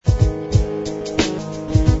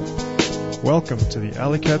Welcome to the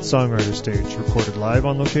Alley Cat Songwriter Stage, recorded live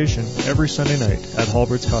on location every Sunday night at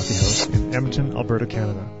Hulbert's Coffee House in Edmonton, Alberta,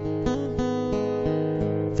 Canada.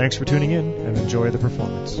 Thanks for tuning in and enjoy the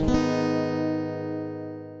performance.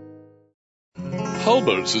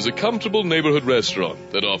 Hulbert's is a comfortable neighborhood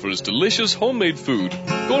restaurant that offers delicious homemade food,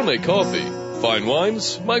 gourmet coffee, fine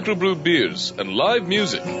wines, microbrewed beers, and live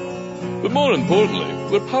music. But more importantly,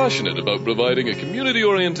 we're passionate about providing a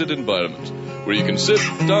community-oriented environment where you can sit,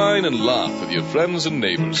 dine, and laugh with your friends and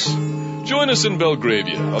neighbors. Join us in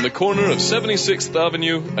Belgravia on the corner of 76th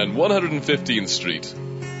Avenue and 115th Street.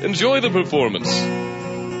 Enjoy the performance.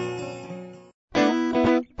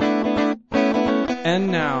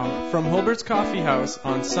 And now, from Hulbert's Coffee House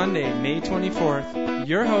on Sunday, May 24th,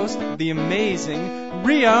 your host, the amazing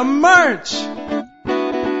Rhea March.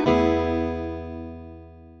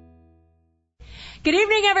 Good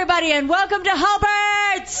evening, everybody, and welcome to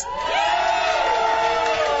Hulbert's!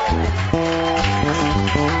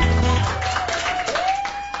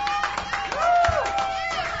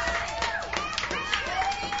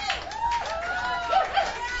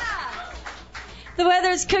 The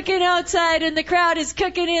weather's cooking outside and the crowd is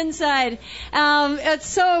cooking inside. It's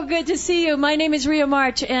so good to see you. My name is Rhea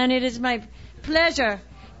March, and it is my pleasure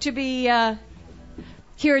to be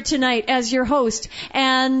here tonight as your host.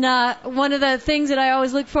 And one of the things that I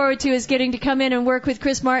always look forward to is getting to come in and work with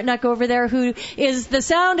Chris Martinuck over there, who is the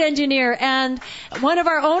sound engineer and one of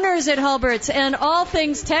our owners at Hulbert's, and all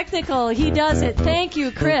things technical. He does it. Thank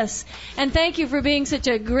you, Chris. And thank you for being such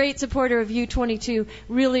a great supporter of U22.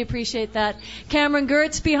 Really appreciate that. Cameron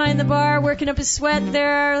Gertz behind the bar, working up a sweat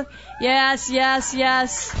there. Yes, yes,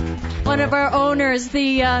 yes. One of our owners.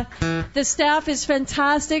 The staff is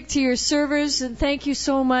fantastic, to your servers, and thank you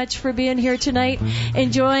so much for being here tonight.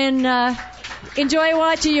 Enjoy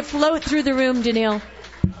watching you float through the room, Daniil.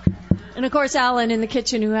 And of course, Alan in the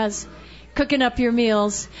kitchen, who has cooking up your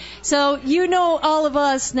meals. So you know all of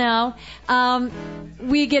us now.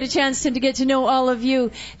 We get a chance to get to know all of you.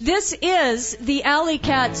 This is the Alley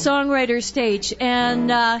Cat Songwriter Stage,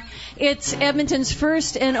 and it's Edmonton's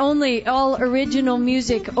first and only all-original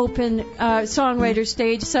music open songwriter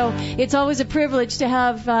stage. So it's always a privilege to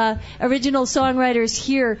have original songwriters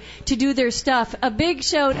here to do their stuff. A big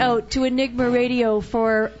shout-out to Enigma Radio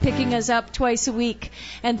for picking us up twice a week.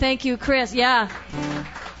 And thank you, Chris. Yeah.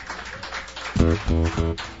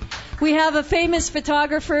 We have a famous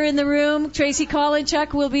photographer in the room. Tracy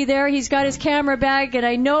Kolinchuk will be there. He's got his camera bag, and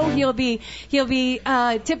I know he'll be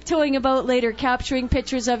tiptoeing about later, capturing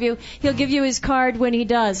pictures of you. He'll give you his card when he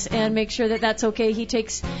does, and make sure that that's okay. He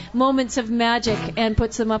takes moments of magic and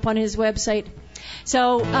puts them up on his website.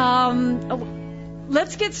 So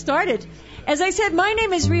let's get started. As I said, my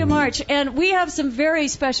name is Rhea March, and we have some very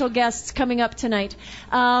special guests coming up tonight.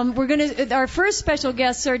 Our first special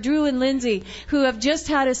guests are Drew and Lindsay, who have just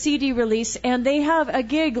had a CD release, and they have a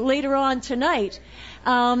gig later on tonight.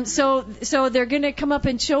 So they're going to come up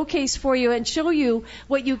and showcase for you and show you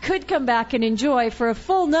what you could come back and enjoy for a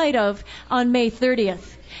full night of on May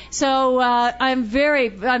 30th. So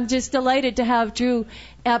I'm just delighted to have Drew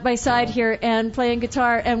at my side here and playing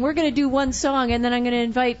guitar, and we're going to do one song, and then I'm going to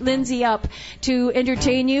invite Lindsay up to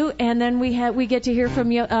entertain you, and then we get to hear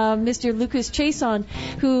from Mr. Lucas Chason,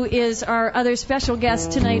 who is our other special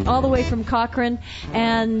guest tonight, all the way from Cochrane,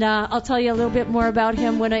 and I'll tell you a little bit more about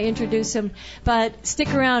him when I introduce him. But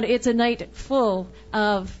stick around; it's a night full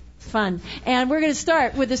of fun. And we're going to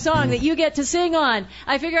start with a song that you get to sing on.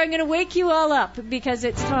 I figure I'm going to wake you all up because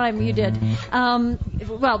it's time you did.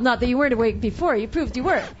 Well, not that you weren't awake before. You proved you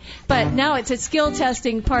were. But now it's a skill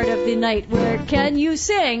testing part of the night where can you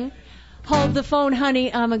sing Hold the Phone,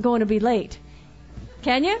 Honey, I'm going to be late?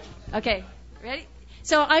 Can you? Okay. Ready?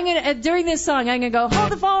 So I'm going to, during this song, I'm going to go,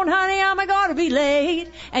 hold the phone, honey, I'm going to be late.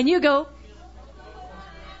 And you go.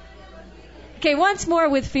 Okay, once more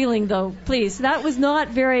with feeling, though, please. That was not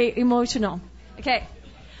very emotional. Okay.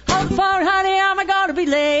 Hold the phone, honey, I'm going to be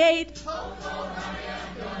late. Hold the phone, honey,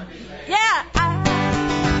 I'm going to be late. Yeah.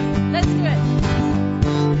 Let's do it.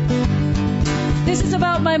 This is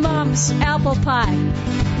about my mom's apple pie.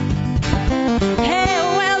 Hey,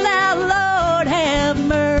 well, now, Lord, have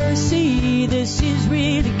mercy. This is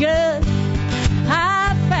really good.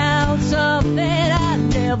 I found something I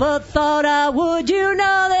never thought I would. You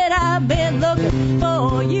know that I've been looking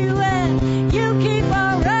for you, and you keep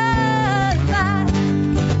on running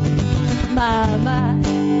my.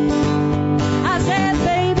 I said,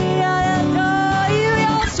 baby, I adore you.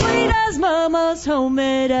 You're sweet as mama's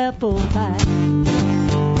homemade apple pie.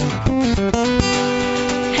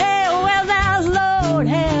 Hey, well, now, Lord,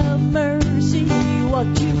 have mercy.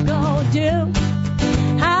 What you gonna do?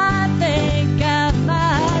 I think I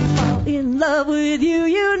might fall in love.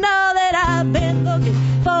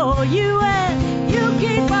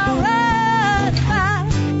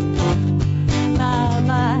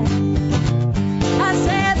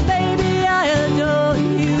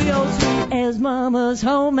 mama's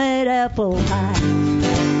homemade apple pie.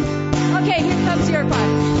 Okay, here comes your part.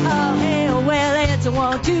 Oh, hey, oh, well, it's a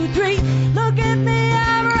 1, 2, 3. Look at me,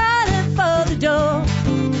 I'm running for the door.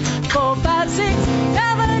 4, 5, 6,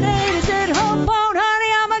 7, 8. Is it home phone,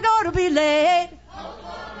 honey? I'm going to be late.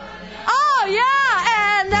 Oh,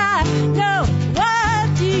 yeah, and I know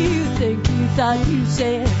what do you think you thought you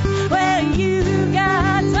said. Well, you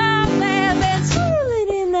got something that's swirling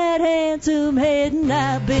in that handsome head, and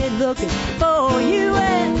I've been looking for you,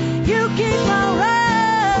 and you keep on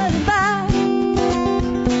running by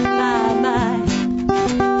my mind.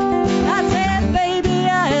 I said, baby,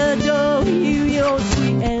 I adore you. You're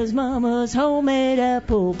sweet as mama's homemade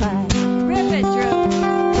apple pie. Rip it, Drew.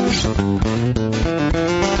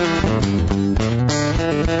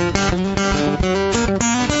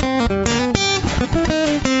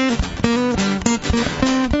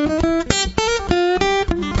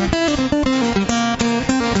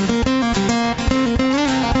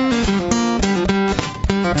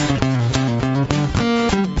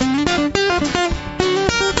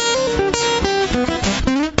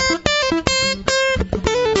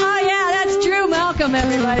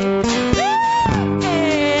 Everybody.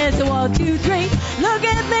 It's a 1, 2, 3. Look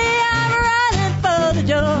at me, I'm running for the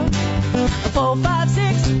door. 4, 5,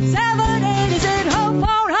 6, 7, 8. Is it home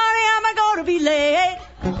phone, honey? I'm going to be late.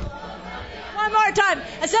 One more time.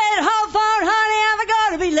 I said home phone, honey. I'm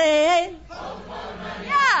going to be late.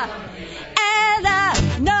 Yeah. And I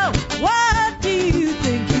know what do you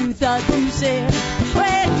think you thought you said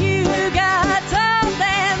when you got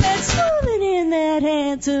something that's swirling in that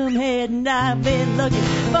handsome head, and I've been looking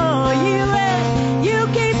for you, and you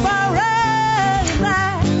keep on running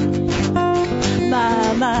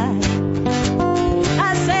my mind.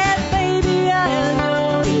 I said, baby, I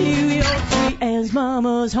adore you. You're sweet as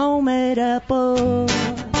mama's homemade apple.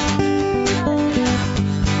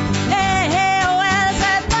 Hey, hey, well, I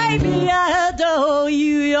said, baby, I adore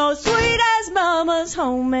you. You're sweet as mama's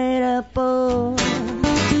homemade apple.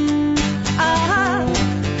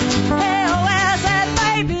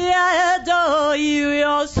 I adore you.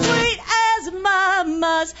 You're sweet as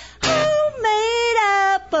mama's homemade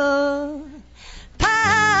apple pie.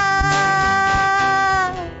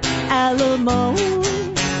 Alamo.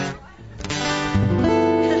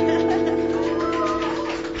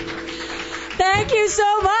 Thank you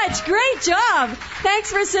so much. Great job.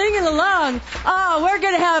 Thanks for singing along. Oh, we're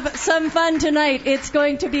going to have some fun tonight. It's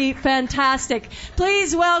going to be fantastic.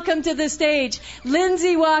 Please welcome to the stage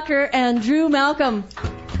Lindsay Walker and Drew Malcolm.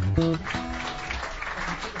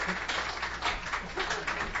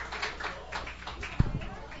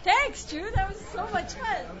 Thanks, Drew. That was so much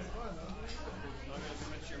fun.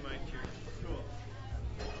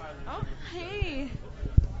 Oh, hey.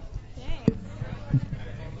 Thanks.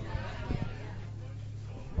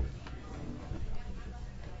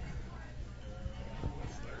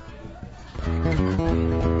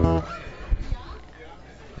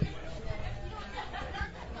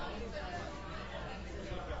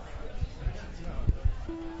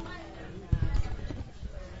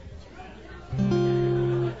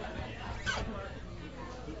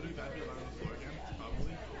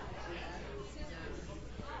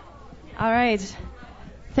 All right.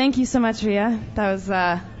 Thank you so much, Rhea. That was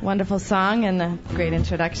a wonderful song and a great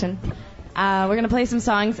introduction. We're going to play some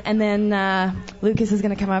songs, and then Lucas is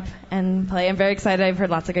going to come up and play. I'm very excited. I've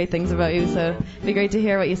heard lots of great things about you, so it'd be great to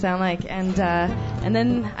hear what you sound like. And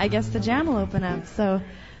then I guess the jam will open up. So,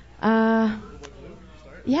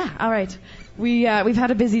 yeah, all right. We've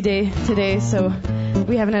had a busy day today, so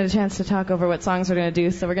we haven't had a chance to talk over what songs we're going to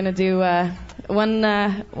do. So we're going to do one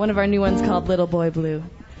of our new ones called Little Boy Blue.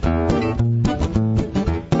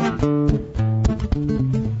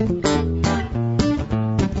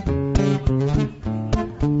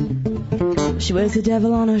 She wears the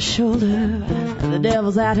devil on her shoulder, and the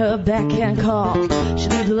devil's at her beck and call. She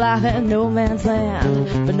lives a life in no man's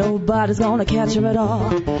land, but nobody's gonna catch her at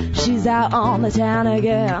all. She's out on the town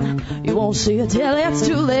again, you won't see her till it's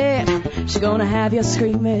too late. She's gonna have you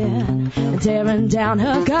screaming and tearing down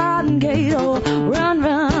her garden gate. Oh, run,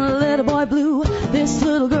 run, little boy blue, this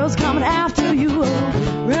little girl's coming after you.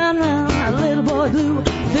 Oh, run, run, little boy blue,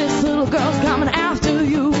 this little girl's coming after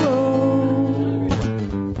you. Oh,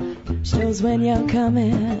 she knows when you're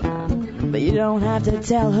coming, but you don't have to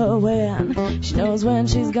tell her when. She knows when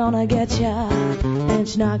she's gonna get ya, and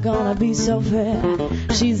she's not gonna be so fair.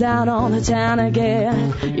 She's out on the town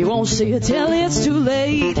again, you won't see her till it's too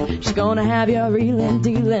late. She's gonna have you reeling,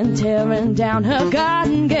 dealing, tearing down her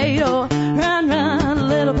garden gate. Oh, run, run,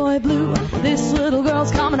 little boy blue, this little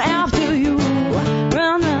girl's coming after you.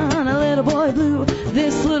 Run, run, little boy blue,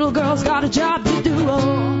 this little girl's got a job to do.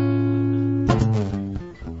 Oh,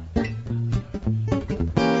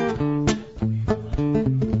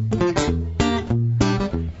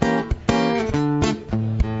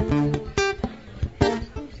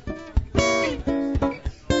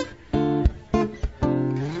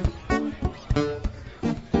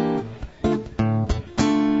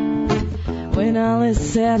 all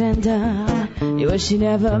is said and done, you wish you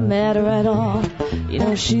never met her at all. You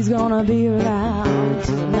know she's gonna be around,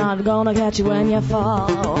 she's not gonna catch you when you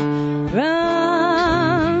fall.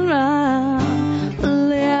 Run, run,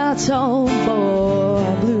 little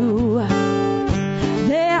boy blue.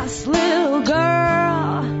 This little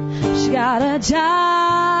girl, she got a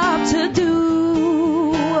job to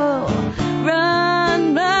do.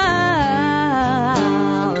 Run, run,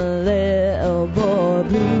 little boy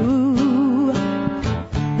blue.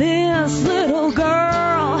 This little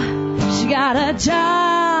girl, she got a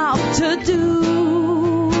job to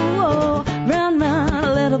do. Run,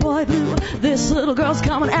 run, little boy blue. This little girl's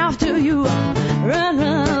coming after you. Run,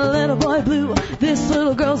 run, little boy blue. This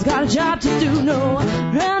little girl's got a job to do. No,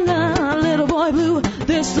 run, run, little boy blue.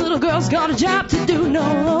 This little girl's got a job to do. No,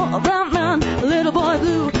 run, run, little boy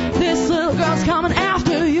blue. This little girl's coming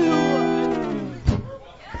after you.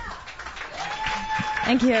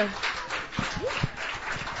 Thank you.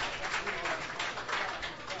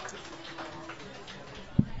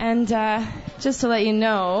 And just to let you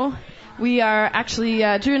know, we are actually,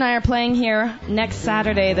 Drew and I are playing here next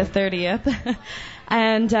Saturday, the 30th.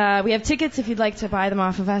 And we have tickets if you'd like to buy them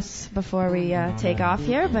off of us before we take off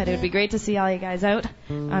here. But it would be great to see all you guys out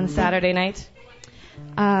on Saturday night.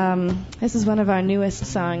 This is one of our newest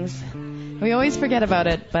songs. We always forget about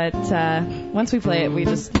it, but once we play it, we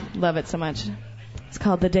just love it so much. It's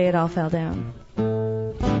called The Day It All Fell Down.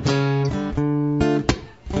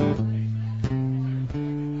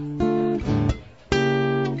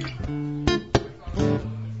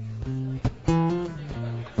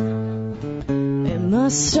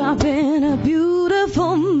 Must have been a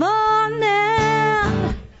beautiful morning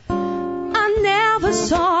I never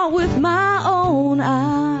saw with my own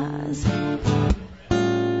eyes.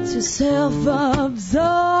 Too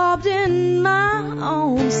self-absorbed in my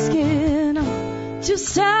own skin, too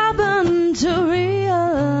stubborn to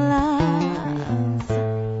realize.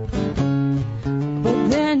 But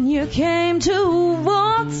then you came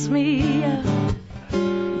towards me,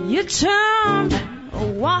 you turned,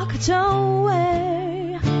 walked away.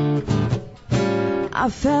 I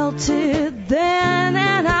felt it then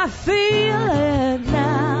and I feel it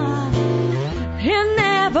now. It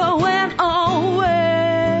never went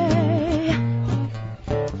away.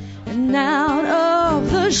 And out of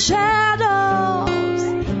the shadows,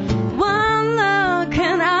 one look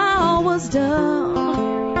and I was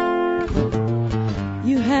done.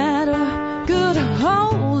 You had a good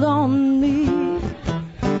hold on me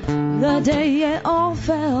the day it all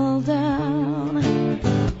fell down.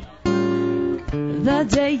 The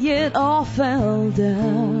day it all fell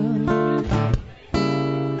down.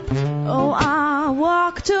 Oh, I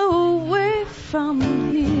walked away from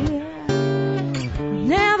here,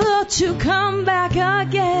 never to come back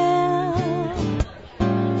again.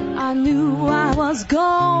 I knew I was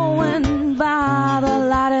going by the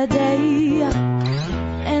light of day,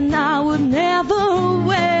 and I would never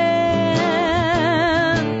win,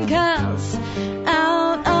 'cause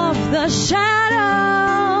out of the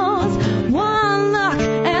shadows, one look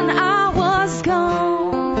and I was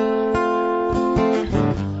gone.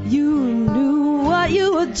 You knew what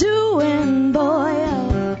you were doing, boy.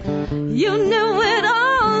 You knew it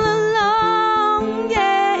all along,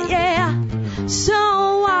 yeah, yeah.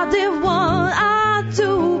 So I did what I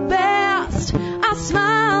do best. I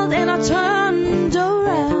smiled and I turned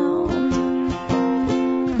around.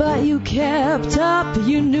 But you kept up,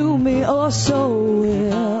 you knew me oh so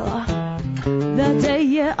well. The day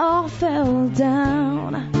it all fell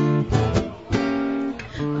down.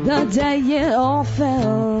 The day it all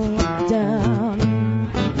fell down.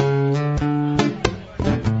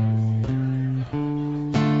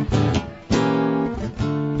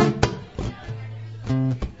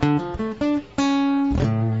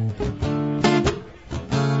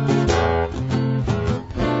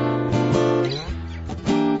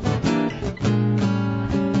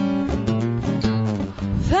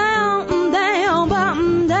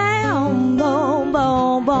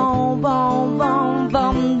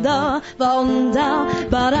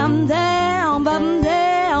 But I'm down, no, no, no,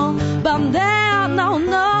 no,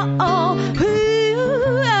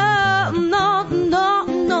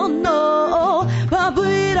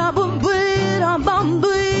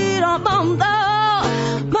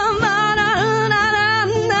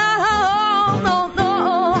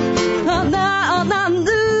 no,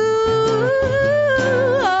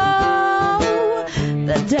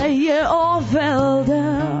 the day it all fell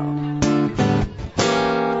down.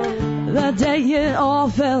 The day it all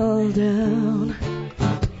fell down.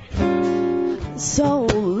 So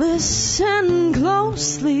listen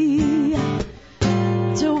closely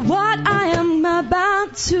to what I am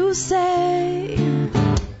about to say.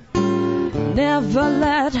 Never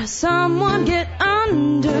let someone get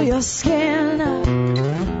under your skin.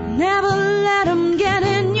 Never let them get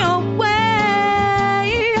in your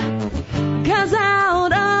way. 'Cause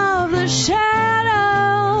out of the shadows,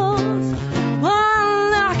 one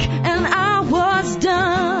look and I was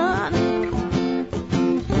done.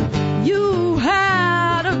 You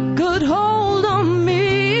had a good hold on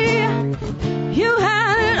me. You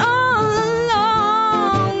had it all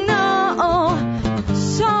along, no.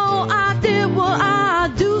 So I did what I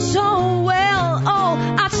do so well. Oh,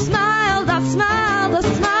 I smiled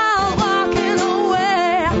walking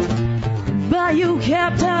away. But you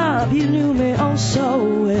kept up, you knew me oh so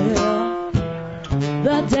well.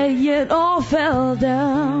 The day it all fell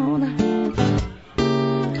down.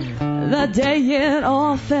 The day it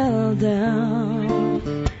all fell down.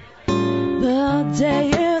 The day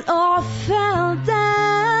it all fell down.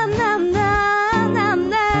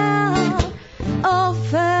 All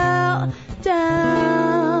fell down.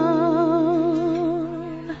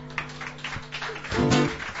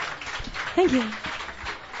 Thank you.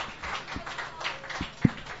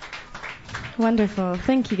 Wonderful.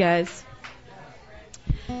 Thank you, guys.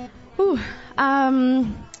 Ooh,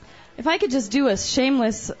 if I could just do a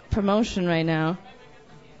shameless promotion right now.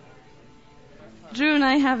 Drew and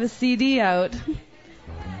I have a CD out,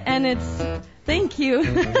 and it's, thank you.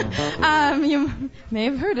 You may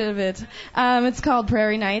have heard of it. It's called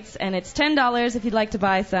Prairie Nights, and it's $10 if you'd like to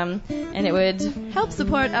buy some, and it would help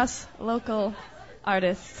support us local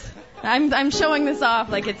artists. I'm showing this off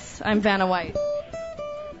like I'm Vanna White,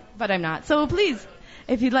 but I'm not. So please,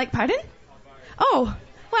 if you'd like, pardon? Oh,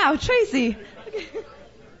 wow, Tracy.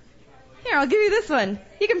 Here, I'll give you this one.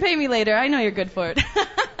 You can pay me later. I know you're good for it.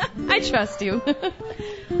 I trust you.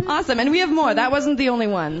 Awesome. And we have more. That wasn't the only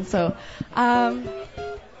one. So, all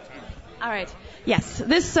right. Yes,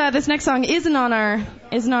 this next song isn't on our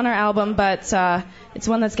album, but it's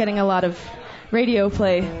one that's getting a lot of radio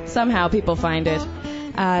play. Somehow people find it.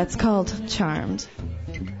 It's called Charmed.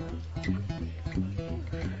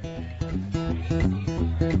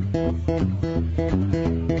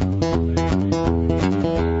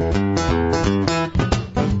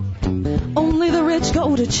 Only the rich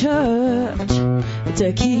go to church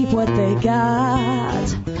to keep what they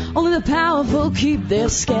got. Only the powerful keep their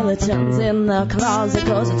skeletons in the closet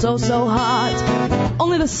 'cause it's so hot.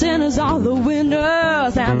 Only the sinners are the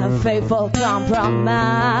winners and the faithful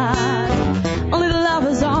compromise. Only the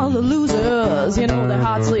lovers are the losers. You know their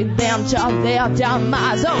hearts lead them to their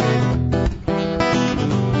demise. Oh.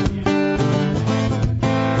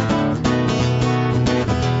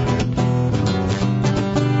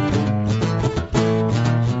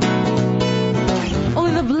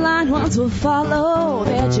 Ones will follow,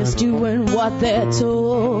 they're just doing what they're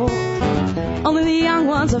told. Only the young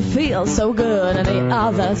ones will feel so good, and the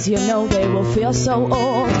others, you know, they will feel so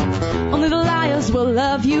old. Only the liars will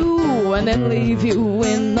love you and then leave you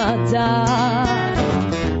in the dark.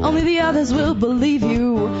 Only the others will believe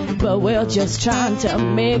you, but we're just trying to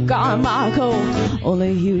make our mark. Oh,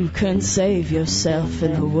 only you can save yourself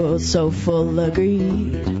in a world so full of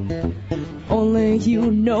greed. Only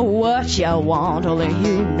you know what you want, only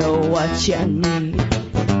you know what you need.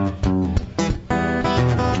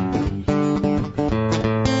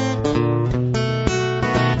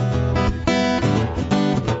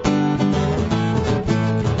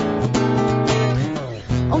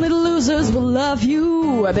 Only the losers will love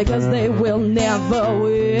you because they will never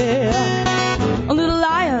win. Only the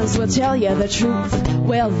liars will tell you the truth,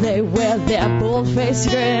 well, they wear their bold-faced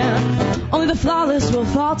grin. Only the flawless will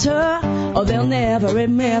falter, or they'll never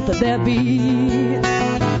admit that they're beat.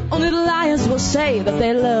 Only the liars will say that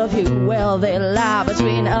they love you, well, they lie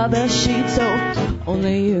between other sheets. So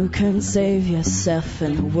only you can save yourself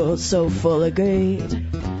in a world so full of greed.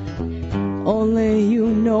 Only you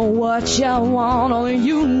know what you want, only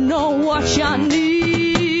you know what you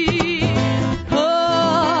need. Oh,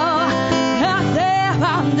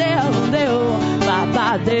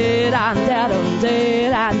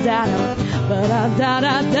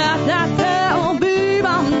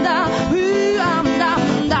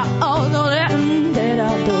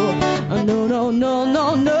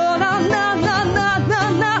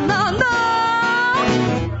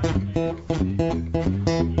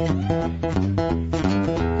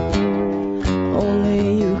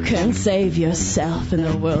 only you can save yourself in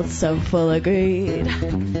a world so full of greed.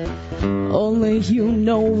 Only you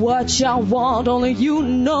know what you want, only you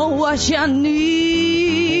know what you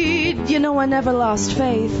need. You know I never lost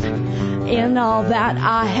faith in all that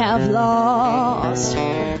I have lost.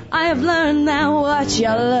 I have learned that what you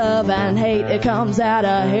love and hate, it comes at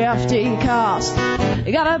a hefty cost.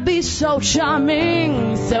 You gotta be so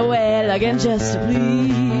charming, so elegant just to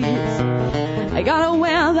please. I gotta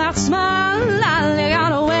wear that smile, I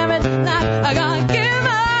gotta wear it like I gotta give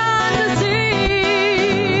on the seas.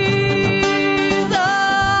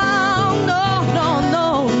 Oh, no.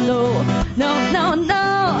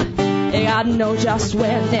 You gotta know just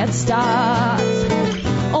when it starts.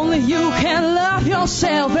 Only you can love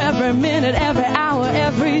yourself every minute, every hour,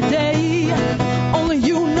 every day. Only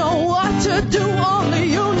you know what to do, only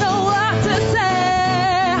you know what to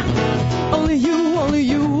say. Only you, only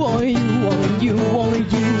you, only you, only you, only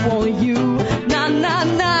you, only you. Nah, nah,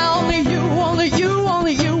 nah, only you, only you,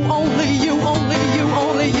 only you, only you, only you,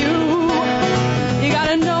 only you. You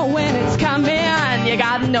gotta know when it's coming, you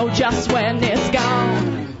gotta know just when it's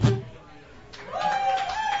gone.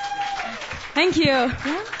 Thank you.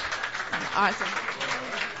 Yeah? Awesome.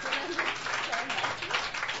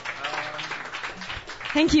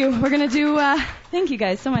 Thank you. We're going to do, thank you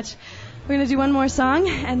guys so much. We're going to do one more song,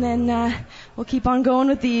 and then we'll keep on going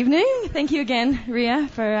with the evening. Thank you again, Rhea,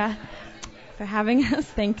 for having us.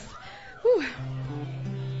 Thanks. Whew.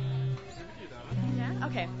 Yeah?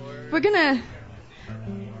 Okay. We're going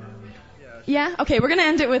to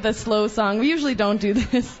end it with a slow song. We usually don't do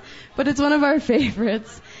this, but it's one of our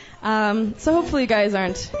favorites. So hopefully you guys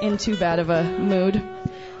aren't in too bad of a mood.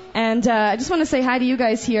 And I just want to say hi to you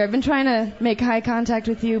guys here. I've been trying to make eye contact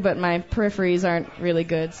with you, but my peripheries aren't really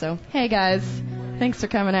good. So, hey guys, thanks for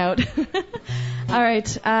coming out. All right,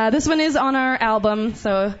 this one is on our album.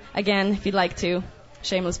 So again, if you'd like to,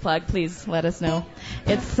 shameless plug, please let us know.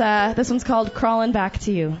 It's this one's called Crawling Back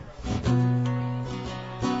to You.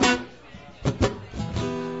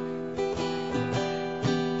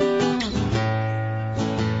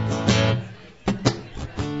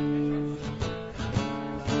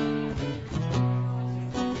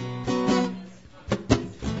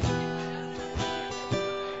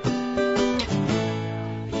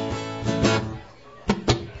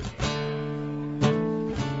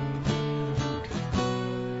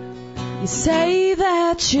 You say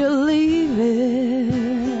that you're leaving.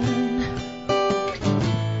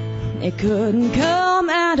 It couldn't come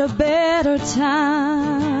at a better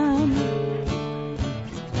time.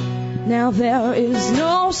 Now there is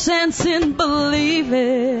no sense in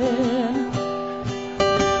believing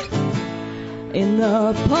in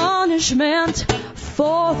the punishment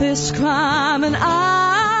for this crime. And I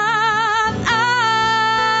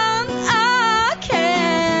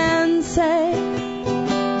can say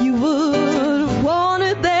you would have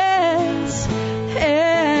wanted this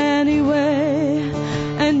anyway.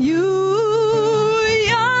 And you're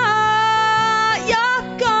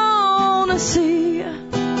gonna see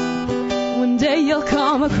one day you'll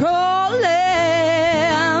come crawling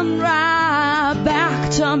right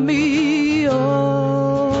back to me. Oh.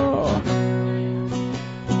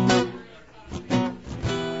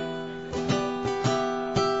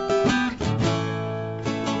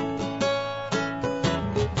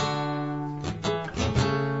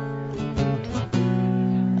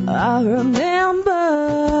 I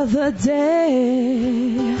remember the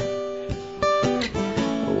day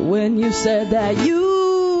when you said that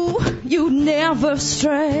you'd never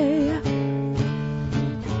stray.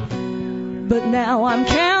 But now I'm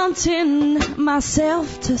counting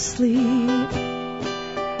myself to sleep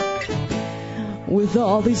with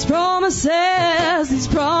all these promises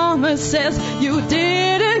you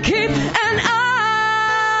didn't keep. And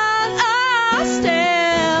I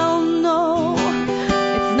still know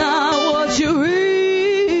it's not what you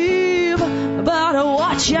reap, but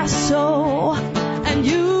what you sow. And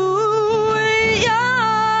you're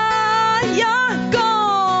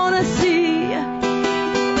gonna see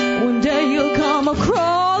one day you'll come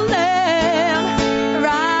crawling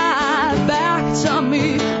right back to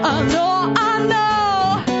me. I know.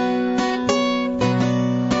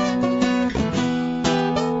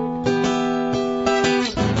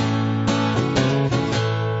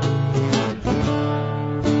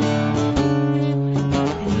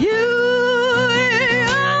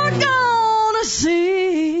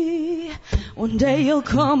 One day you'll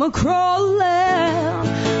come crawling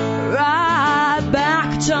right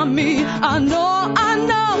back to me. I know,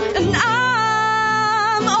 and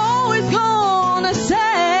I'm always gonna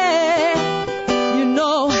say, you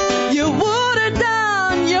know, you would have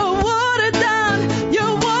done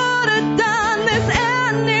this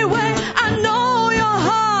anyway. I know your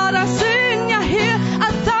heart, I've seen you here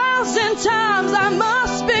 1,000 times. I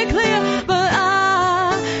must be clear, but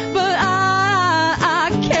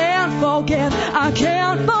I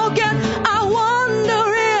can't forget. I wonder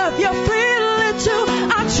if you feel it too.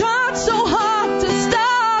 I tried so hard to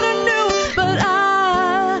start anew, but I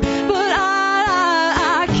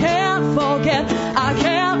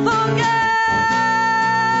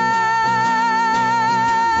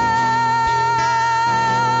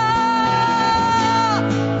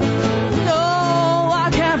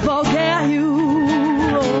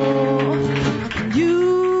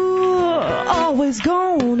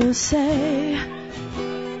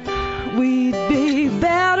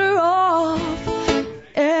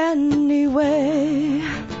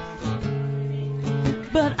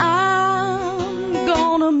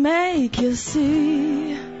you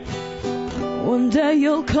see, one day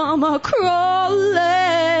you'll come a-crawling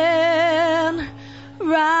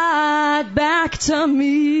right back to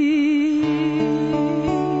me.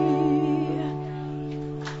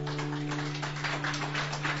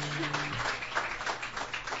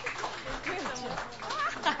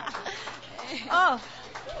 Oh,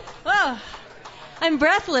 I'm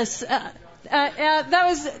breathless. That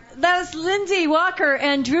was Lindsay Walker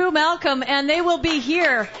and Drew Malcolm, and they will be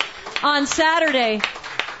here on Saturday.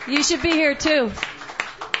 You should be here too.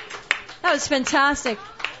 That was fantastic.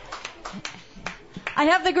 I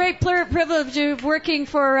have the great privilege of working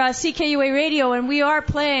for CKUA Radio, and we are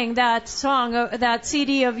playing that song, that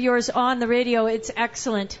CD of yours on the radio. It's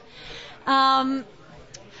excellent.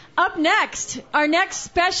 Up next, our next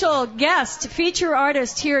special guest, feature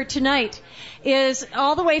artist here tonight, is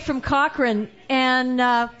all the way from Cochrane, and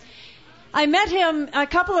I met him a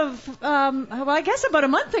couple of, I guess about a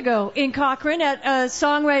month ago in Cochrane at a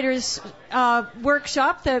songwriter's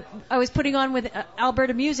workshop that I was putting on with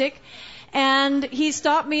Alberta Music, and he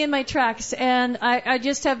stopped me in my tracks, and I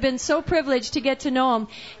just have been so privileged to get to know him.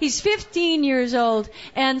 He's 15 years old,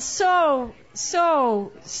 and so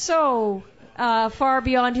far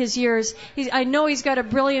beyond his years. I know he's got a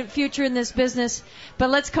brilliant future in this business, but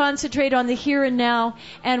let's concentrate on the here and now,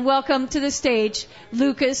 and welcome to the stage,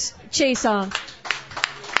 Lucas Chasong.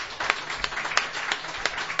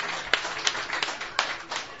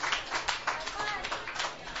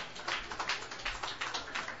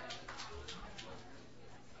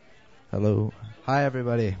 Hello. Hi,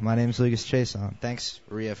 everybody. My name's Lucas Chasong. Thanks,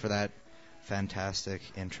 Rhea, for that fantastic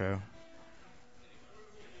intro.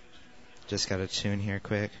 Just got a tune here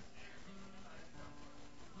quick.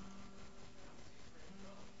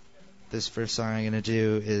 This first song I'm going to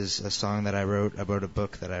do is a song that I wrote about a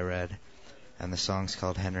book that I read, and the song's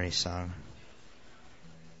called Henry's Song.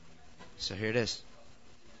 So here it is.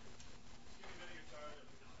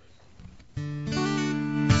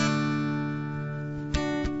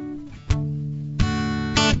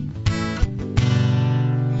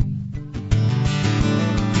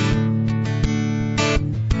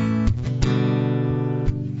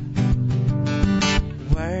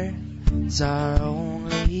 Our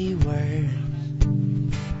only words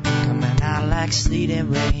coming out like sleet and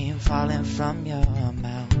rain falling from your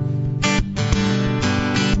mouth.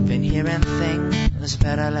 Been hearing things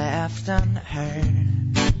better left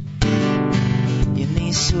unheard. You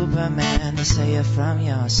need Superman to save you from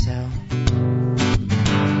yourself. But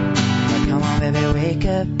come on, baby, wake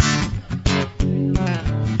up.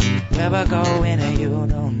 Where we're going, and you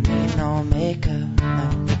don't need no makeup.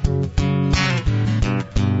 No.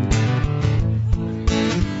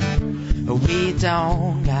 We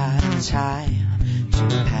don't got time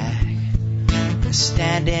to pack. We're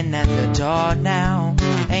standing at the door now,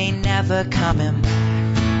 ain't never coming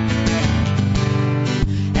back.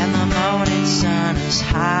 And the morning sun is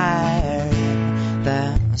higher in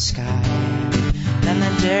the sky than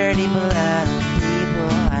the dirty blood of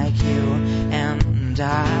people like you and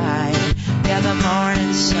I. Yeah, the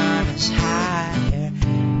morning sun is higher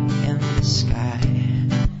in the sky,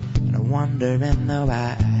 and I wonder in the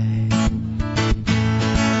why.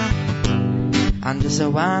 I'm just a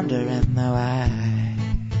wanderer in the why.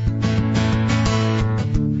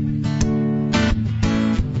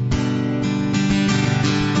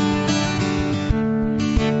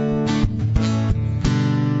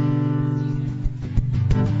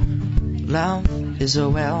 Love is a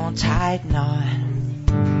well-tied knot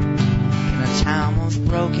in a time of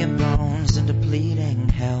broken bones and depleting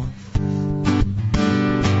health.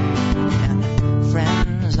 And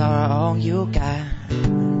friends are all you got.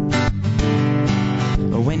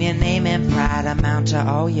 When your name and pride amount to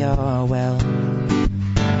all your wealth,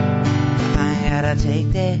 I gotta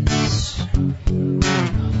take this.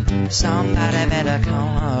 Somebody better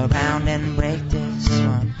come around and break this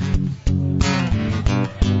one.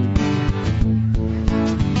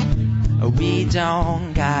 We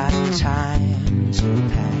don't got time to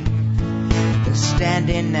pack. They're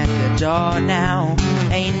standing at the door now,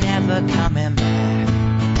 ain't never coming back.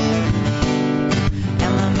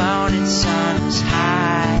 Morning sun is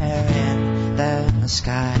higher in the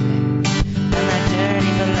sky than the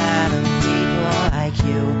dirty blood of people like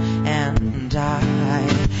you and I.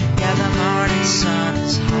 Yeah, the morning sun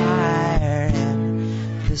is higher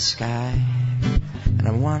in the sky, and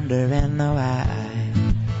I'm wondering why.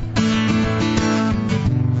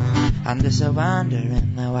 I'm just a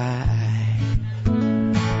wondering why.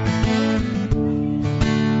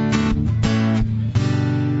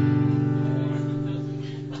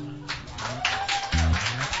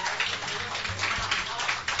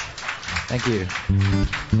 Thank you.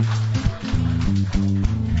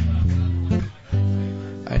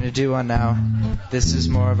 I'm going to do one now. This is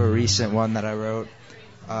more of a recent one that I wrote.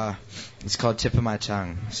 It's called Tip of My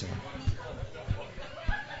Tongue. So.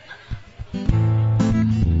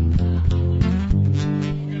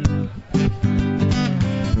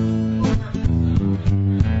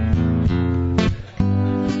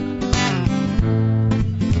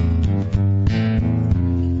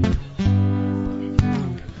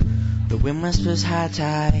 The wind whispers high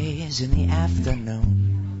tides in the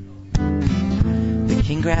afternoon. The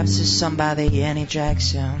king grabs his son by the ear and he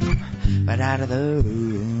drags him right out of the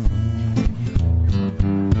room.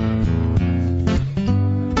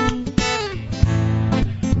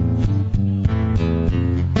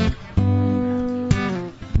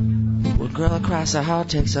 One girl across the hall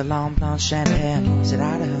takes a long blonde strand of hair and moves it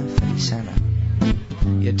out of her face, and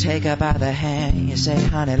you take her by the hand, you say,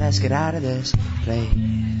 honey, let's get out of this place.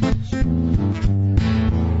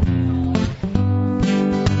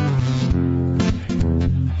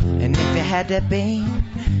 And if you had to be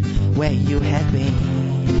where you had been,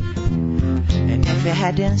 and if you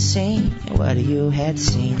hadn't seen what you had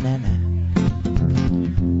seen, then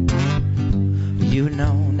you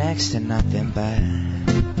know next to nothing, but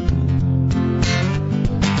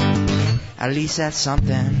at least that's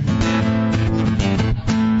something.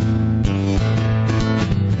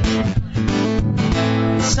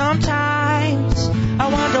 Sometimes I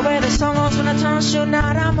wonder where the sun goes when the tongue's shooting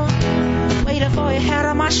out. I'm waiting for your head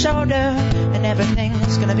on my shoulder, and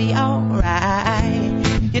everything's gonna be alright.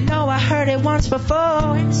 You know I heard it once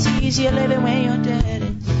before. It's easier living when you're dead.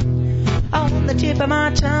 It's on the tip of my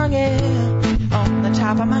tongue, yeah, on the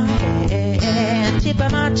top of my head. Tip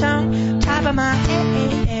of my tongue, top of my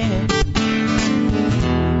head.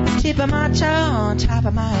 Tip of my tongue, top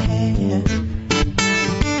of my head.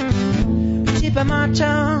 Tip of my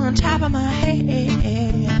tongue, top of my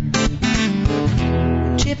head.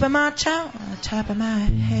 Tip of my tongue, top of my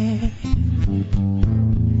head.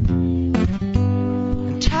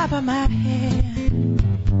 Top of my head.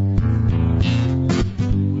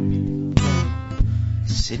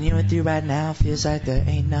 Sitting here with you right now feels like there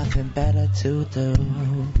ain't nothing better to do.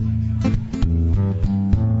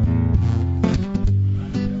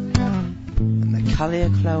 All your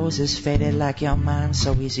clothes is faded like your mind,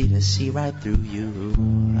 so easy to see right through you.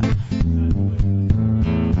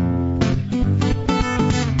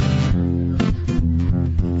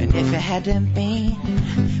 And if it hadn't been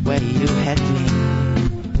where you had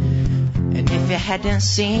been, and if you hadn't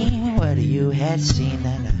seen what you had seen,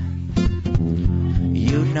 then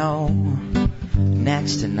you know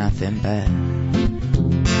next to nothing, but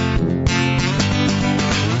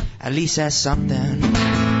at least that's something.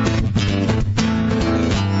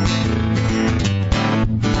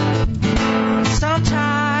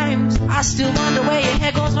 Sometimes I still wonder where your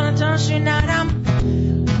head goes when the tongue's shooting out. I'm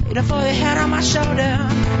waiting for your head on my shoulder,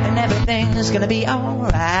 and everything's gonna be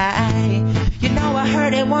alright. You know I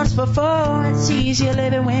heard it once before. It's easier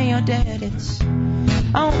living when you're dead. It's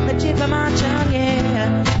on the tip of my tongue,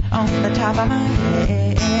 yeah, on the top of my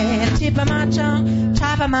head. Tip of my tongue,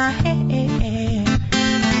 top of my head.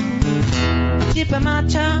 Tip of my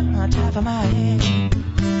tongue, top of my head.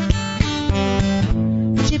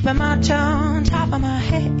 Tip of my tongue, top of my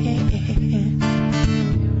head.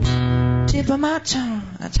 Tip of my tongue,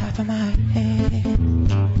 top of my head.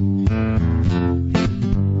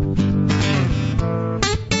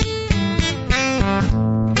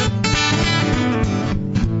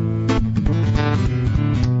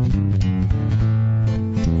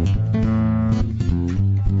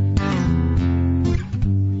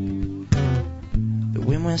 The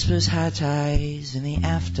wind whispers high tides in the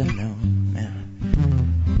afternoon.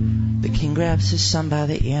 The king grabs his son by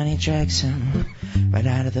the ear and he drags him right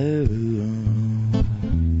out of the room.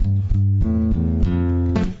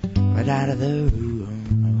 Right out of the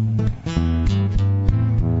room.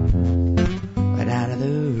 Right out of the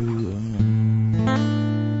room.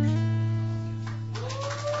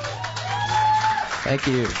 Thank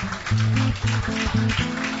you.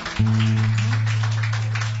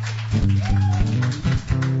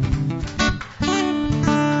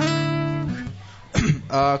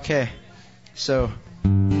 Okay, so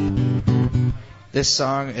this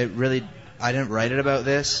song, I didn't write it about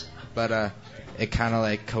this, but it kind of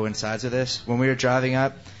like coincides with this. When we were driving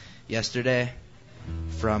up yesterday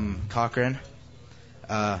from Cochrane,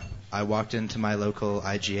 I walked into my local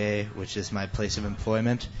IGA, which is my place of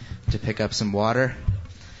employment, to pick up some water,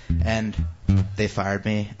 and they fired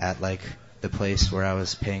me at like the place where I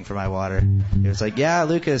was paying for my water. It was like, yeah,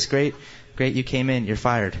 Lucas, great you came in, you're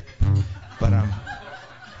fired. But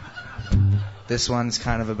this one's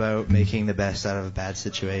kind of about making the best out of a bad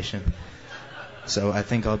situation. So I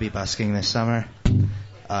think I'll be busking this summer.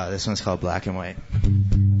 This one's called Black and White.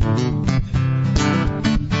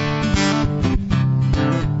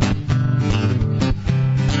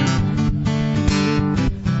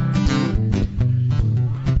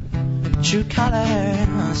 True color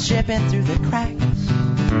dripping through the cracks.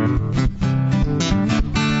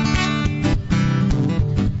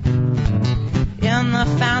 In the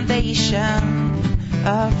foundation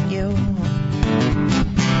of you.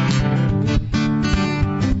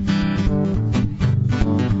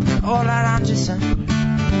 Oh Lord, I'm just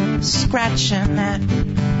scratching at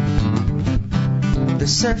the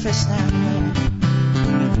surface now.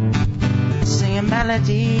 Singing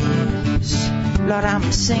melodies, Lord,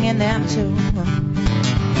 I'm singing them too.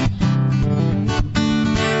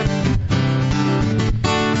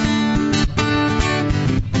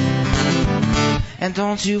 And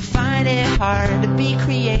don't you find it hard to be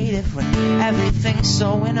creative when everything's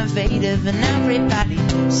so innovative and everybody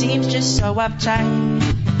seems just so uptight?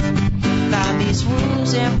 Found these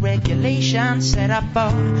rules and regulations set up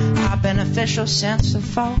for our beneficial sense of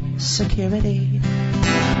false security.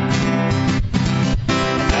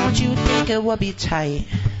 And don't you think it would be tight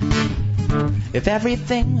if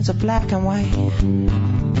everything was a black and white?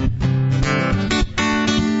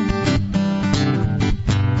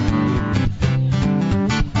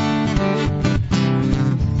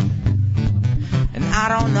 I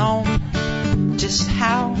don't know just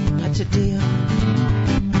how to deal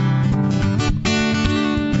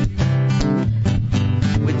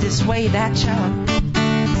with this way that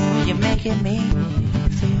you're making me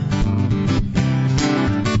feel.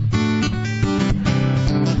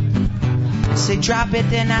 Say drop it,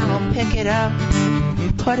 then I'll pick it up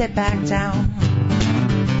and put it back down.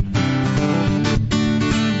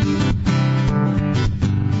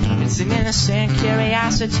 It's an innocent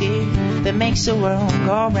curiosity that makes the world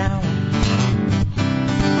go round.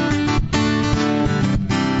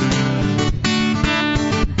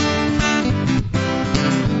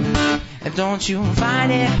 And don't you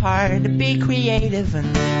find it hard to be creative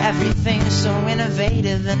and everything's so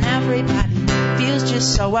innovative and everybody feels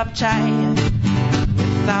just so uptight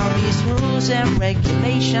with all these rules and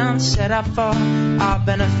regulations set up for our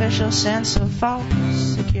beneficial sense of false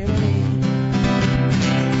security?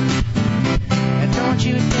 Don't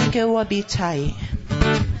you think it would be tight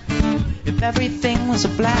if everything was a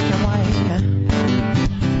black and white?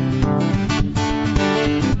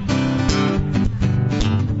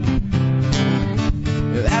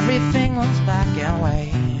 If everything was black and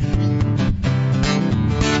white.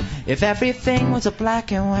 If everything was a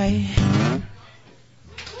black and white.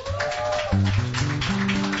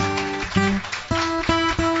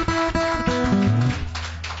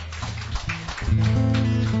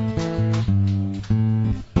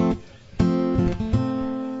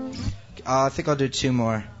 I think I'll do two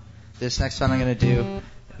more. This next one I'm going to do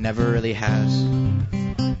never really has,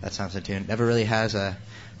 that sounds a tune, never really has a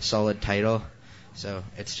solid title. So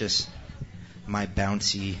it's just my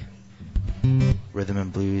bouncy rhythm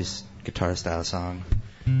and blues guitar style song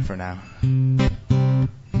for now.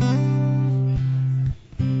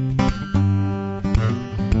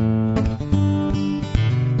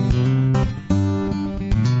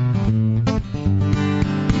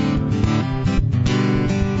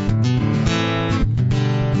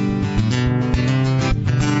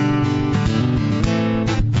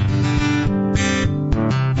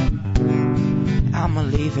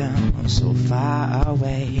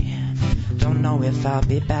 If I'll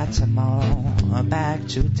be back tomorrow or back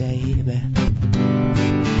today, but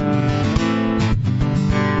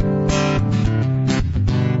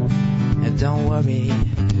and don't worry,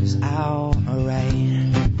 'cause I'll alright.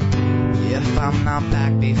 If I'm not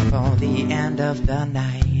back before the end of the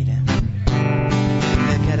night, if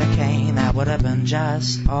it could have came, that would have been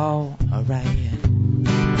just alright.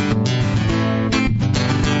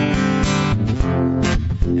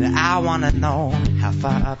 And I wanna know, how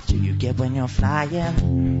far up do you get when you're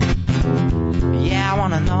flying? Yeah, I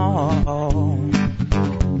wanna know,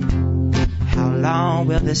 how long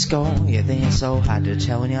will this go? You think it's so hard to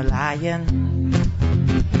tell when you're lying?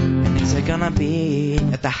 And is it gonna be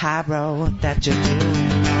at the high road that you do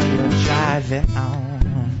while you're driving on?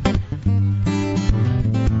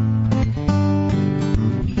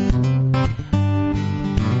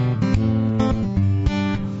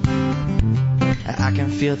 I can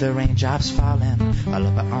feel the raindrops falling all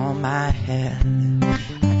over on my head.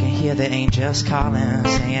 I can hear the angels calling,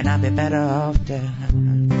 saying I'll be better off dead.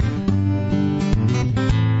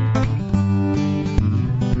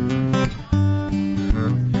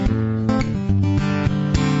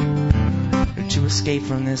 escape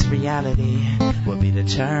from this reality would be to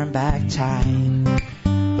turn back time.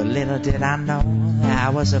 But little did I know I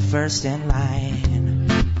was the first in line.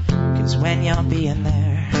 'Cause when you're being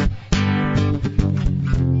there,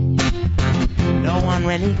 no one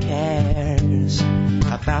really cares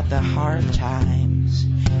about the hard times.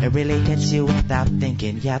 It really hits you without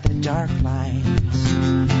thinking, yeah, the dark lines.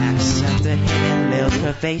 Accept the hidden little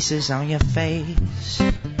crevases on your face.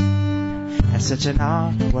 At such an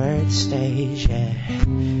awkward stage, yeah.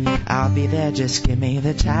 I'll be there, just give me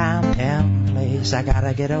the time and place. I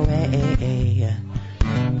gotta get away.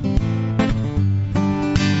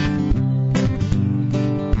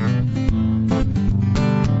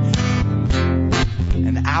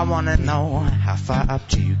 And I wanna know, how far up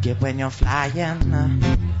do you get when you're flying?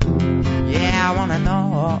 Yeah, I wanna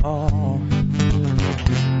know,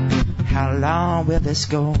 how long will this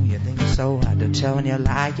go? You think it's so hard to tell when you're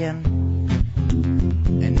lying?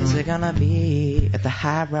 And is it gonna be at the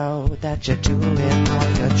high road that you're doing or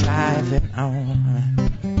you're driving on?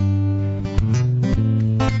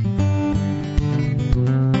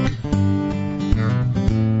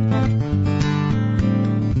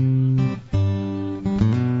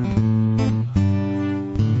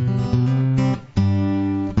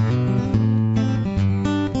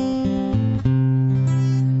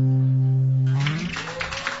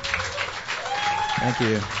 Thank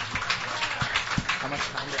you. How much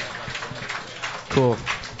time do I have left? Cool.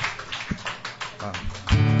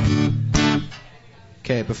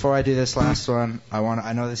 Okay, before I do this last one,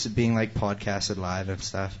 I know this is being like podcasted live and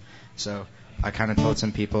stuff, so I kind of told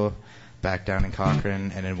some people back down in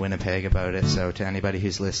Cochrane and in Winnipeg about it. So to anybody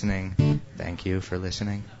who's listening, thank you for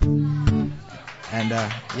listening. And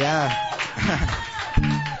yeah,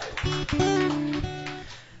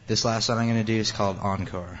 this last one I'm gonna do is called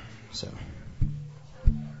Encore. So.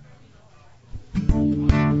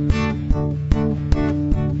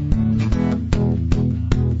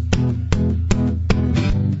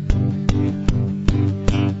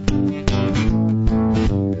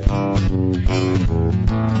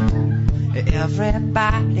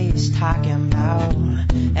 Everybody's talking about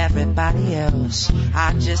everybody else.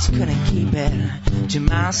 I just couldn't keep it to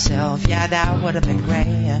myself. Yeah, that would have been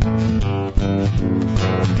great.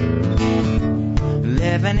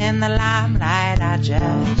 Living in the limelight, I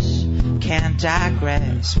just can't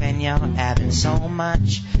digress. When you're having so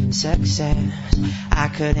much success, I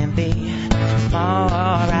couldn't be more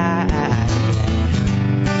right.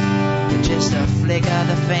 Just a flick of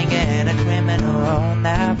the finger and a criminal on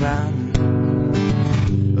that run.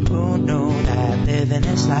 Who knew that living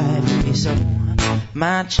this life would be so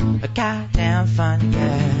much a goddamn fun,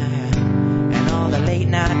 yeah. And all the late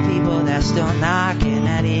night people that's still knocking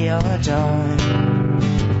at your door.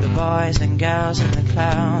 The boys and girls in the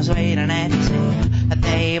clubs waiting and see that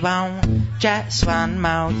they want just one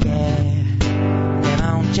more, yeah. They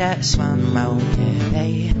want just one more, yeah.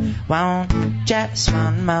 They want just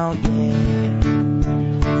one more, yeah.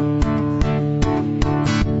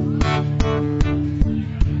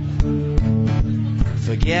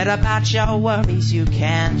 Forget about your worries, you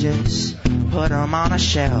can just put them on a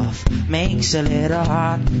shelf. Makes it a little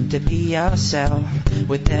hard to be yourself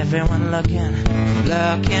with everyone looking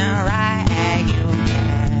right at you.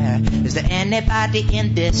 Yeah. Is there anybody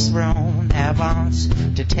in this room that wants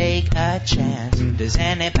to take a chance? Does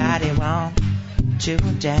anybody want to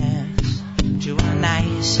dance to a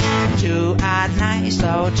nice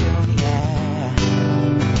slow tune? Yeah.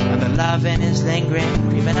 The loving is lingering,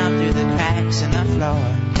 creeping up through the cracks in the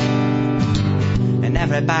floor. And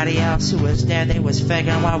everybody else who was there, they was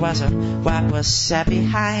figuring what was that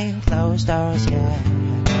behind closed doors, yeah.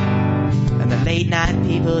 And the late night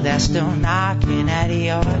people that's still knocking at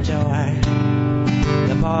your door.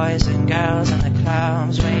 The boys and girls in the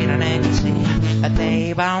clubs waiting and see that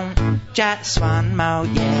they want just one more,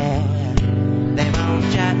 yeah. They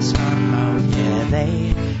want just one more, yeah.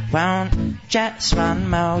 They want just one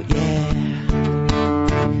more, yeah.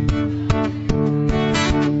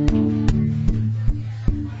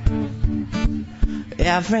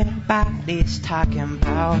 Everybody's talking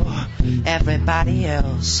about everybody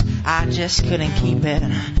else. I just couldn't keep it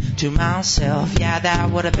to myself. Yeah, that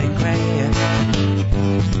would have been great.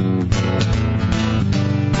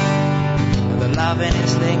 The loving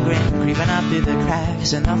is lingering, creeping up through the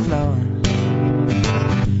cracks in the floor.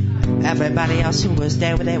 Everybody else who was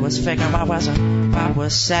there, they was figuring what was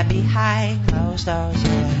that behind closed doors,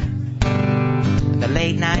 yeah. The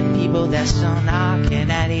late night people that's still knocking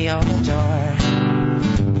at your door.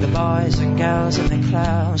 The boys and girls in the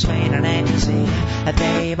clubs waiting and see that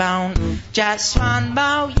they want just one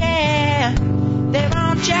more, yeah. They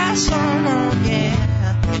want just one more, yeah.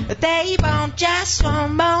 They want just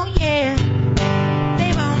one more, yeah.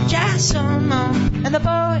 They want just one more. And the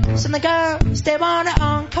boys and the girls, they want an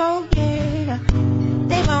encore, yeah.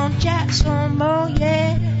 They want just one more,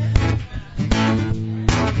 yeah.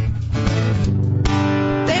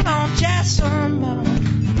 They want just one more.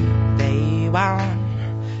 They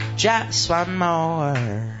want just one more,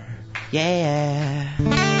 yeah.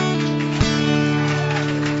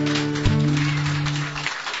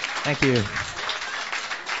 Thank you.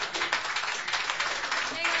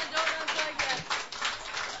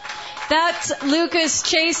 That's Lucas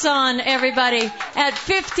Chason, everybody, at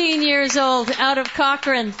 15 years old, out of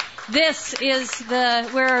Cochrane. This is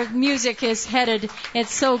where our music is headed.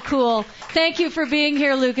 It's so cool. Thank you for being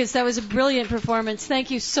here, Lucas. That was a brilliant performance.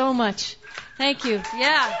 Thank you so much. Thank you.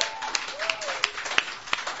 Yeah.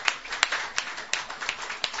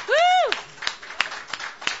 Woo!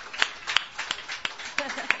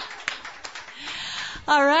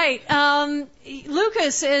 All right.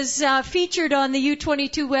 Lucas is featured on the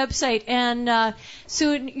U22 website, and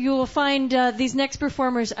soon you will find these next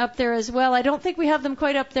performers up there as well. I don't think we have them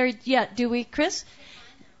quite up there yet, do we, Chris?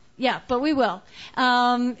 Yeah, but we will.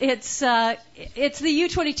 It's the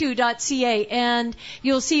u22.ca, and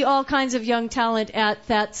you'll see all kinds of young talent at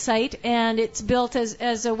that site, and it's built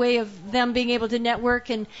as a way of them being able to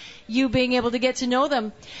network and you being able to get to know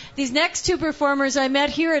them. These next two performers I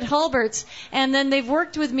met here at Hulbert's, and then they've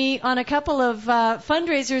worked with me on a couple of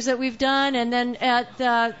fundraisers that we've done, and then at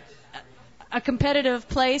a competitive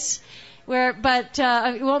place. But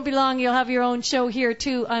it won't be long. You'll have your own show here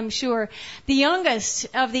too, I'm sure. The youngest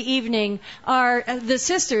of the evening are the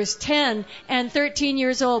sisters, 10 and 13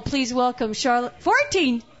 years old. Please welcome Charlotte.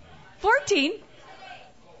 14? 14?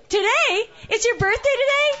 Today? It's your birthday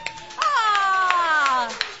today?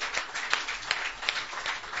 Ah!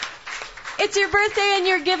 It's your birthday and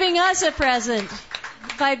you're giving us a present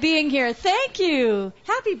by being here. Thank you.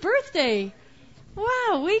 Happy birthday.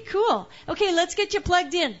 Wow, way cool. Okay, let's get you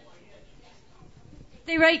plugged in.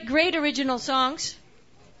 They write great original songs.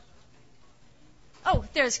 Oh,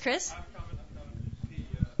 there's Chris.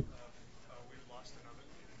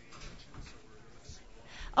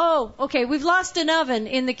 Oh, okay. We've lost an oven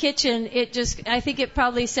in the kitchen. I think it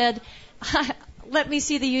probably said, let me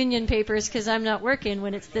see the union papers because I'm not working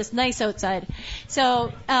when it's this nice outside.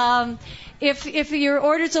 So if your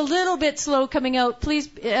order's a little bit slow coming out, please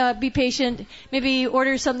be patient. Maybe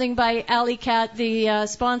order something by Alley Cat, the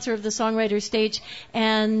sponsor of the Songwriter stage,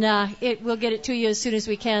 and we'll get it to you as soon as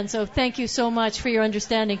we can. So thank you so much for your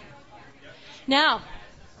understanding. Now,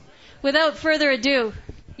 without further ado,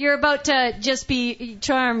 you're about to just be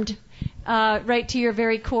charmed right to your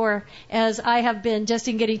very core, as I have been just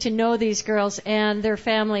in getting to know these girls and their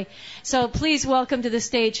family. So please welcome to the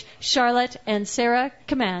stage Charlotte and Sarah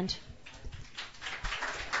Command.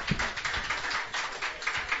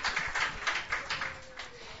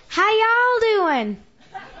 How y'all doing?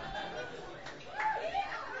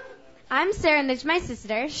 I'm Sarah and this is my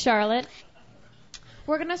sister, Charlotte.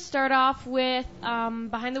 We're going to start off with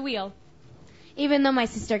Behind the Wheel. Even though my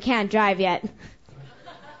sister can't drive yet.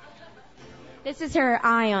 This is her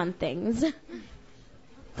eye on things. The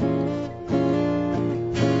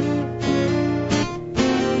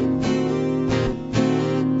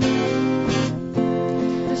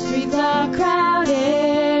streets are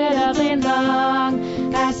crowded all day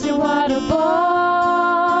long, past your water bore.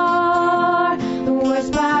 The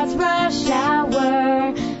worst part's rush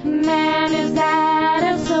hour, man is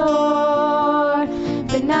at a sore.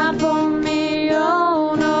 But not for me,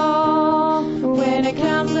 oh no. When it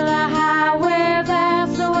comes to the highway,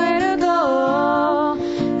 that's the way to go.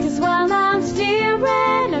 'Cause while I'm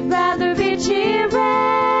steering, I'd rather be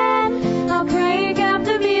cheering. I'll crank up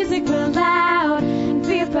the music real loud and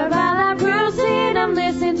feel but while I'm cruising, I'm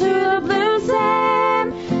listening to the blues.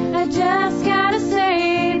 And I just gotta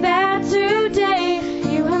say that today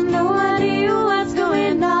you have no idea what's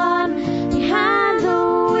going on behind the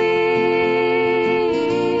wheel.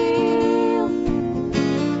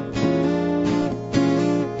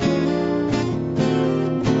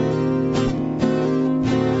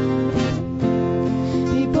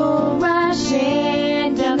 People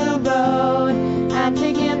rushing down the road, I'm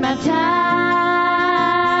taking my time,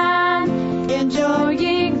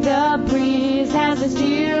 enjoying the breeze as I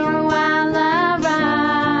steer while I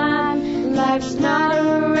ride. Life's not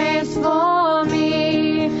a race for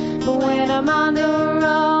me, but when I'm on the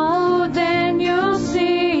road, then you'll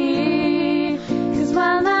see. 'Cause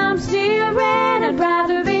while I'm steering, I'd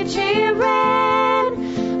rather be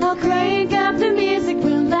cheering. I'll crank up the music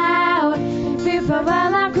real loud. Before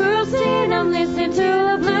while I'm cruising, I'm listening to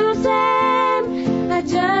the blues. And I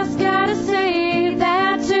just gotta say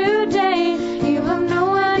that too.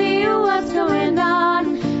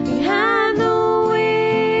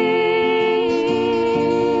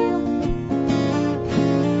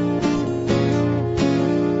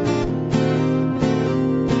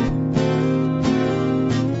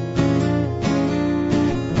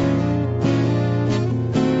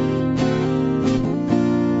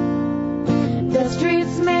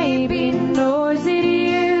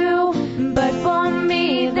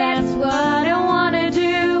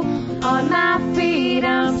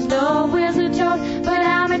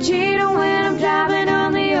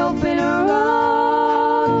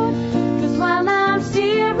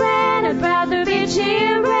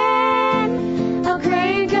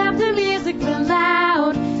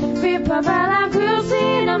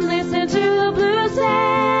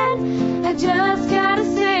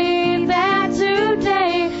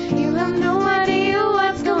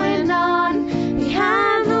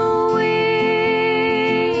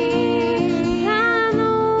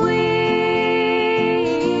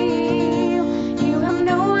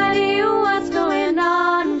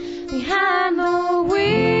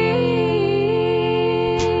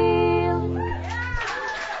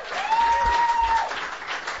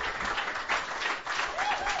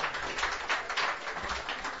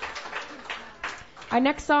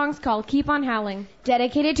 next song's called Keep on Howling.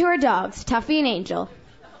 Dedicated to our dogs, Tuffy and Angel,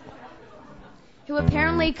 who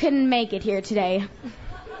apparently couldn't make it here today.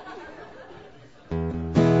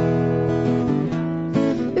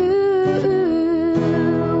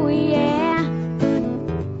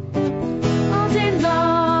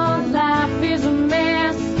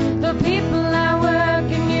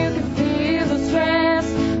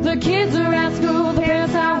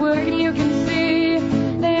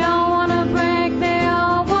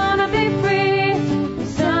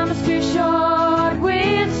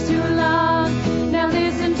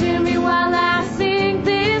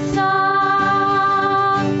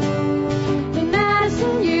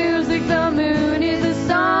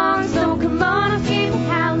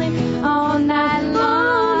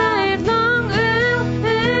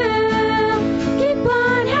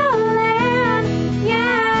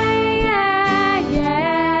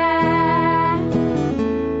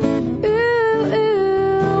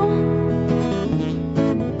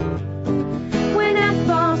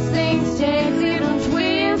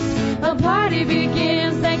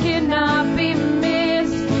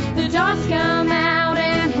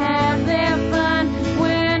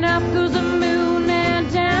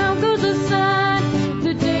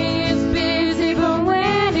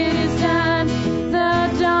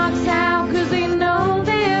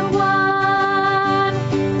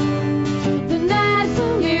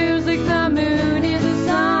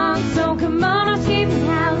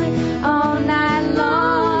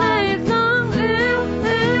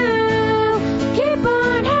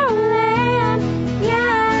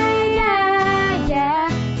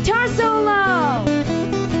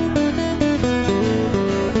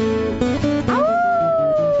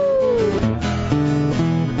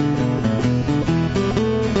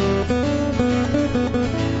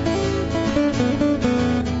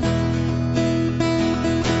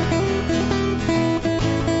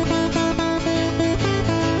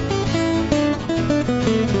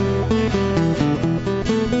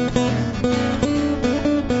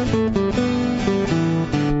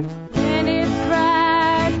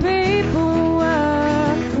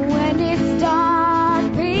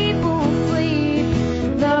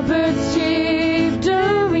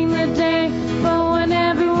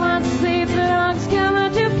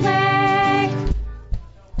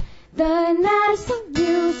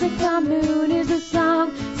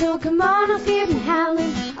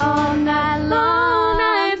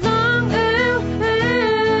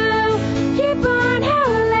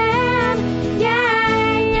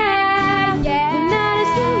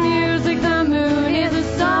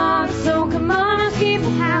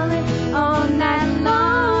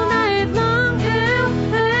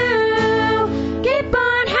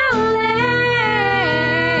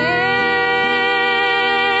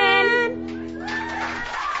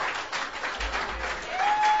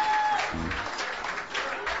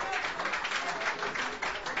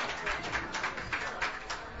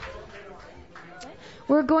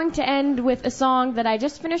 We're going to end with a song that I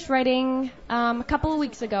just finished writing a couple of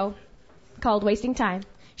weeks ago called Wasting Time.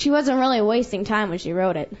 She wasn't really wasting time when she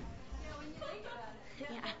wrote it.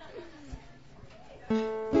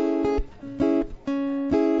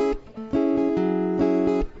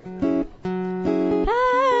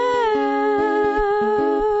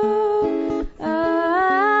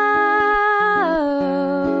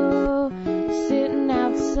 Sitting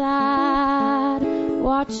outside,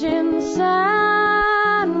 watching the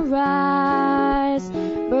sunrise,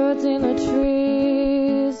 birds in the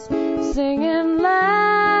trees, singing lullabies.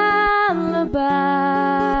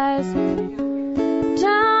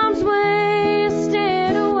 Time's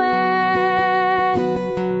wasted away,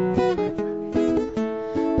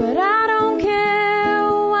 but I don't care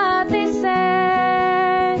what they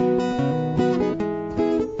say.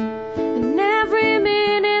 And every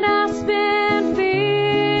minute I spend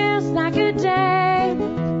feels like a day.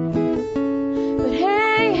 But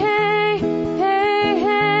hey, hey, hey,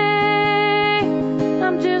 hey,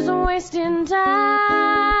 I'm just wasting time.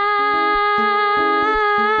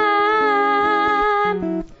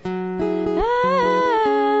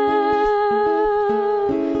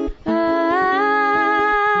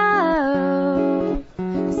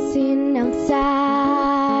 Sitting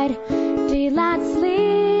outside, daylight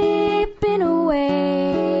sleeping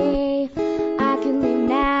away. I can leave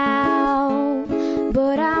now,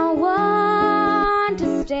 but I want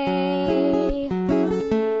to stay.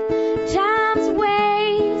 Time's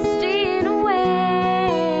wasting away,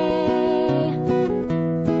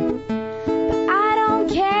 but I don't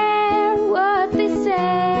care what they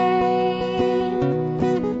say.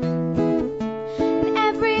 And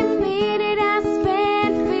every minute I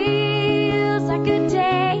spend feels like a day.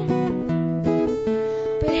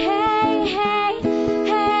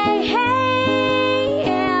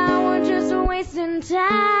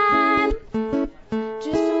 time,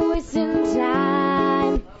 just wasting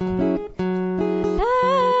time.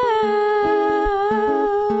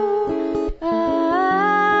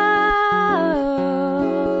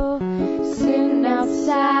 Sitting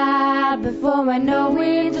outside before I know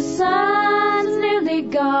it, the sun's nearly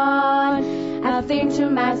gone. I think to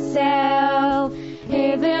myself,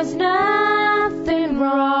 hey, there's nothing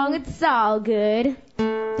wrong, it's all good.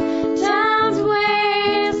 Time's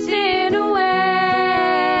wasting away,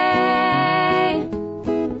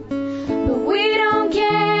 but we don't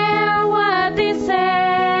care what they say.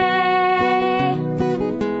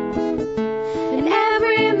 And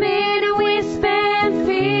every minute we spend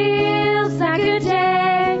feels like a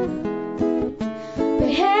day. But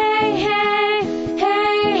hey, hey,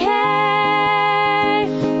 hey, hey,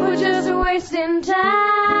 we're just wasting time.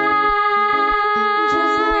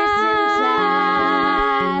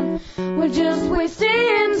 Just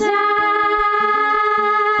wasting time.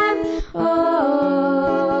 Oh,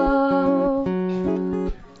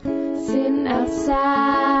 sitting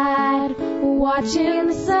outside, watching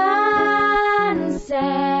the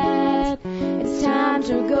sunset. It's time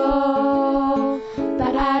to go,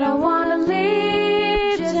 but I don't want to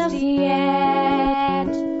leave just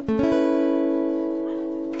yet.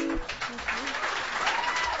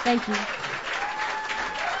 Thank you.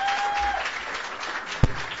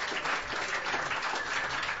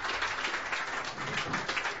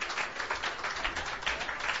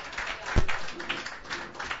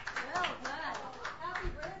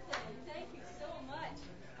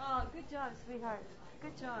 Sweetheart.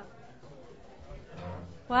 Good job.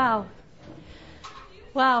 Wow.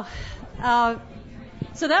 Wow.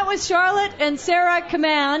 So that was Charlotte and Sarah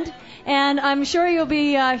Command, and I'm sure you'll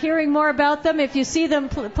be hearing more about them. If you see them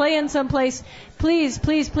playing someplace, please,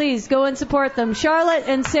 please, please go and support them. Charlotte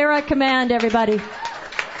and Sarah Command, everybody.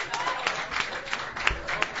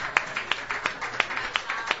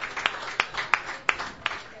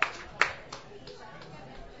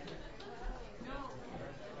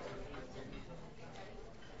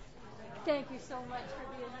 Thank you so much for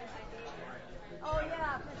being here. Oh,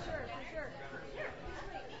 yeah, for sure, for sure.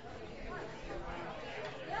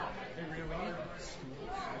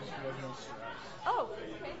 Oh,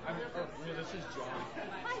 okay. This is John.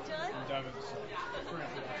 Hi, John. And Devin.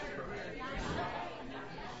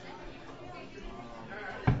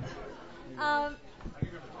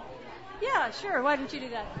 Yeah, sure. Why don't you do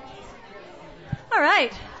that? All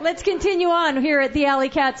right. Let's continue on here at the Alley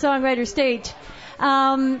Cat Songwriter stage.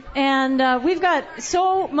 And we've got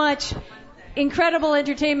so much incredible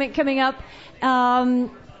entertainment coming up.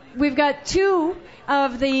 We've got two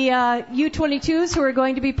of the U22s who are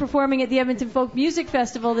going to be performing at the Edmonton Folk Music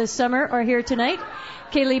Festival this summer are here tonight.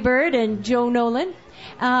 Kaylee Bird and Joe Nolan.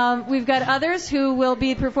 We've got others who will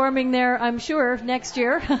be performing there, I'm sure, next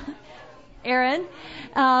year. Aaron.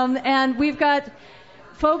 And we've got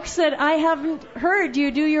folks that I haven't heard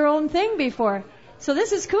you do your own thing before. So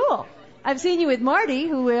this is cool. I've seen you with Marty,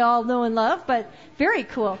 who we all know and love, but very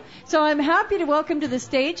cool. So I'm happy to welcome to the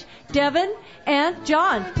stage Devin and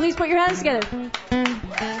John. Please put your hands together.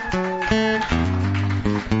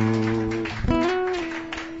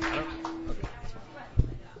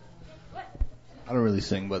 I don't really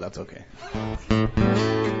sing, but that's okay.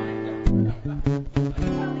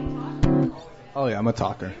 Oh yeah, I'm a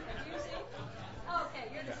talker. Oh,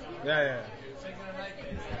 okay, you're the singer. Yeah.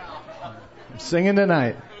 I'm singing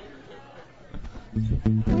tonight.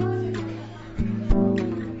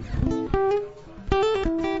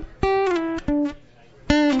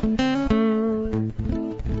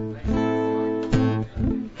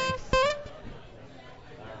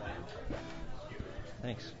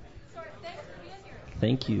 Thanks.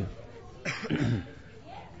 Thank you.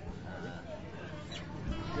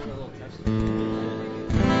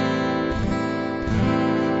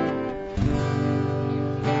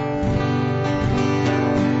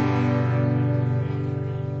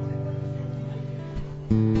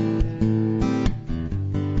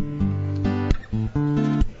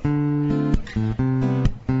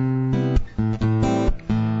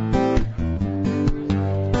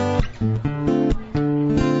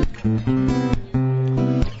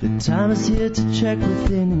 Time is here to check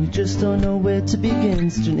within, and you just don't know where to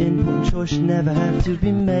begin. Such an important choice should never have to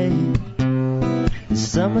be made. There's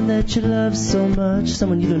someone that you love so much,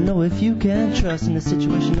 someone you don't know if you can trust. In a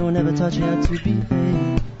situation no one ever taught you how to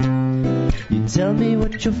behave. You tell me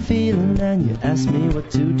what you're feeling and you ask me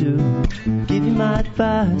what to do. Give you my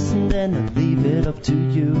advice and then I leave it up to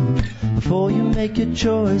you. Before you make your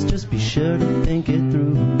choice, just be sure to think it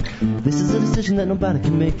through. This is a decision that nobody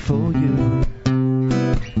can make for you.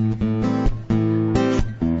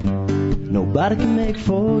 nobody can make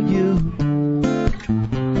for you.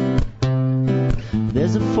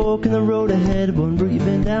 There's a fork in the road ahead, one route you've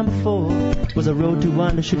been down before. Was a road too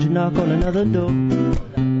wide, or should you knock on another door?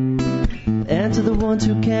 And to the ones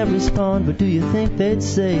who can't respond, what do you think they'd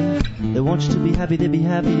say? They want you to be happy, they'd be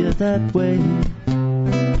happier that way.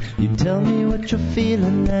 You tell me what you're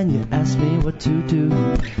feeling and you ask me what to do.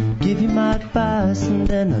 Give you my advice and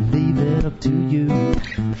then I leave it up to you.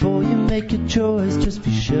 Before you make your choice, just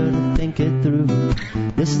be sure to think it through.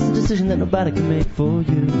 This is a decision that nobody can make for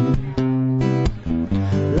you.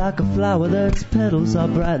 Like a flower that's petals are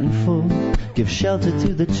bright and full. Give shelter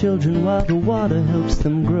to the children while the water helps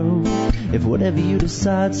them grow. If whatever you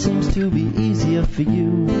decide seems to be easier for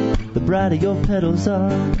you, the brighter your petals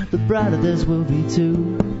are, the brighter theirs will be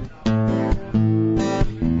too.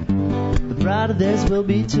 The brighter theirs will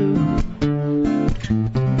be too.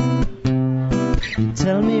 You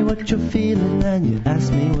tell me what you're feeling and you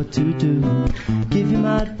ask me what to do. Give you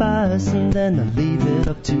my advice and then I leave it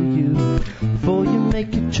up to you. Before you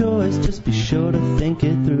make your choice, just be sure to think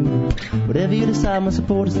it through. Whatever you decide, my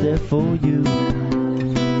support is there for you.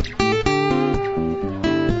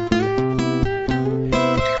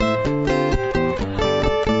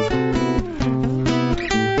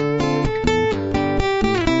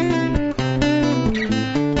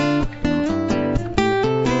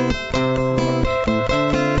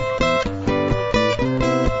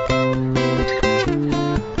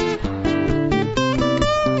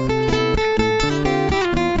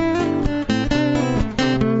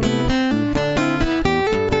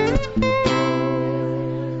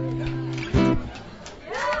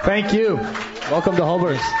 Thank you. Welcome to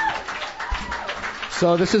Hulbert's.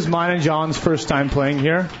 So this is mine and John's first time playing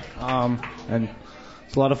here, and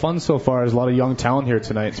it's a lot of fun so far. There's a lot of young talent here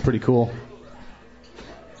tonight. It's pretty cool.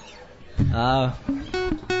 I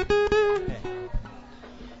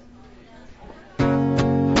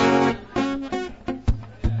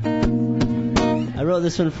wrote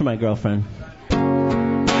this one for my girlfriend.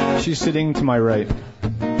 She's sitting to my right.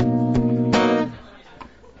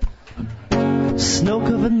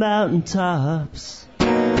 Snow-covered mountaintops,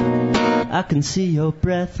 I can see your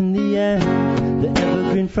breath in the air. The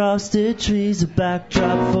evergreen frosted trees, a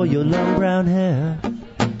backdrop for your long brown hair.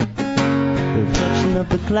 The reflection of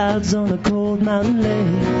the clouds on a cold mountain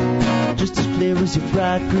lake, just as clear as your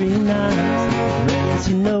bright green eyes. Red as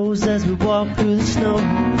your nose as we walk through the snow,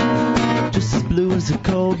 just as blue as the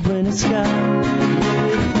cold winter sky. You're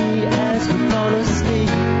with me as we fall asleep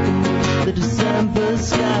beneath the December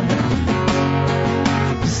sky.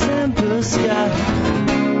 December sky.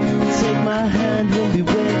 Take my hand when we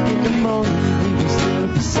wake in the morning. We will still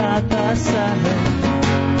be side by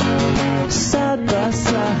side, side by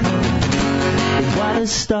side. The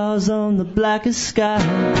whitest stars on the blackest sky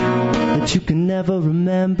that you can never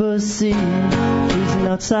remember seeing. Freezing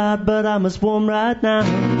outside, but I'm as warm right now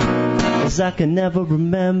as I can never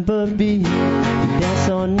remember being. We dance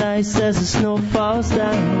on ice as the snow falls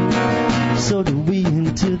down. So do we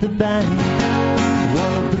into the band.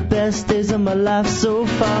 One of the best days of my life so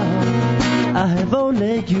far. I have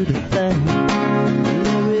only you to thank.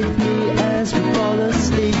 Lay with me as we fall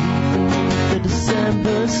asleep beneath the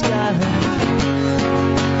December sky.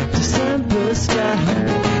 December sky.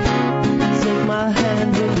 Take my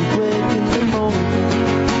hand when we wake in the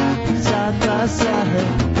morning. Side by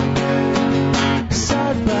side,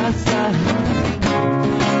 side by side.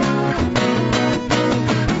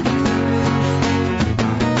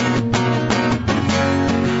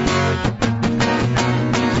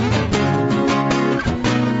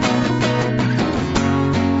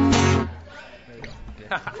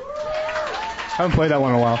 I haven't played that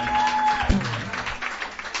one in a while.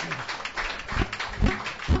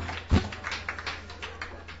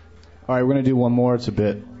 All right, we're going to do one more. It's just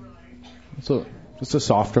a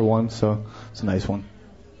softer one, so it's a nice one.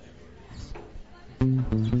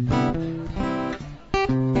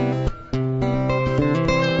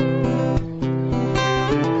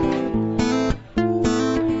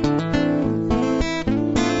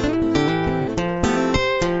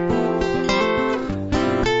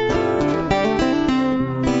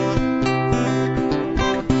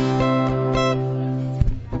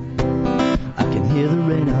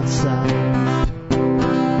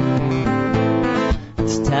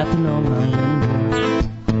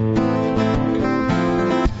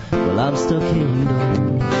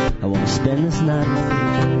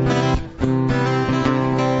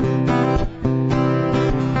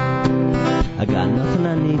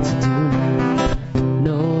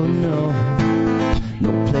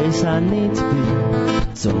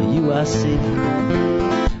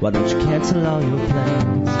 Why don't you cancel all your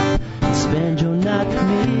plans and spend your night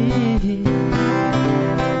with me?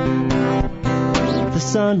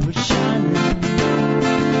 sun was shining.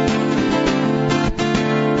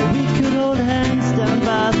 We could hold hands down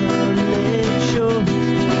by the lake shore.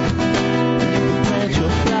 Plant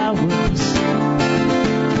your flowers.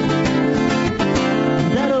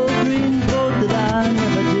 That old green boat that I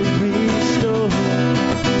never did restore.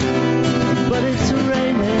 But it's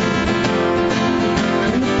raining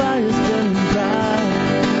and the fire's burning bright.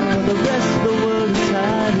 While the rest of the world is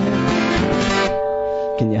hiding.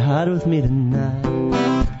 Can you hide with me tonight?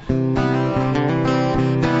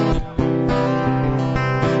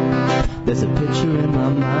 There's a picture in my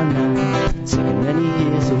mind now, taking many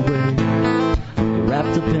years away. You're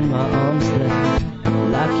wrapped up in my arms there,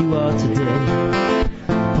 like you are today.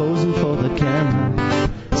 Posing for the camera,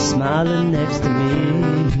 smiling next to me.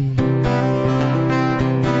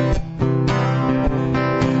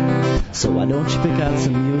 So why don't you pick out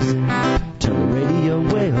some music, turn the radio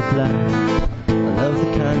way up loud. I love the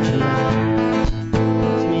kind you like,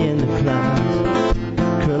 puts me in the clouds.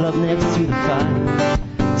 Curl up next to the fire,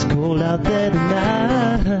 it's cold out there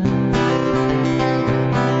tonight.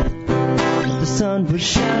 The sun was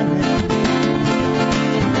shining.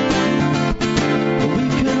 We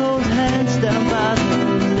could hold hands down by the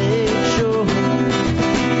lake shore.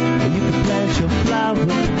 You could plant your flowers.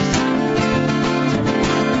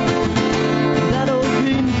 That old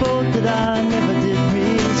green boat that I never did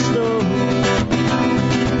restore.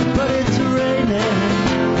 But it's raining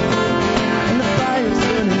and the fire's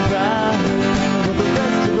burning bright. While the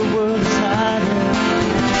rest of the world is hiding.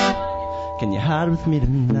 Can you hide with me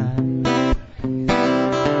tonight?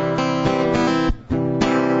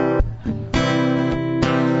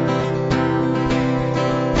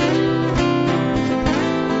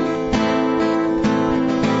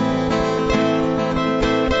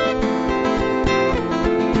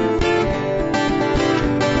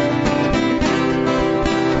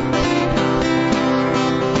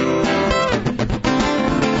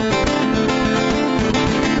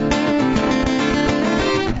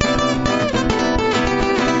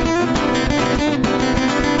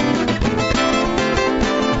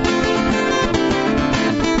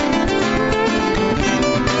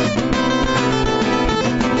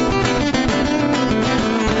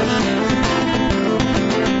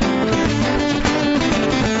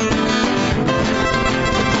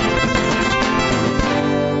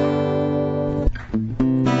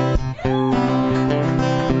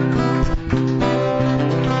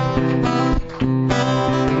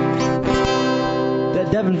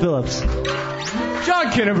 John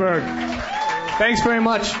Kinneberg. Thanks very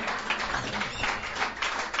much.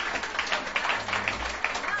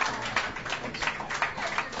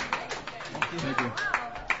 Thank you.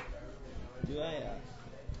 Do I,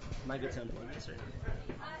 am I good sound to this or?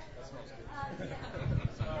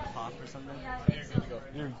 Pop or something? You're good to go.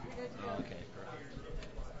 Oh, okay.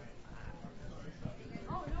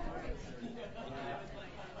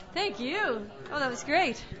 Thank you. Oh, that was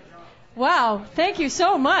great. Wow. Thank you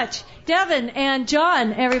so much. Devin and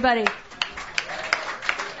John, everybody.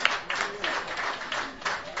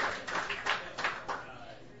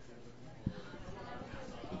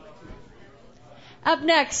 Up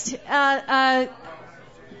next, a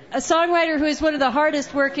songwriter who is one of the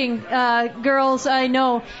hardest working girls I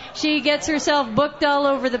know. She gets herself booked all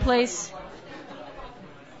over the place.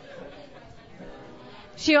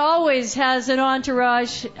 She always has an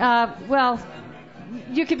entourage. Well,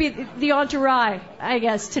 you could be the entourage, I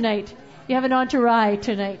guess, tonight. You have an entourage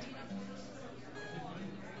tonight.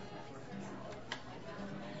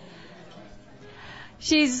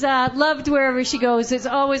 She's loved wherever she goes. It's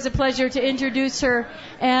always a pleasure to introduce her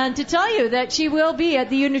and to tell you that she will be at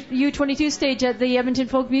the U22 stage at the Edmonton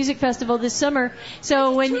Folk Music Festival this summer.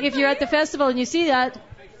 So if you're at the festival and you see that,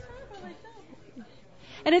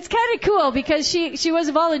 and it's kind of cool because she was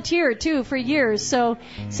a volunteer too for years. So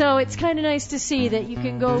it's kind of nice to see that you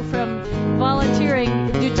can go from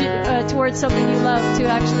volunteering towards something you love to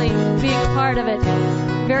actually being a part of it.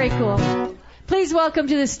 Very cool. Please welcome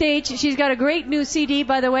to the stage. She's got a great new CD,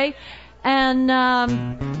 by the way. And,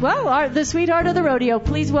 the sweetheart of the rodeo.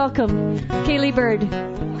 Please welcome Kaylee Bird.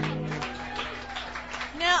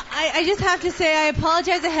 Now, I just have to say I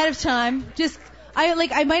apologize ahead of time.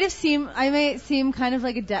 I might seem kind of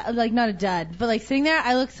like a dad, like not a dad, but like sitting there,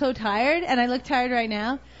 I look so tired, and I look tired right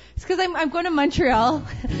now. It's because I'm going to Montreal,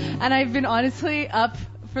 and I've been honestly up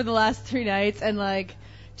for the last 3 nights, and like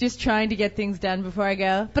just trying to get things done before I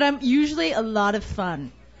go. But I'm usually a lot of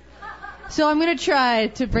fun. So I'm going to try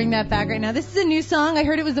to bring that back right now. This is a new song. I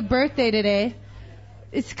heard it was a birthday today.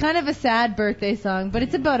 It's kind of a sad birthday song, but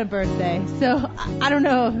it's about a birthday. So I don't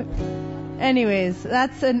know. Anyways,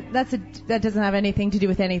 that doesn't have anything to do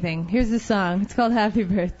with anything. Here's the song. It's called Happy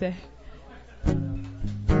Birthday.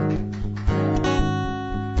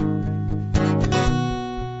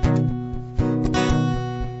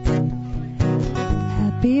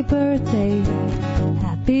 Happy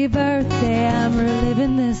birthday, I'm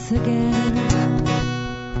reliving this again.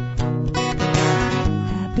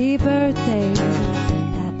 Happy birthday,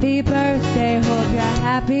 hope you're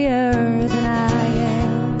happier than I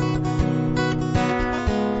am.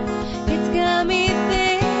 It's got me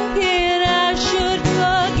thinking I should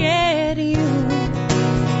forget you.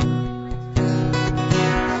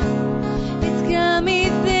 It's got me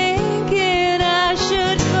thinking I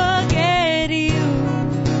should forget you.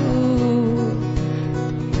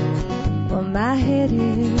 Well, my head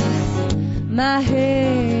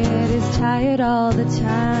is tired all the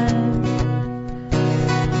time.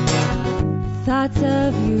 Thoughts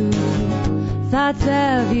of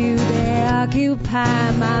you, they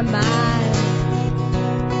occupy my mind.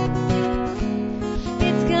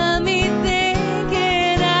 It's got me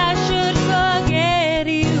thinking I should forget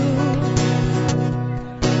you.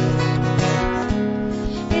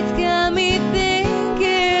 It's got me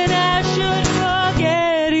thinking I should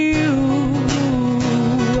forget you.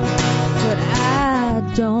 But I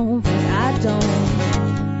don't. But I don't.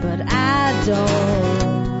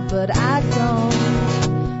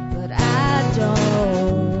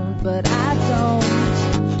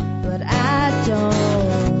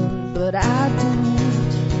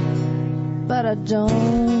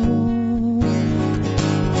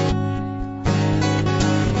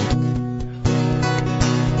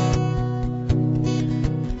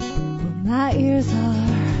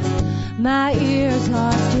 My ears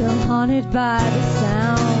are still haunted by the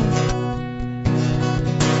sound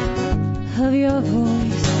of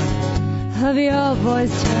your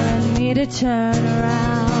voice telling me to turn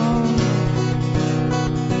around.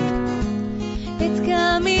 It's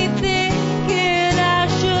got me thinking I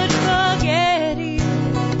should forget you.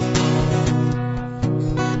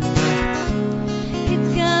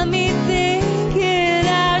 It's got me thinking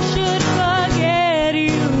I should forget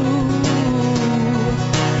you.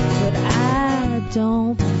 But I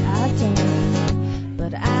don't.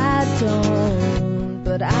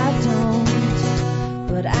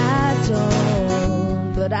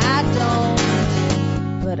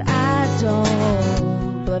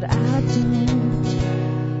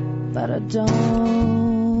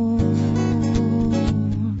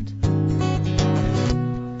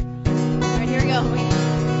 Alright, here we go.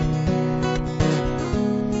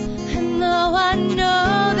 I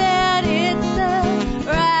know that it's the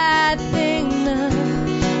right thing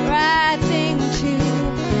to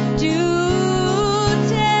do.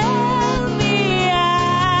 Tell me,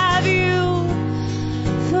 have you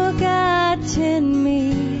forgotten me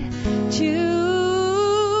too?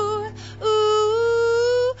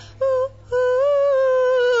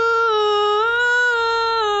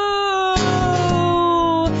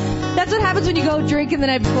 That's what happens when you go drinking the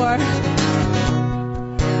night before.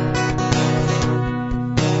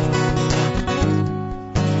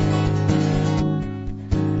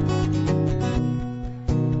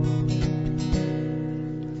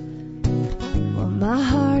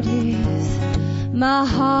 My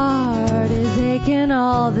heart is aching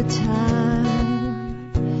all the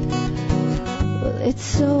time. Well, it's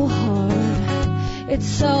so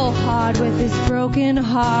hard with this broken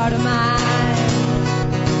heart of mine.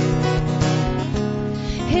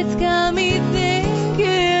 It's got me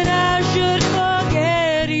thinking I should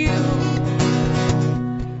forget you.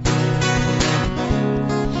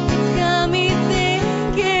 It's got me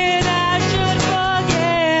thinking I should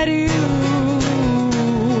forget you.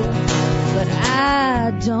 But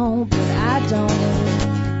I don't. But I don't.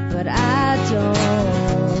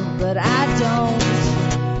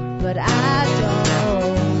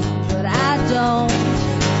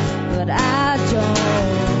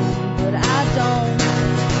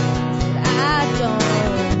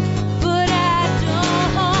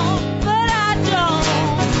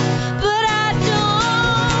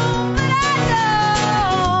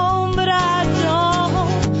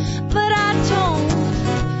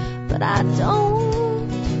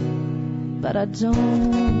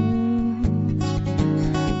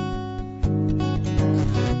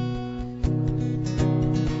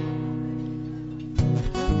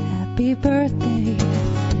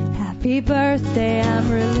 Happy birthday, I'm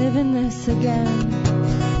reliving this again.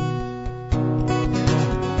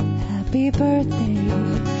 Happy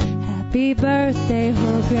birthday,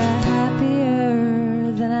 hope you're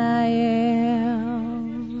happier than I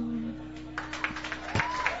am.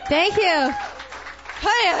 Thank you.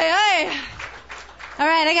 Hi. All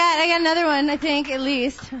right, I got another one, I think, at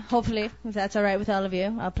least. Hopefully, if that's all right with all of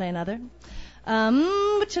you, I'll play another.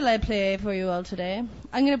 What shall I play for you all today?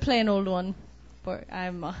 I'm going to play an old one.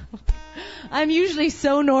 I'm usually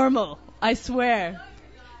so normal, I swear.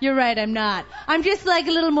 You're right, I'm not. I'm just like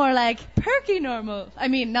a little more like perky normal. I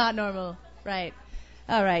mean, not normal, right?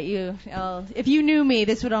 All right, if you knew me,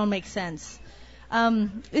 this would all make sense.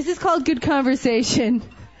 This is called Good Conversation,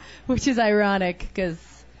 which is ironic because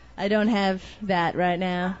I don't have that right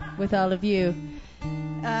now with all of you.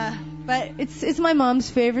 But it's my mom's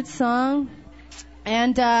favorite song,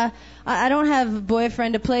 and I don't have a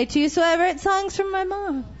boyfriend to play to, so I write songs from my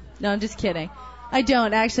mom. No, I'm just kidding. I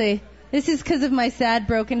don't, actually. This is because of my sad,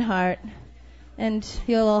 broken heart, and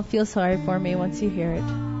you'll all feel sorry for me once you hear it.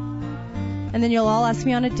 And then you'll all ask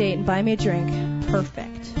me on a date and buy me a drink.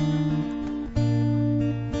 Perfect.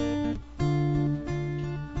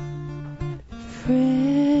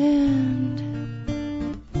 Friend,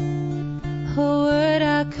 a word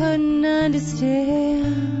I couldn't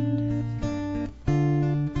understand.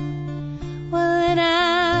 Well, and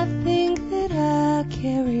I think that I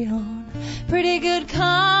carry on pretty good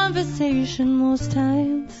conversation most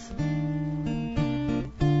times,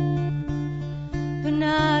 but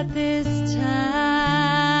not this time.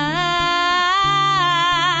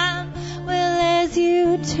 Well, as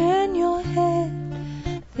you turn your head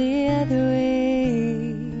the other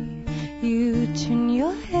way, you turn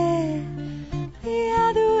your head the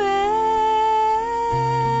other way.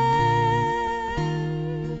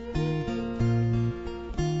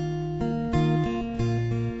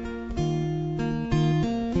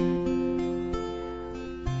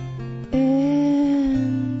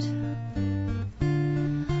 And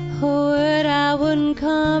a word I wouldn't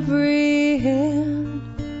comprehend.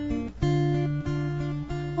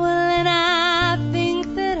 Well, and I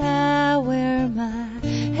think that I wear my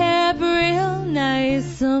hair real nice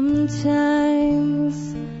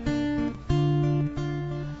sometimes,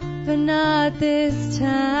 but not this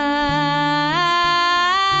time.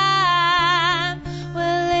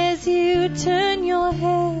 Well, as you turn your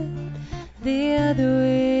head the other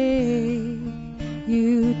way,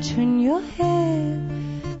 you turn your head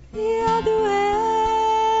the other way.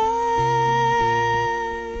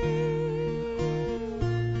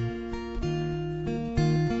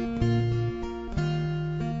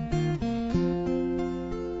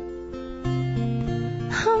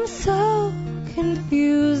 I'm so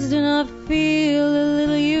confused and I feel a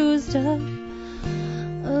little used up,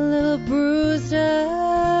 a little bruised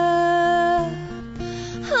up.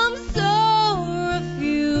 I'm so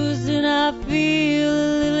refused and I feel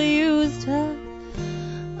a little used up,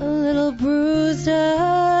 a little bruised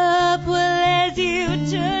up. Well, as you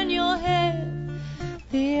turn your head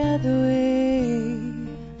the other way,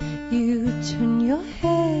 you turn your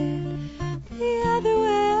head the other way.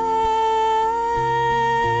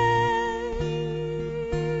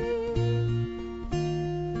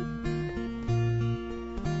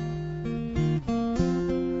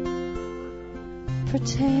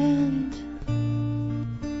 Pretend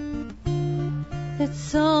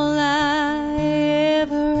it's all I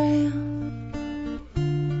ever am.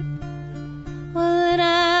 Well, and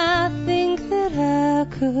I think that I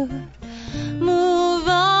could move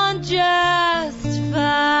on just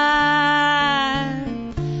fine.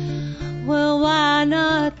 Well, why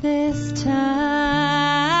not this time?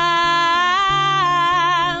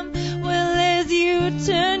 Well, as you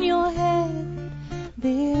turn your head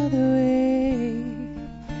the other way,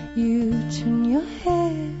 you turn your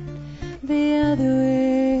head the other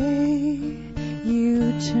way,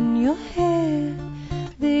 you turn your head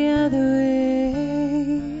the other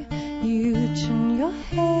way, you turn your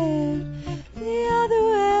head the other way.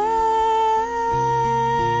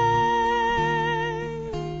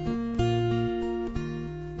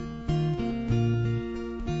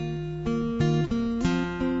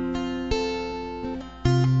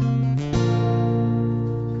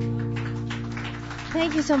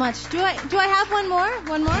 Thank you so much. Do I have one more?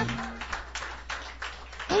 One more?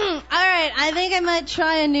 All right, I think I might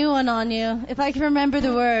try a new one on you, if I can remember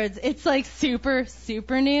the words. It's like super,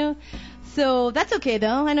 super new. So that's okay,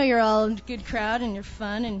 though. I know you're all a good crowd and you're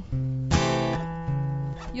fun, and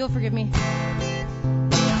you'll forgive me.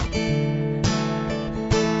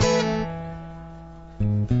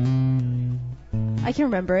 I can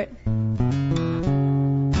remember it.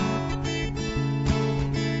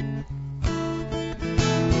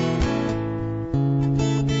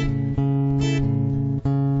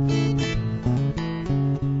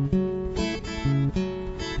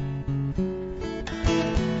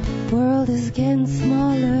 World is getting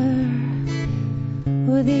smaller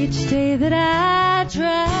with each day that I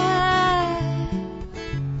try.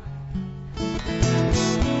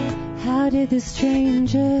 How did this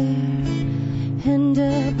stranger end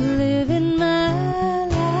up living my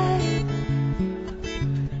life?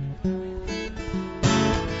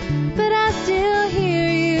 But I still hear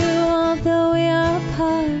you, although we are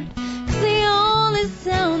apart. 'Cause the only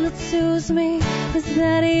sound that soothes me is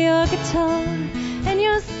that of your guitar, and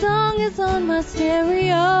your song is on my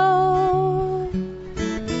stereo.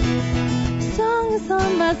 Your song is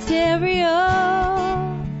on my stereo.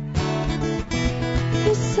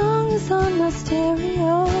 Your song is on my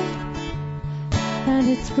stereo, and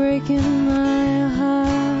it's breaking my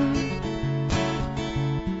heart.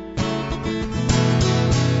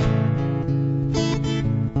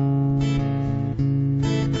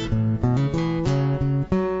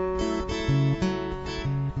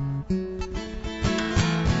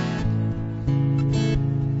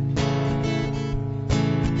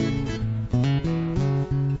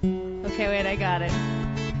 Okay, wait, I got it.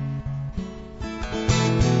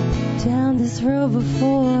 Down this road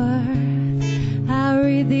before, I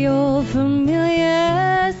read the old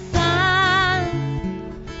familiar sign.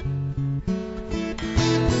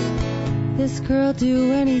 This girl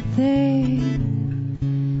do anything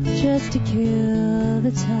just to kill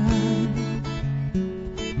the time.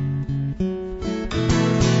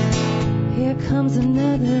 Here comes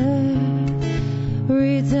another,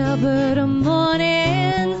 reads Albert a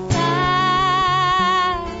morning sigh.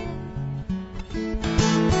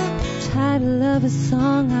 Title of a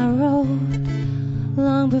song I wrote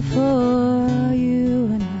long before you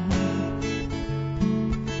and I.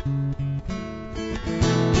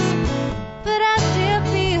 But I still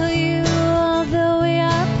feel you, although we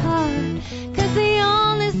are apart. 'Cause the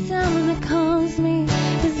only sound that calms me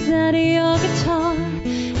is that of your guitar,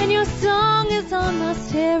 and your song is on my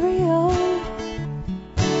stereo.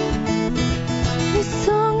 Your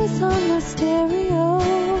song is on my stereo.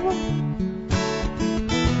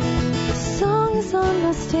 Your song is on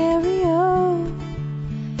my stereo,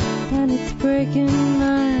 and it's breaking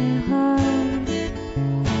my heart.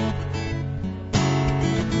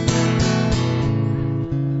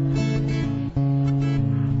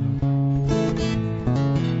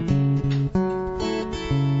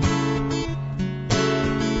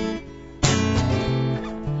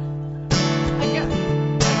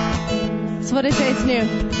 That's what I say, it's new.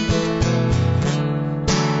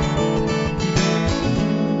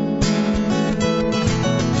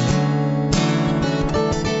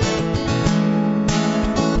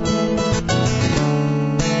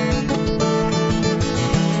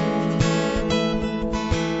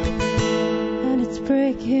 And it's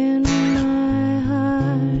breaking my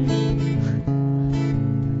heart.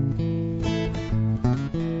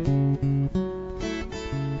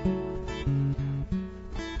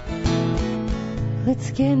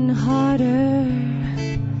 It's getting harder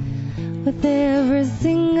with every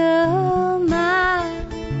single mile.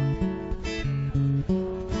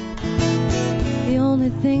 The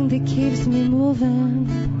only thing that keeps me moving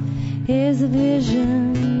is a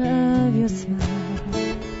vision of your smile.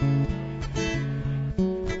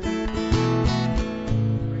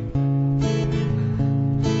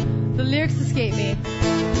 The lyrics escape me.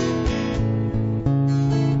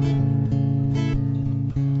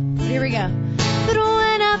 Here we go. But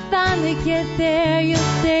when I finally get there, you'll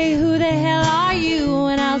say, who the hell are you?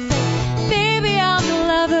 And I'll say, baby, I'm the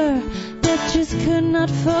lover that just could not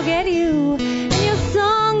forget you. And your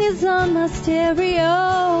song is on my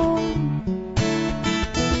stereo.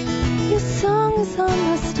 Your song is on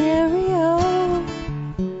my stereo.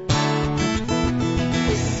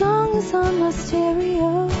 Your song is on my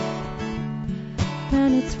stereo,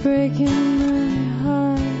 and it's breaking my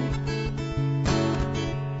heart.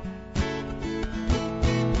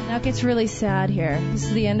 Now it gets really sad here. This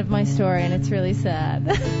is the end of my story, and it's really sad.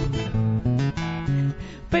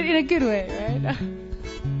 But in a good way, right?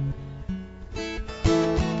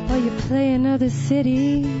 Well, you play another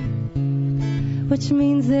city, which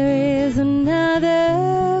means there is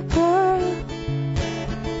another girl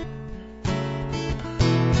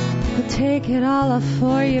who'll take it all off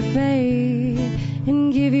for you, babe,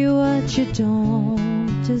 and give you what you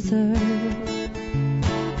don't deserve.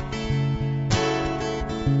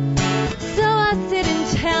 So I sit and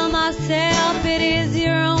tell myself it is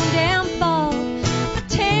your own damn fault for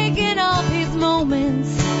taking all these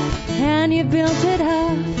moments and you built it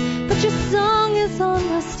up. But your song is on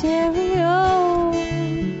my stereo.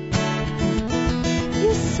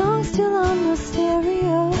 Your song's still on my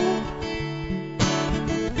stereo.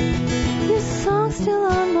 Your song's still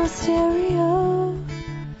on my stereo,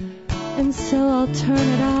 and so I'll turn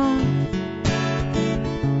it off.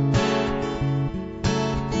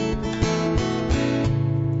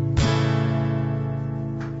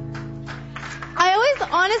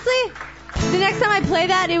 honestly, the next time I play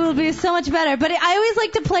that, it will be so much better. But I always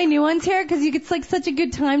like to play new ones here because it's like such a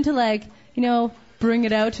good time to like, you know, bring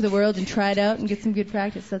it out to the world and try it out and get some good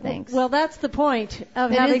practice. So thanks. Well, that's the point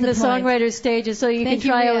of It having the is the point. songwriters stages, so you Thank can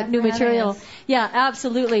you, try Rhea, out new for having material. us. Yeah,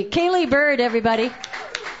 absolutely. Kaylee Bird, everybody.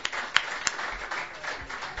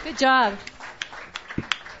 Good job.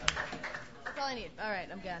 That's all I need. All right,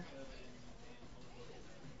 I'm done.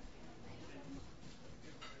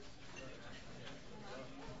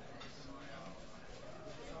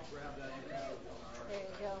 There you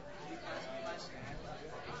go.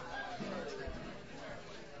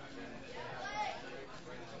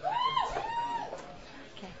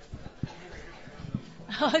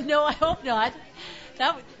 Oh, no, I hope not.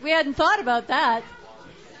 We hadn't thought about that.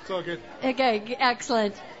 It's all good. Okay,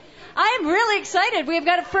 excellent. I am really excited. We've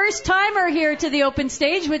got a first-timer here to the open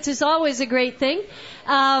stage, which is always a great thing.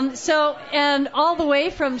 And all the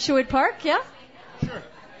way from Sherwood Park, yeah? Sure.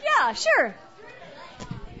 Yeah, sure.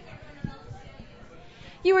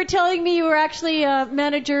 You were telling me you were actually a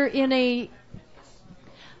manager in a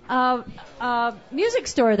music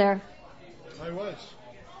store there. I was.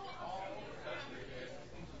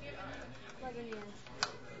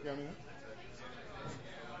 Got me there?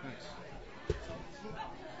 Thanks.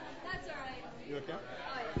 That's all right. You okay? Oh,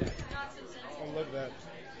 yeah. Not so sensitive. I love that.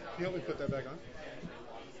 Can you help me put that back on?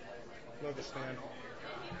 Love the stand.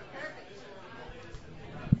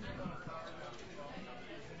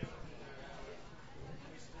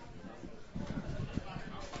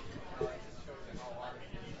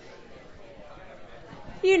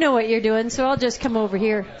 You know what you're doing, so I'll just come over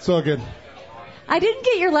here. It's all good. I didn't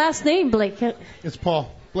get your last name, Blake. It's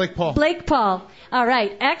Paul. Blake Paul. Blake Paul. All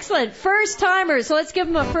right, excellent. First timers. So let's give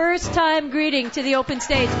them a first time greeting to the open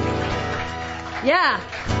stage. Yeah.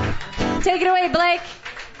 Take it away, Blake.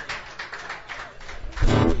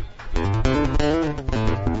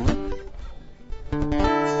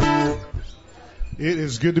 It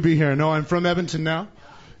is good to be here. No, I'm from Edmonton now,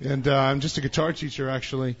 and I'm just a guitar teacher,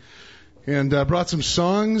 actually. And brought some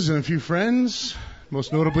songs and a few friends,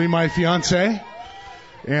 most notably my fiancée.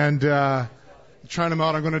 And trying them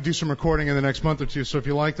out. I'm going to do some recording in the next month or two, so if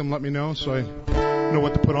you like them, let me know so I know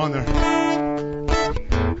what to put on there.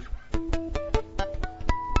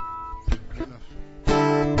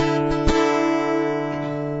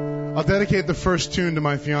 I'll dedicate the first tune to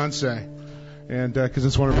my fiancée, and because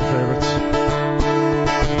it's one of her favorites.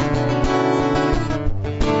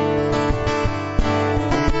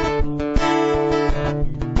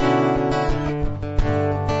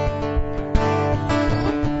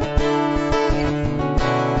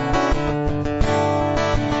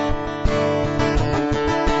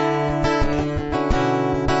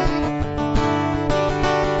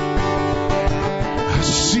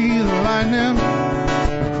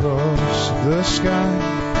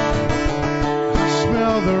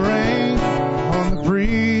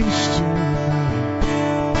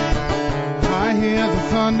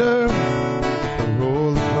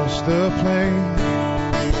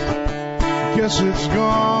 It's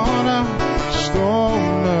gonna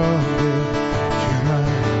storm a bit. Can I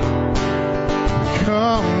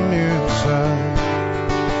come inside?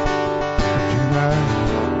 Can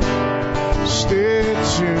I stay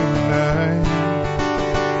tonight?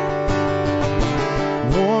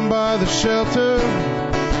 Warm by the shelter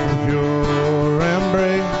of your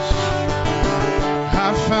embrace,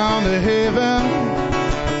 I found a haven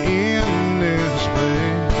in this place.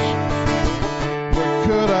 Where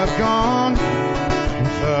could I've gone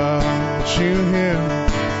without you here?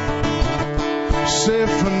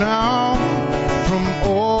 Safe for now from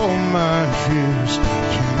all my fears.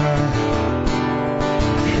 Can I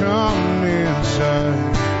come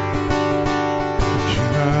inside?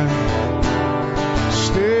 Can I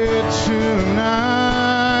stay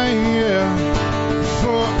tonight? Yeah.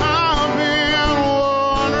 For I've been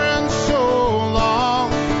wandering so long,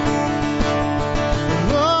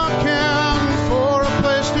 looking for a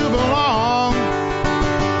place to belong.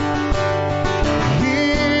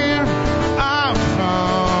 Here I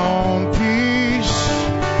found peace.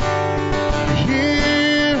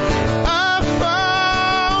 Here I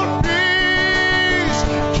found peace.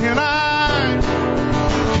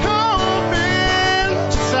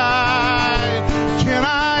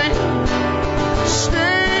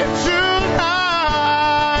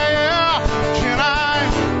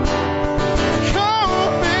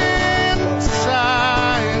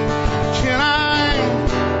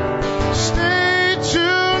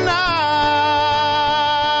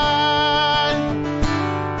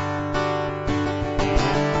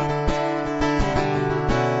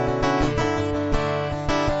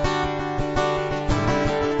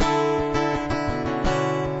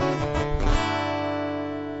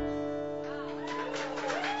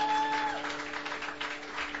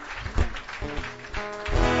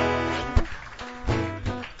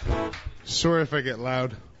 Sorry if I get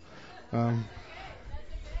loud.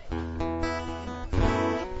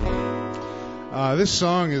 This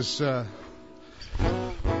song is... I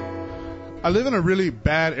live in a really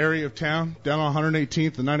bad area of town, down on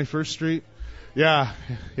 118th and 91st Street. Yeah,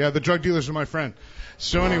 the drug dealers are my friend.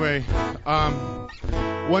 So anyway,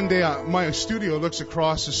 one day my studio looks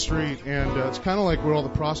across the street, and it's kind of like where all the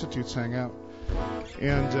prostitutes hang out.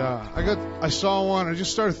 And I saw one. I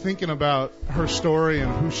just started thinking about her story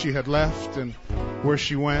and who she had left and where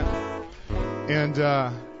she went. And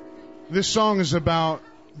this song is about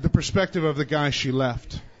the perspective of the guy she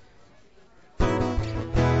left.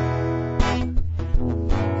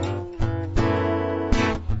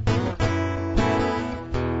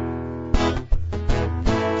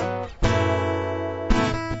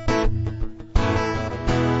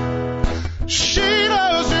 She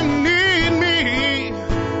doesn't need me.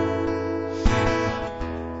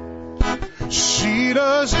 She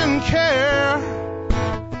doesn't care.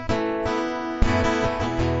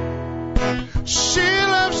 She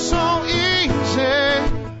left so easy.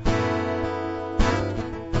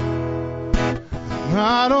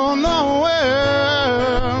 I don't know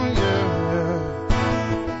where, yeah.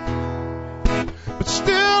 But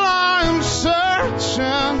still I am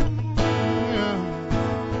searching.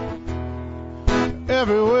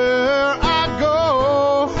 Everywhere I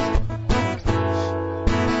go,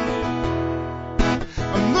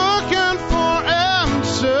 I'm looking for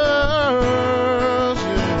answers,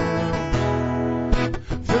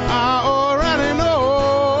 that I already know.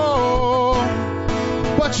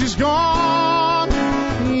 But she's gone,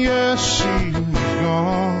 yes, she's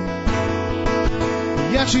gone.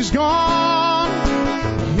 Yeah, she's gone,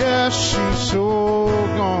 yes, she's so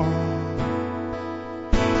gone.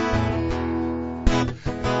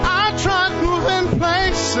 Tried moving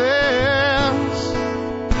places,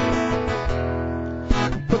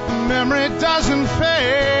 but the memory doesn't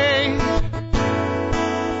fade.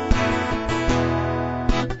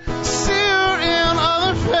 See her in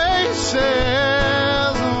other faces.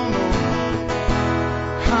 Oh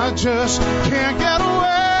no, I just can't get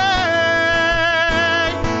away.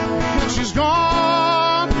 And she's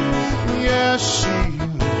gone, yes, she's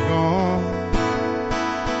gone.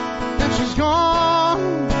 And she's gone.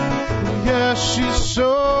 Yes, she's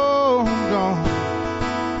so gone.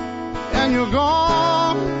 And you're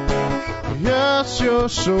gone. Yes, you're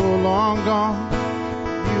so long gone.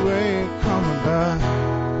 You ain't coming back.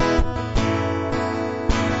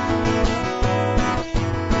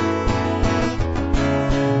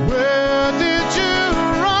 Where did you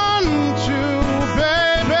run to,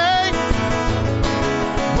 baby?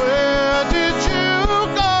 Where did you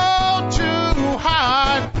go to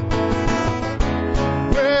hide?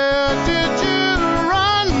 Where did you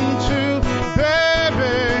run to,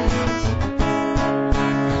 baby?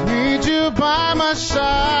 I need you by my side,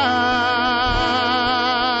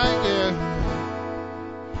 yeah.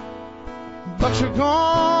 But you're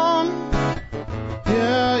gone,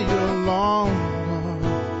 yeah, you're long gone.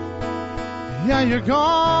 Yeah, you're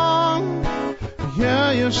gone,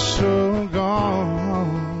 yeah, you're so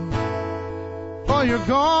gone. Oh, you're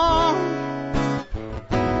gone,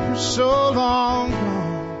 you're so long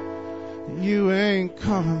gone. You ain't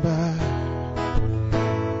coming back.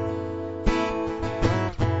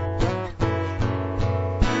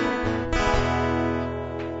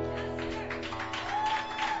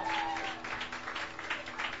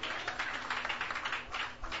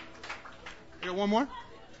 You got one more?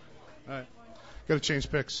 All right. Got to change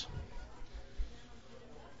picks.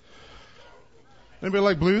 Anybody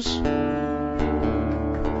like blues?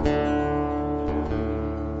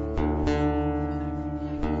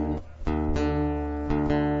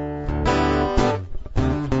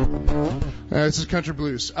 This is country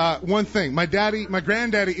blues. One thing, my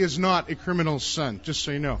granddaddy is not a criminal's son, just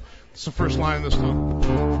so you know. It's the first line of this song.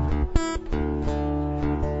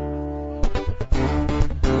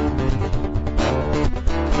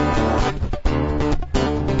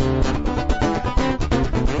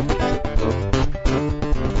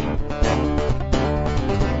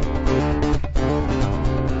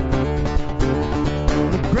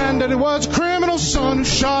 Granddaddy was a criminal's son who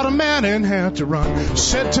shot a man and had to run.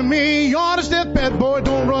 Said to me on his deathbed, boy,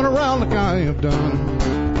 don't run around like I have done.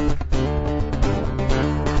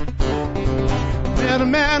 Met a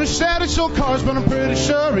man who said he sold cars, but I'm pretty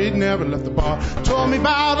sure he'd never left the bar. Told me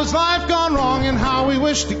about his life gone wrong and how he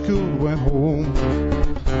wished he could have went home.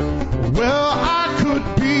 Well, I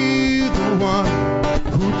could be the one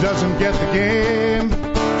who doesn't get the game,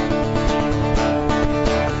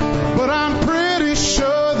 but I'm pretty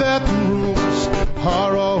sure that the rules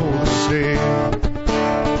are all the same.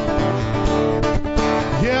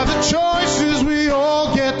 Yeah, the choice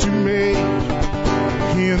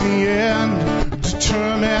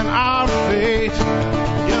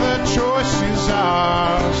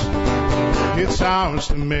it's ours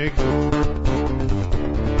to make.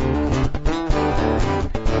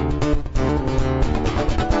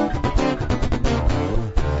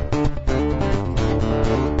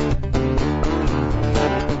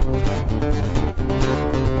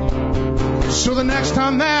 So the next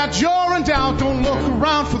time that you're in doubt, don't look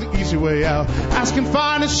around for the easy way out. Ask and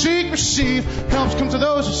find and seek, receive. Helps come to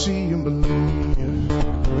those who see and believe.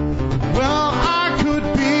 Well, I could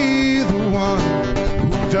be the one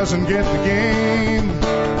who doesn't get the game.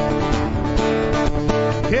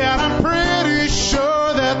 Yeah, and I'm pretty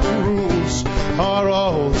sure that the rules are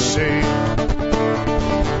all the same.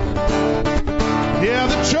 Yeah,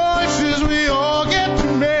 the choices we all get to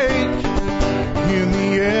make in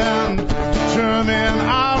the end determine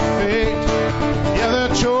our fate. Yeah,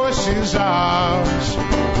 the choice is ours.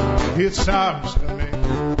 It's ours to make.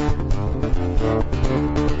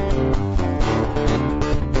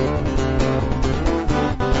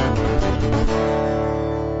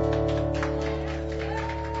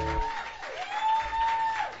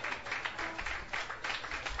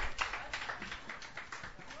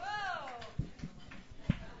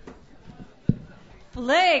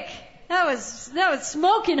 Blake, that was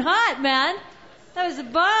smoking hot, man. That was a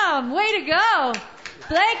bomb. Way to go.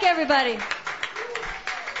 Blake, everybody.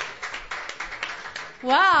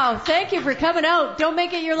 Wow, thank you for coming out. Don't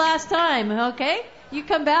make it your last time, okay? You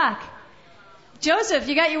come back. Joseph,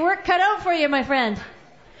 you got your work cut out for you, my friend.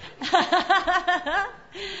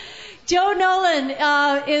 Joe Nolan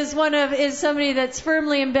is somebody that's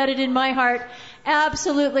firmly embedded in my heart.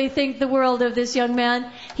 Absolutely think the world of this young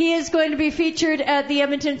man. He is going to be featured at the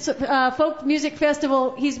Edmonton Folk Music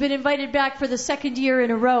Festival. He's been invited back for the second year in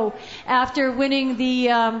a row after winning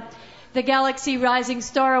the Galaxy Rising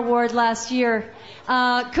Star Award last year.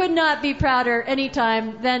 Could not be prouder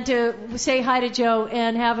anytime than to say hi to Joe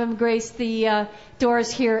and have him grace the doors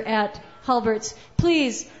here at Hulbert's.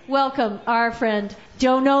 Please welcome our friend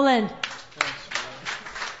Joe Nolan.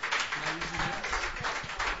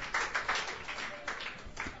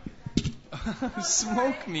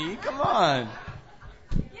 Smoke me, come on.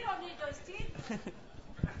 You don't need those teeth.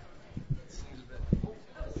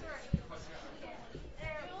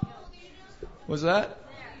 What's that?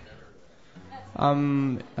 18.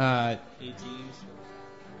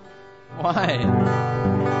 Why?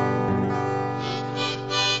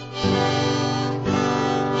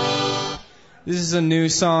 This is a new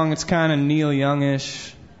song. It's kind of Neil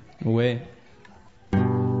Youngish way.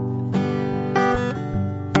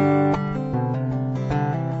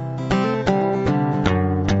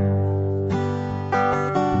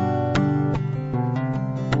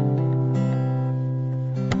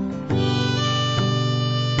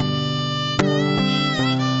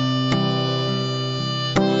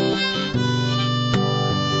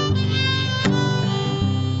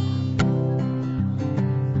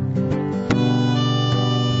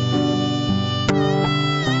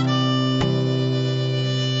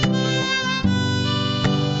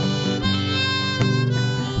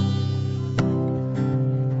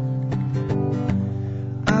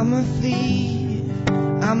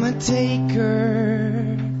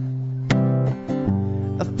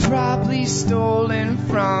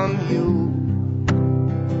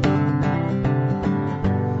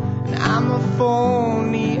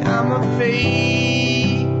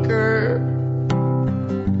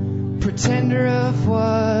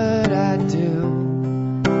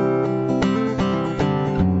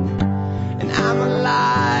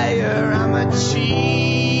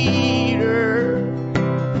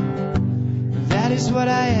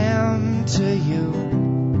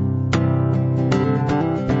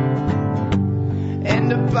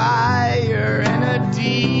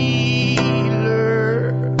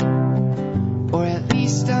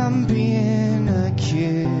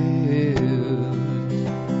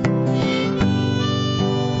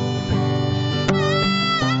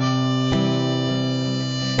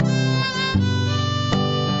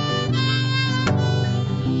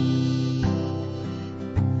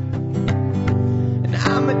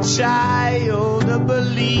 Child, a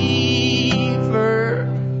believer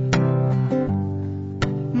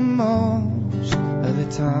most of the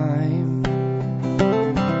time,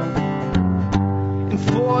 and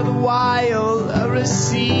for the while a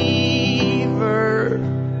receiver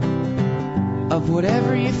of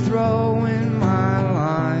whatever you throw in my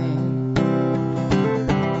line.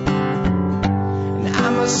 And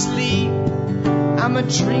I'm asleep, I'm a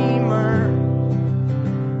dreamer,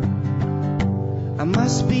 I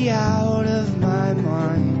must be out of my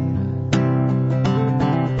mind.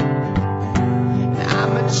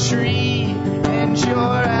 I'm a tree and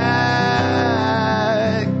your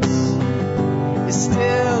axe is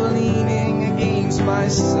still leaning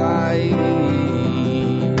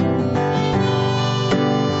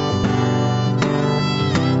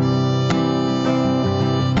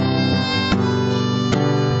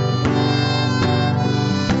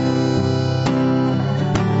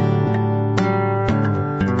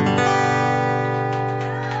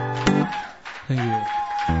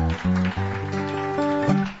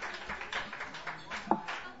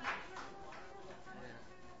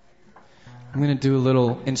going to do a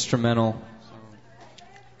little instrumental.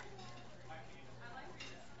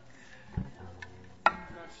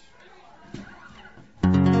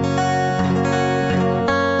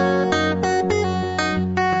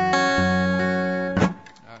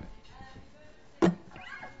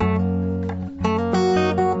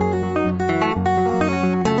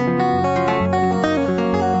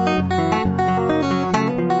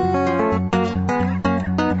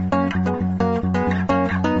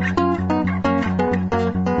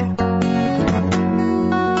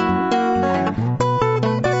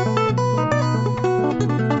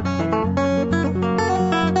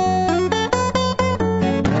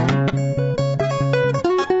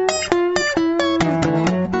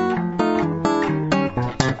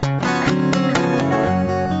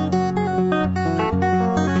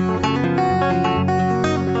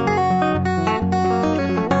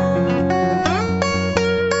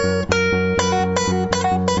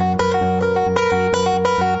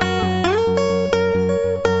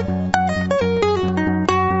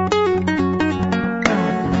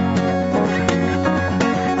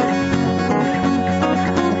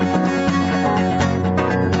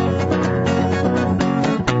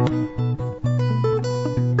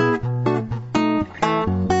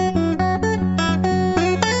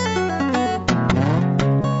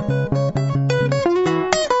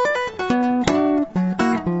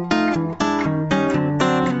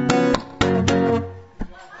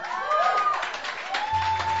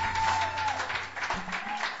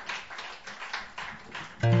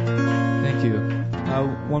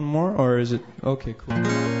 One more, or is it okay? Cool.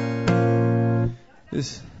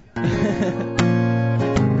 This I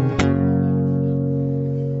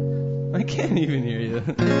can't even hear you.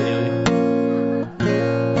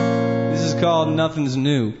 This is called Nothing's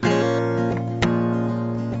New.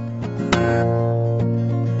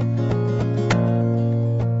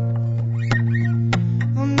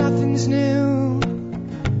 Oh, nothing's new.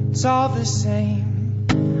 It's all the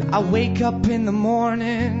same. I wake up in the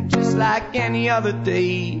morning just like any other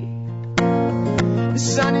day. The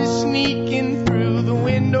sun is sneaking through the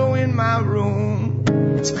window in my room.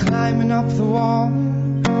 It's climbing up the wall.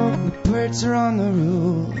 The birds are on the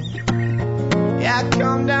roof. Yeah, I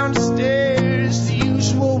come downstairs, the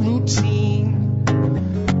usual routine.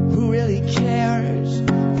 Who really cares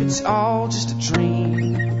if it's all just a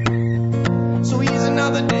dream? So here's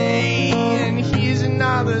another day and here's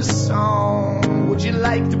another song. Would you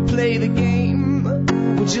like to play the game?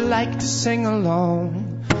 Would you like to sing along?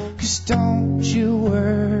 'Cause don't you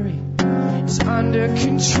worry, it's under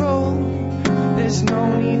control. There's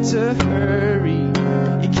no need to hurry.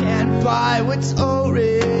 You can't buy what's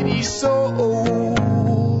already sold.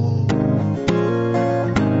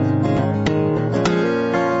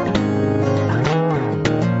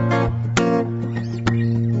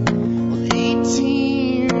 Well,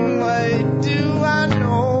 18, what do I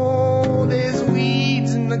know? There's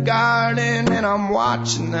weeds in the garden and I'm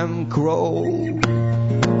watching them grow.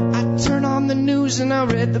 I turn on the news and I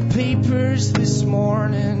read the papers this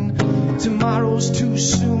morning. Tomorrow's too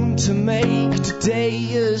soon to make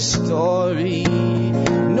today a story.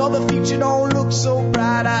 No, the future don't look so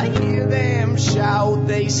bright. I hear them shout.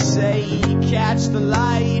 They say, catch the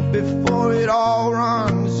light before it all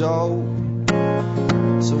runs out.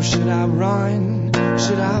 So should I run?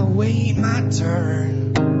 Should I wait my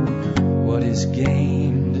turn? What is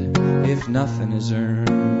gained if nothing is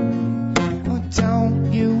earned? Oh,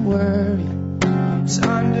 don't you worry, it's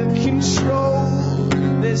under control.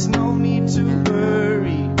 There's no need to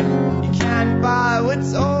hurry. You can't buy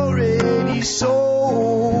what's already sold.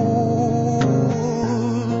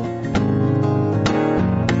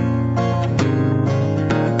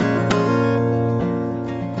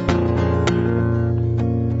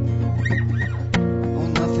 Oh,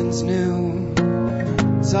 nothing's new.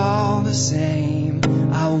 It's all the same.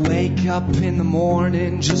 I wake up in the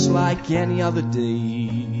morning just like any other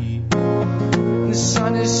day. The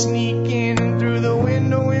sun is sneaking through the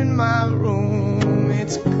window in my room.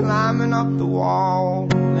 It's climbing up the wall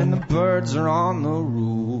and the birds are on the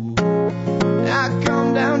roof. I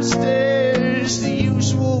come downstairs, the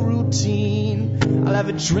usual routine. I'll have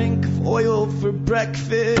a drink of oil for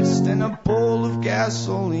breakfast and a bowl of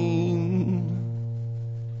gasoline.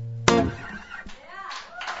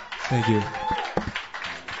 Thank you.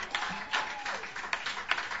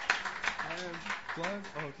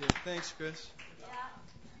 Okay, thanks, Chris.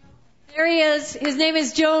 There he is. His name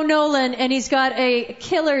is Joe Nolan, and he's got a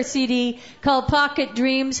killer CD called Pocket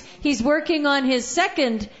Dreams. He's working on his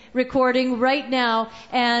second recording right now,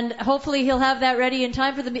 and hopefully he'll have that ready in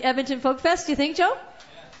time for the Edmonton Folk Fest. Do you think, Joe?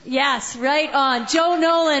 Yes, right on. Joe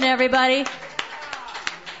Nolan, everybody.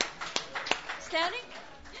 standing?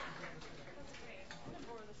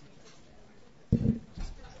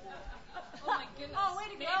 Oh my goodness. Oh, way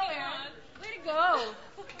to go, Aaron. Way to go.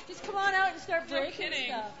 Just come on out and start breaking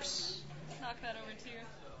stuff. Knock that over too.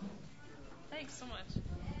 Thanks so much.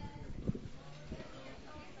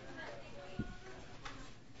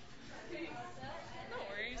 No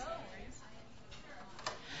worries.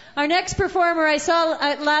 Our next performer I saw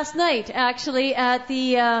last night, actually, at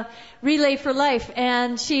the Relay for Life,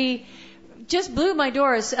 and she just blew my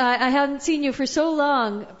doors. I haven't seen you for so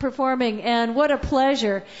long performing, and what a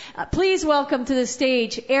pleasure. Please welcome to the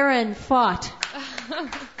stage Erin Fott.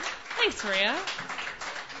 Thanks, Maria.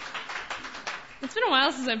 It's been a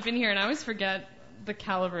while since I've been here, and I always forget the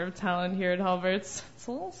caliber of talent here at Hulbert's. It's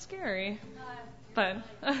a little scary, but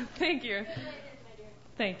thank you.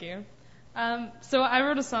 Thank you. So I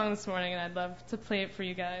wrote a song this morning, and I'd love to play it for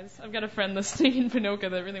you guys. I've got a friend listening in Pinoca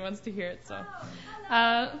that really wants to hear it, so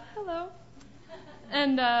hello.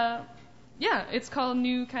 And yeah, it's called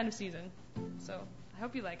New Kind of Season, so I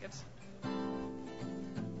hope you like it.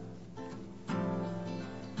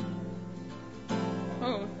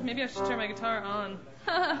 Oh, maybe I should turn my guitar on.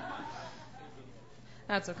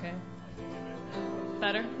 That's okay.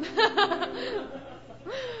 Better?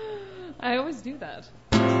 I always do that.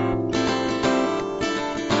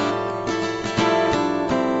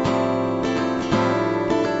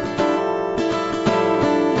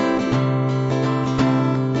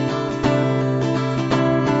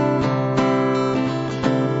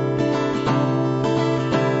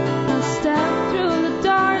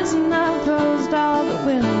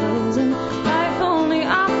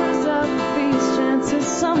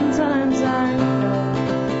 Sometimes I know.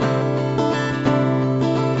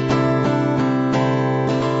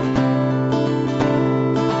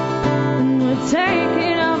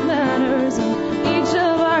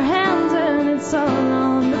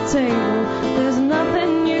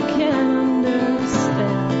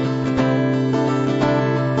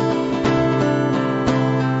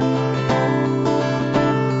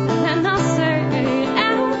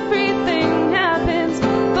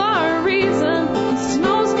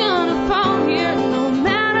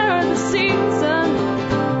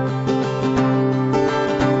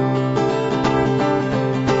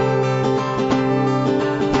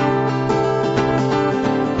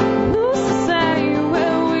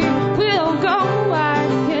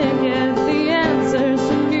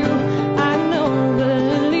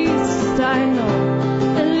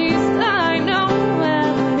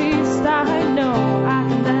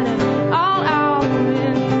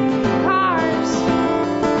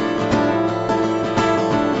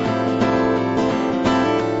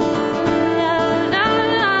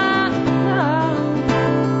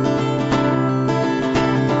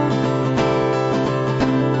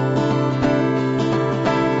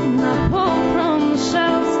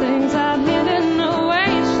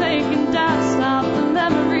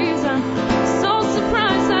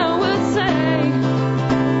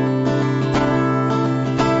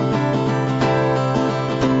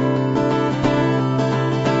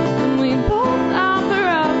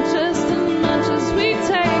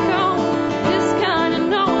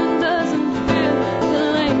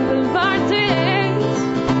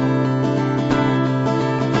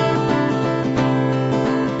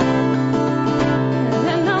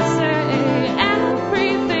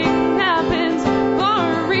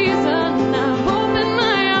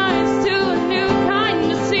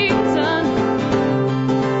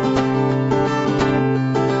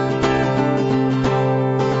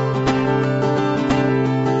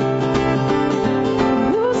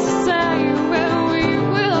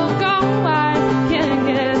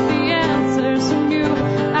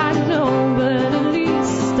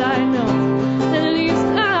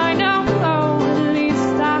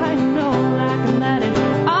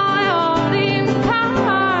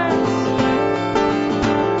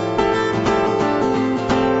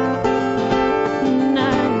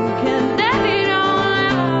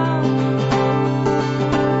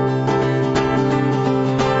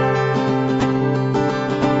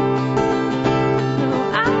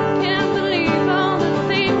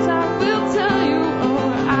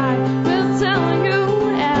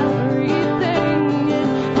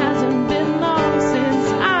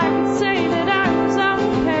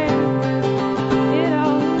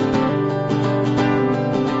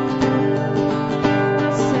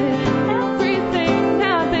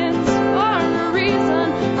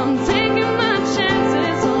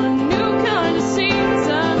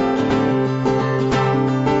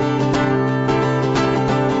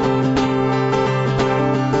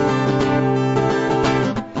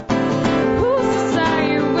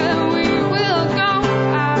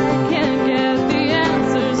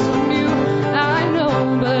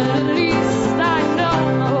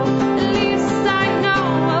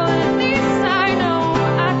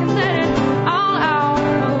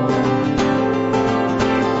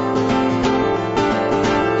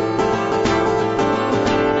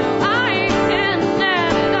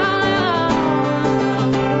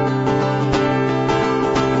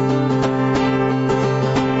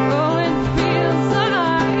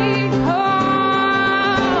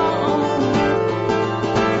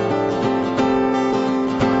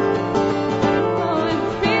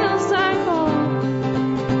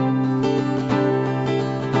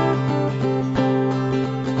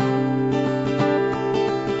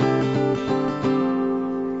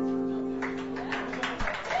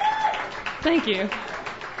 Thank you.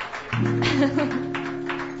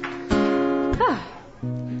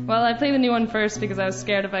 Well, I played the new one first because I was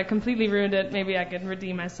scared if I completely ruined it, maybe I could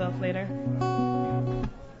redeem myself later.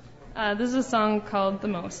 This is a song called The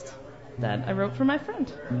Most that I wrote for my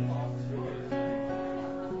friend.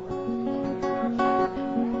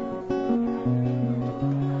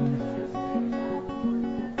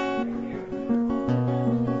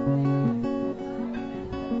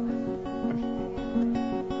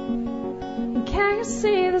 Can you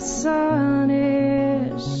see the sun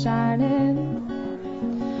is shining?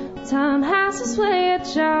 Time has its way of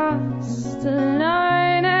just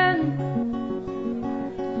aligning.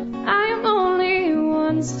 I am only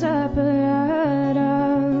one step ahead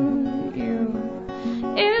of you.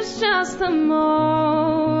 It's just the most.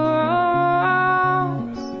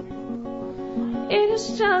 It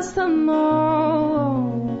is just the most.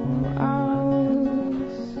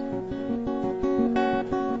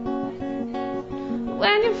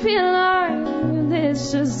 When you feel like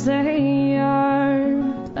this just ain't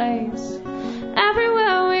your place,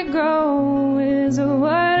 everywhere we go is a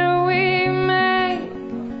word we make.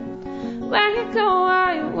 Where you go,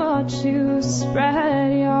 I watch you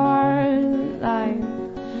spread your light.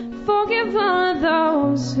 Forgive all of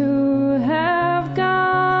those who have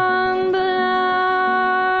gone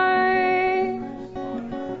blind.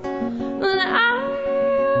 But I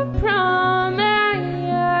promise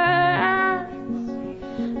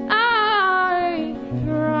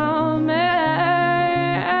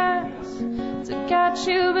to catch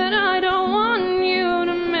you, but I don't want you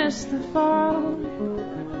to miss the fall.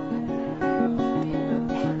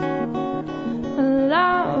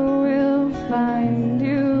 Love will find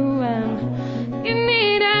you when you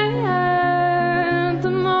need it the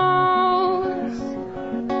most.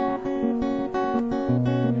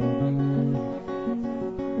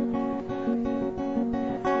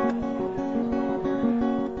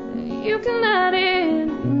 You can let it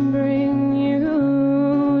bring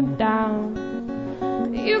you down.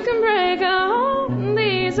 You can break all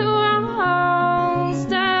these walls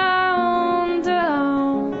down,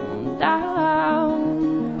 down, down.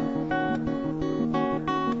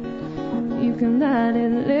 You can let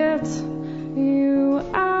it lift you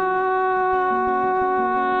out.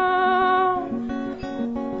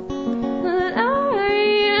 And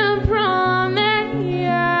I promise,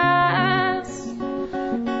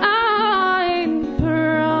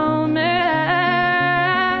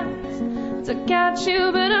 to catch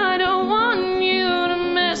you, but I don't want you to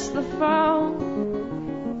miss the fall.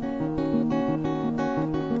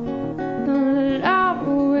 Love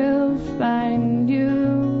will find you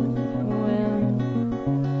when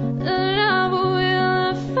love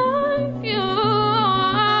will find you.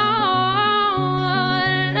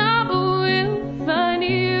 Love will find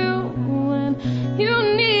you when you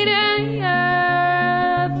need it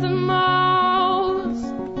the most.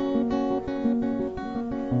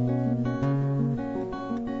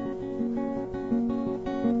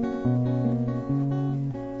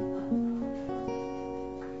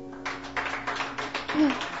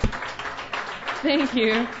 Thank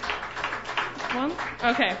you. One?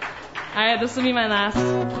 Okay. Alright, this will be my last.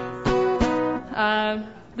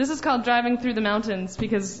 This is called Driving Through the Mountains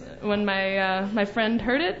because when my friend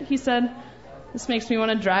heard it, he said, "This makes me want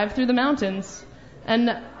to drive through the mountains." And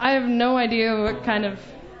I have no idea what kind of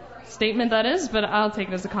statement that is, but I'll take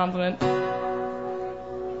it as a compliment.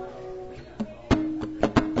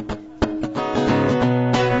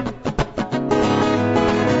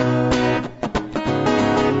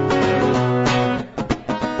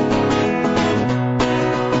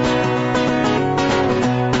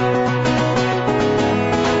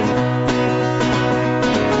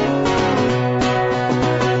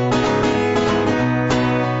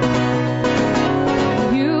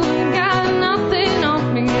 You got nothing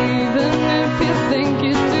on me, even if you think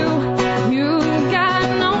you do.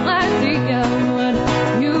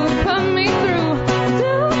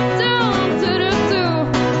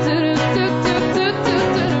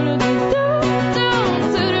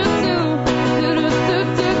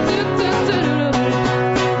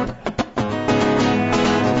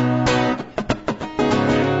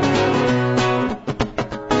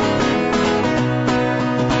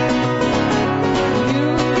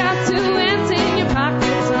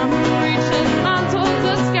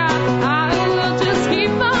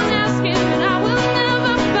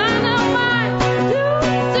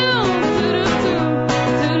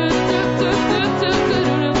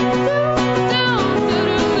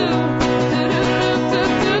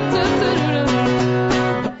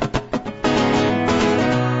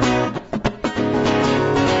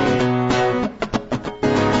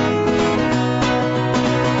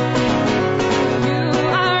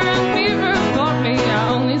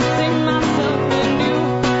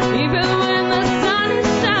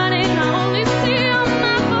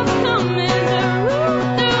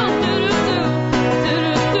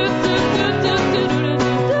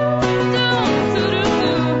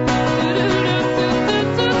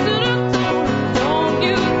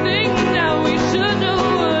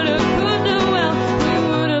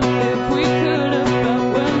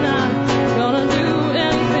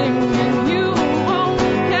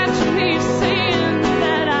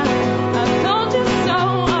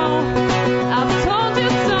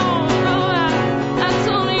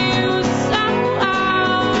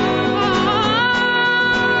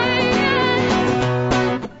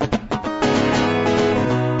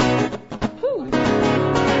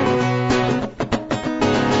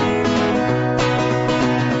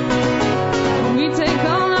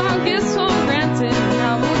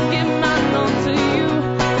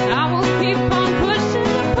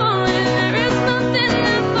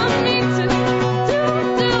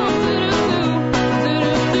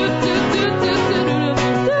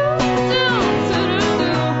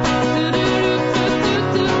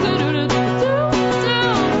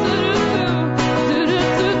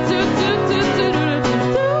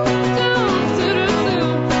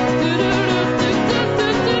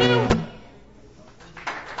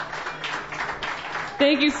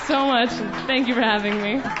 Thank you so much. Thank you for having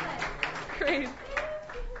me. Great.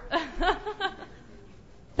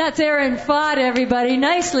 That's Aaron Fott, everybody.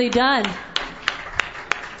 Nicely done.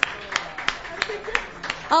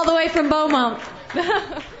 All the way from Beaumont.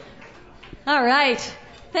 All right.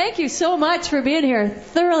 Thank you so much for being here.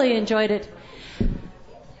 Thoroughly enjoyed it.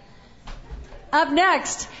 Up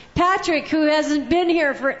next, Patrick, who hasn't been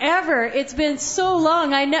here forever. It's been so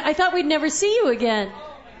long. I thought we'd never see you again.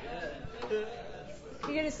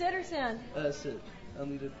 You gonna sit or stand? Sit. I'll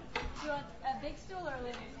need it. Do you want a big stool or a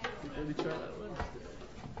little stool? Maybe try that one.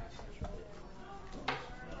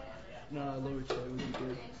 No, lower chair would be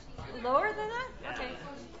good. Lower than that? Okay.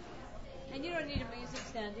 And you don't need a music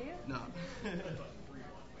stand, do you? No.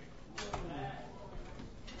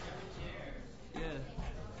 Yeah.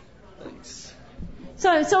 Thanks. So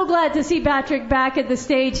I'm so glad to see Patrick back at the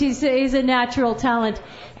stage. He's a natural talent.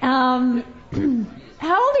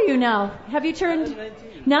 How old are you now? Have you turned?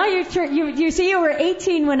 19. Now you've turned. You see, you were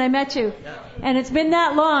 18 when I met you, and it's been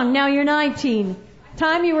that long. Now you're 19.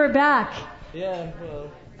 Time you were back. Yeah. Well.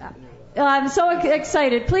 I'm so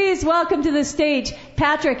excited. Please welcome to the stage,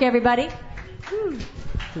 Patrick, everybody.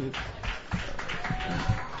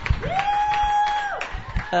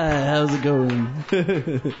 Hi, how's it going?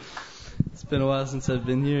 It's been a while since I've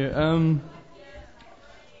been here.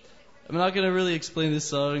 I'm not going to really explain this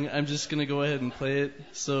song. I'm just going to go ahead and play it.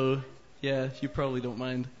 So, yeah, you probably don't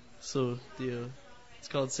mind. So, it's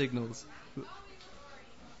called Signals.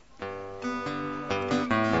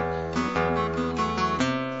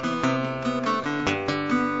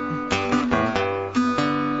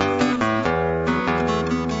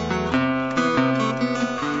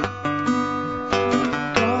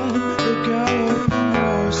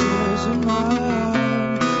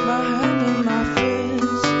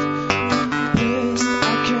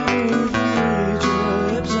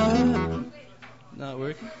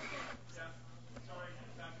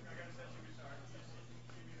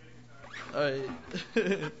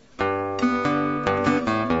 Is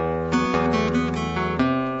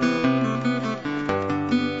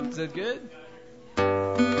that good?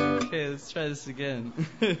 Okay, let's try this again.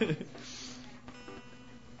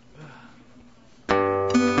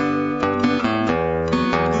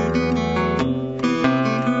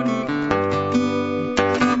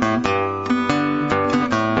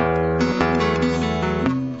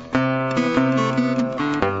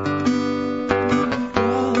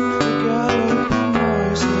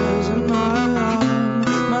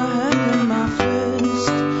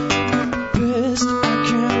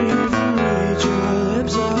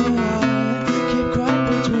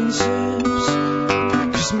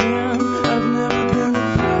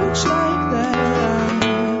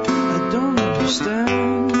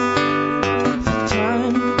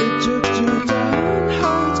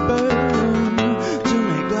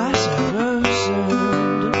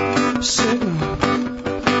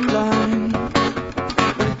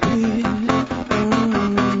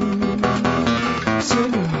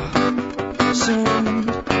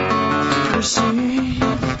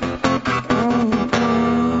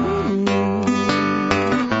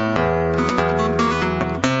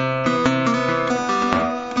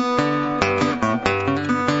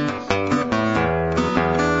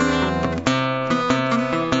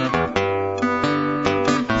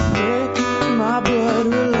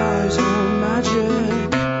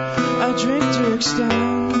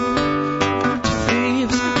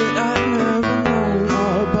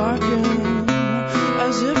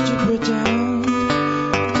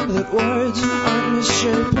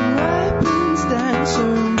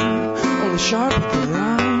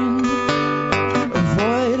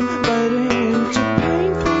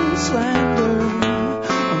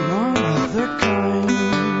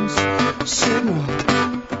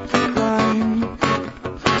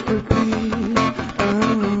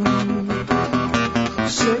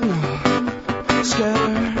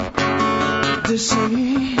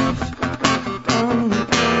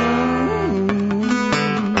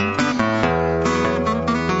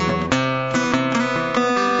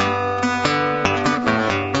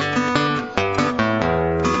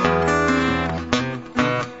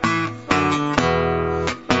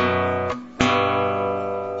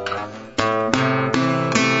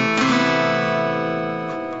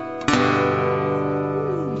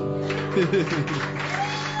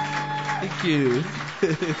 Thank you.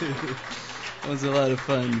 That was a lot of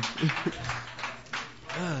fun.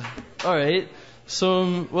 All right.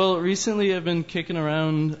 So, recently I've been kicking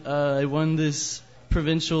around. I won this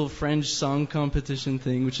provincial French song competition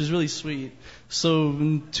thing, which is really sweet. So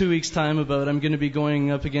in 2 weeks' time I'm going to be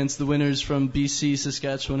going up against the winners from BC,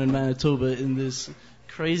 Saskatchewan, and Manitoba in this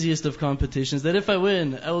craziest of competitions that if I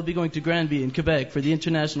win, I will be going to Granby in Quebec for the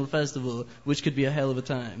International Festival, which could be a hell of a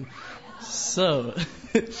time. So,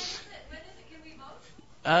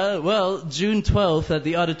 well, June 12th at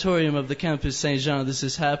the auditorium of the Campus Saint-Jean, this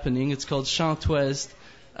is happening. It's called Chant Ouest.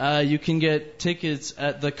 You can get tickets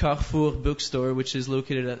at the Carrefour bookstore, which is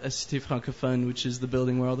located at Cité Francophone, which is the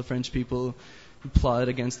building where all the French people plot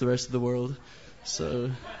against the rest of the world.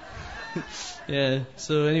 So, yeah.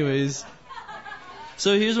 So anyways,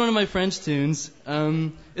 so here's one of my French tunes.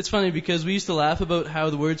 It's funny because we used to laugh about how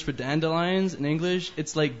the words for dandelions in English,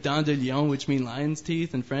 it's like dents de lion, which mean lion's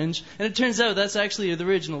teeth in French. And it turns out that's actually the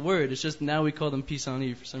original word. It's just now we call them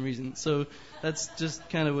pissenlits for some reason. So that's just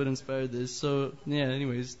kind of what inspired this. So, yeah,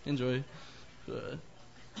 anyways, enjoy.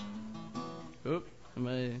 Am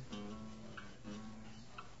I...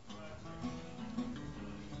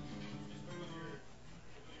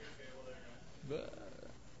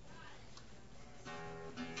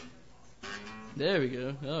 There we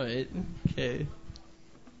go. All right. Okay.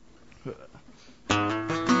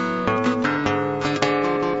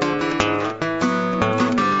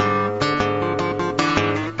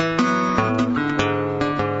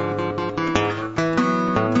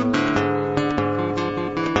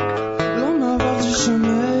 L'homme à bord du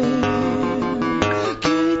chemin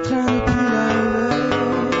qui traîne depuis la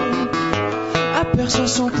ruelle aperçoit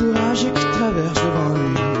son courage qui traverse devant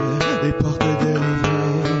lui les portes de l'hiver.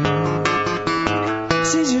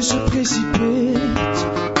 Ses yeux se précipitent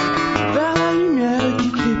vers la lumière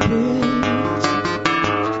qui crépite.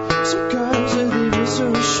 Son cœur se dévie sur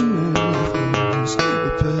le chemin de la France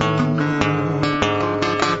et peu d'amour.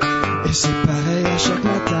 Et c'est pareil à chaque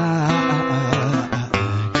matin,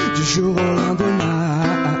 du jour au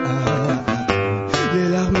lendemain. Les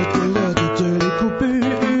larmes coulent de toutes les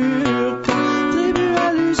coupures, tribu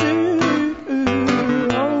à l'usure.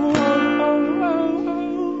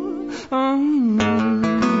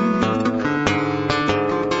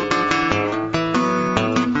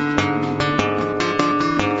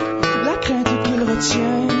 La crainte qu'il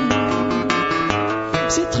retient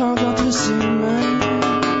s'étrangle entre ses mains.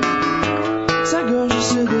 Sa gorge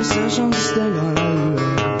se dessèche en distinguant la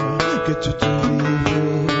lueur que toute vie est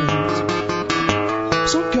vide.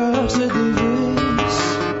 Son cœur se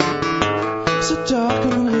dévisse, se tord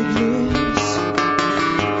comme une réglisse.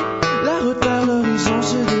 La route vers l'horizon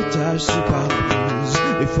se détache, se pare-brise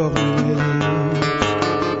et forme une ellipse.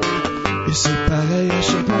 Et c'est pareil à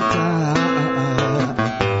chaque matin,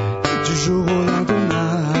 du jour au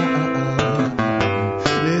lendemain.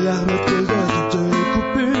 Les larmes coulent de toutes les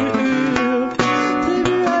coupures,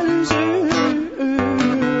 tribu à l'usure.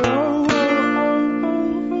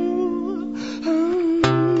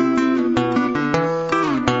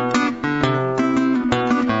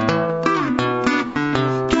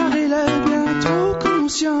 Car il est bien trop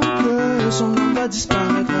conscient que son nom va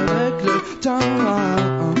disparaître avec le temps.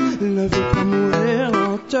 Il ne veut pas mourir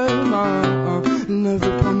lentement. Il ne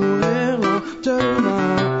veut pas mourir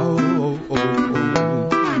lentement. Oh, oh, oh, oh.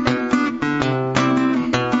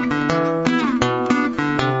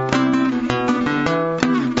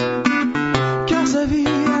 Car sa vie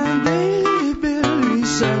indélébile lui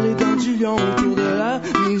serre les dents du lion autour de la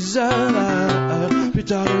misère. Plus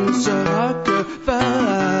tard il ne saura que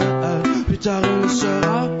faire. Plus tard il ne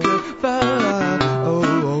saura que faire. Oh, oh,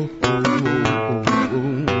 oh, oh, oh, oh.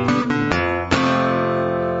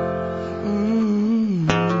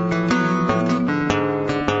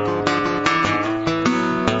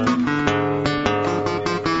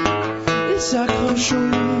 Il s'accroche au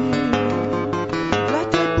lit, la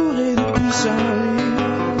tête bourrée de pissenlits.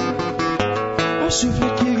 Un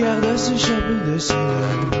souffle qu'il garde à s'échapper de ses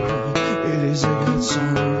lèvres et les aigres de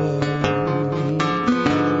son vol.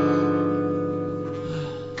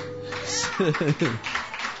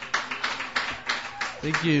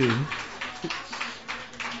 Thank you.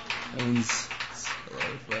 That was a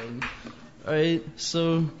lot of fun. Alright,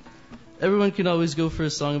 so everyone can always go for a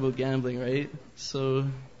song about gambling, right? So,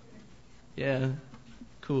 yeah,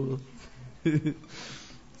 cool.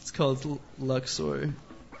 It's called Luxor.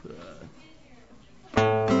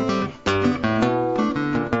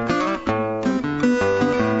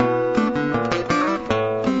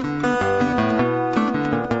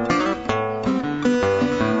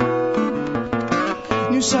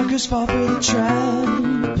 New suckers fall for the trap.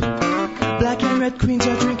 Black and red queens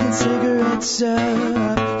are drinking cigarettes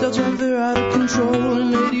up. They'll drive her out of control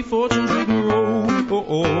and Lady Fortune's rigmarole. Oh,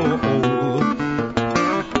 oh, oh.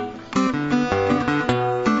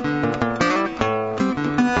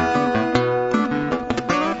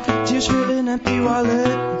 Tears fill an empty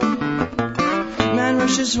wallet. Man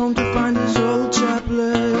rushes home to find his old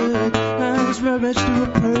chaplet. Hands rummage through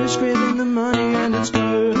her purse, craving the money and its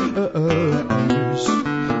curse.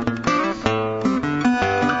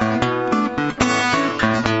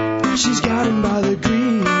 She's got him by the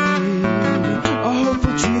green, a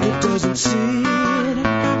hopeful tree that doesn't seed.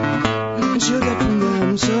 And she'll get from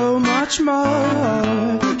them so much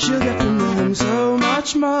more. She'll get from them so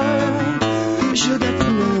much more. She'll get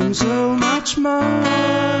from them so much more.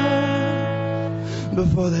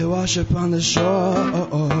 Before they wash up on the shore.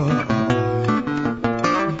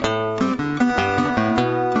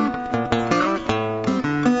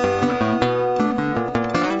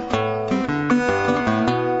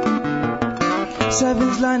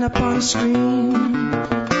 Sevens line up on the screen,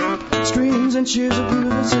 screams and cheers of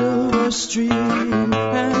beautiful silver stream,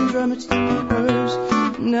 and rummage through the purse,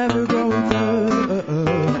 never growing thirst.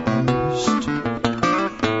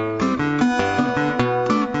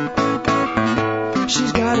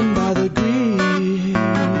 She's got him by the green, a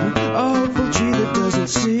hopeful tree that doesn't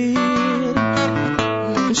seed,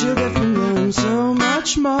 and she'll get from them so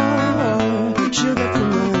much more. She'll get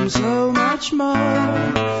from them so much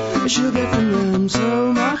more. She'll get from them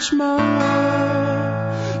so much more,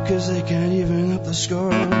 'cause they can't even up the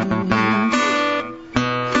score.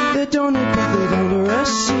 They don't know but they don't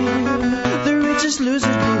receive. The richest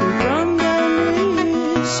losers bleeding from their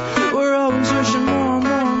knees. We're always wishing more,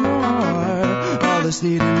 more, more. All this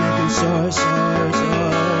need and making soar, soar, soar.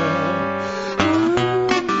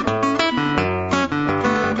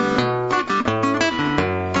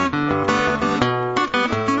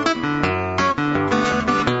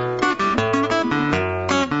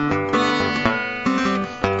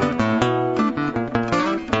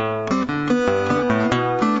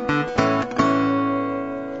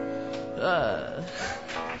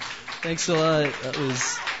 Thanks a lot. That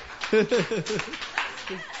was...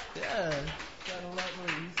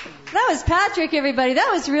 That was Patrick, everybody.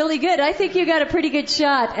 That was really good. I think you got a pretty good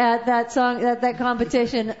shot at that song, at that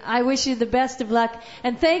competition. I wish you the best of luck.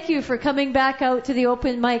 And thank you for coming back out to the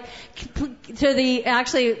open mic, to the,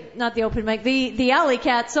 actually, not the open mic, the Alley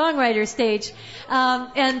Cat Songwriter stage.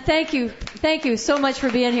 And thank you so much for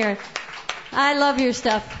being here. I love your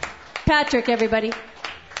stuff. Patrick, everybody.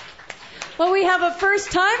 Well, we have a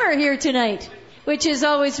first-timer here tonight, which is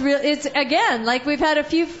always real. It's, again, like we've had a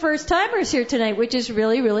few first-timers here tonight, which is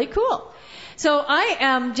really, really cool. So I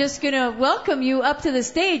am just going to welcome you up to the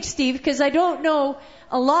stage, Steve, because I don't know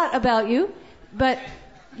a lot about you, but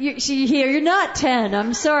you're not 10.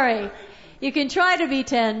 I'm sorry. You can try to be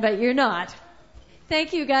 10, but you're not.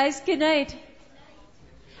 Thank you, guys. Good night.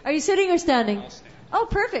 Are you sitting or standing? Oh,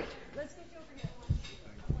 perfect.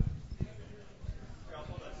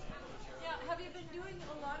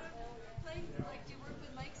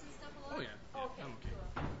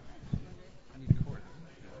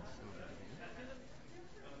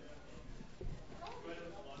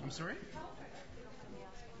 I'm sorry?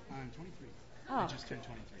 I'm 23. Oh. I just turned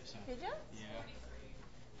 23. So. Did you? Yeah.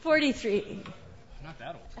 43. I'm not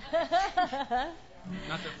that old.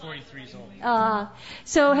 Not that 43 is old.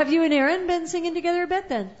 So have you and Aaron been singing together a bit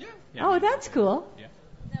then? Yeah. Oh, that's cool. Yeah.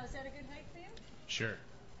 Now, is that a good height for you? Sure.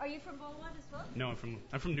 Are you from Beaumont as well? No, I'm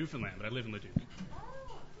from Newfoundland, but I live in Leduc.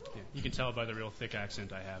 Yeah, you can tell by the real thick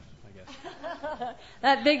accent I have, I guess.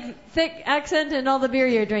 That big, thick accent and all the beer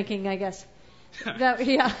you're drinking, I guess.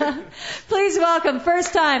 Yeah. Please welcome,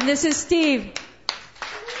 first time, this is Steve.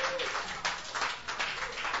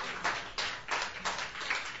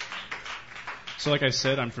 So like I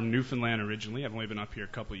said, I'm from Newfoundland originally. I've only been up here a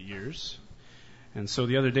couple of years. And so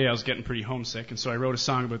the other day I was getting pretty homesick, and so I wrote a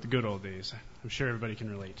song about the good old days. I'm sure everybody can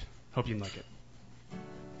relate. Hope you like it.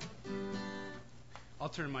 I'll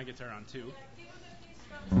turn my guitar on too.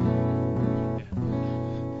 Yeah.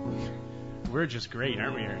 We're just great,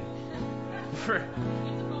 aren't we, Aaron?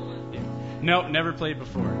 No, never played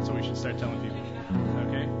before. That's what we should start telling people.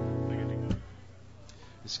 Okay?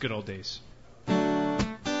 It's good old days.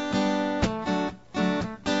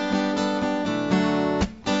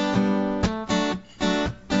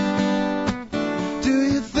 Do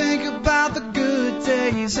you think about the good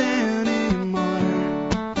days anymore?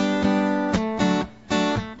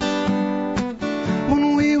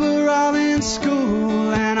 When we were all in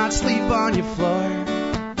school and I'd sleep on your floor.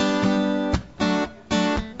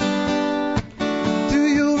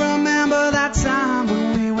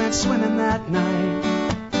 Swimming that night.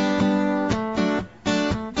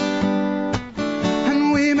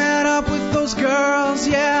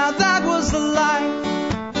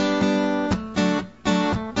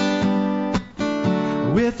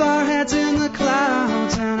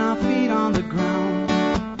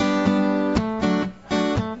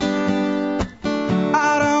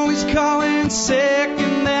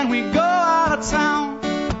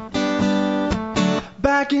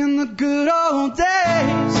 Back in the good old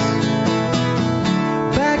days.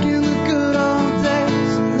 Back in the good old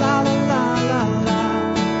days. La la la la la.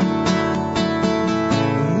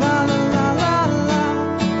 La la la la la.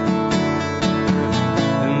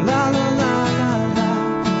 La la la la la.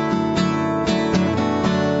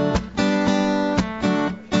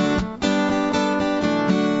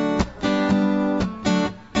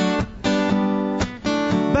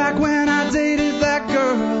 Back when I dated that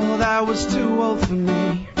girl that was too old for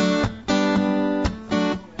me.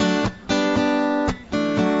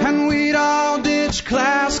 And we'd all ditch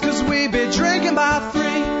class 'cause we'd be drinking by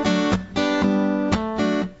 3.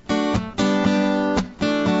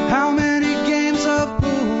 How many games of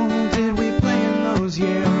pool did we play in those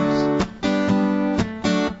years?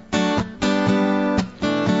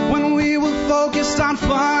 When we were focused on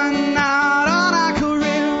fun, not on our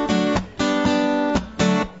career.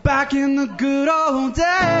 Back in the good old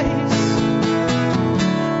days.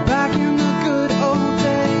 Back in the good old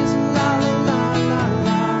days. La la la la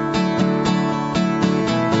la.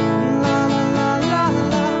 La la la la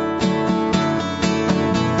la.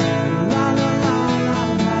 La la la la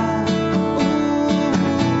la. Ooh.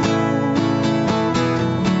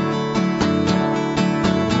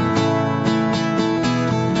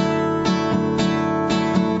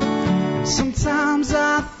 Sometimes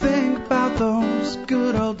I think about those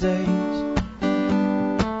good old days.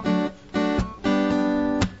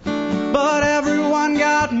 But everyone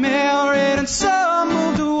got married and some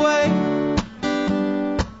moved away.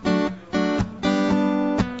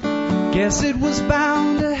 Guess it was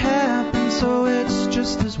bound to happen, so it's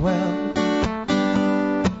just as well.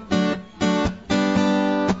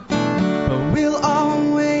 But we'll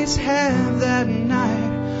always have that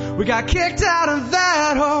night we got kicked out of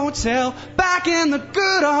that hotel. Back in the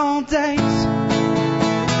good old days.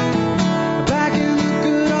 Back in the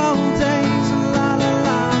good old days. La la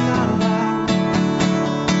la la la.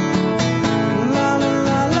 La la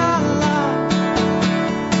la la la.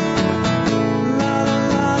 La la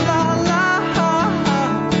la la la.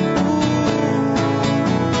 Ooh.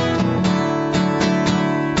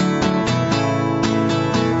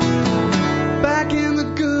 Back in the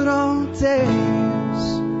good old days.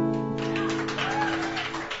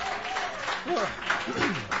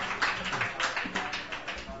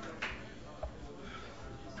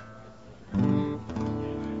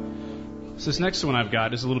 So this next one I've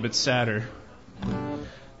got is a little bit sadder.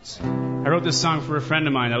 I wrote this song for a friend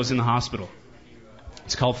of mine that was in the hospital.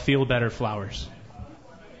 It's called Feel Better Flowers.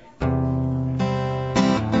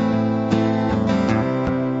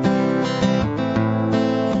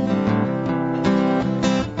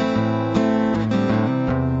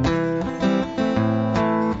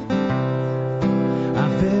 I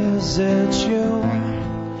visit you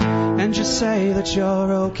and you say that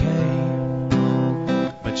you're okay.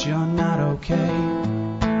 But you're not okay.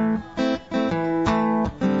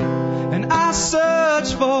 And I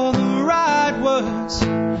search for the right words,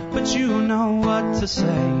 but you know what to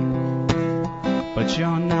say. But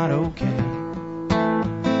you're not okay.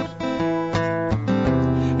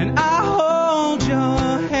 And I hold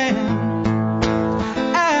your hand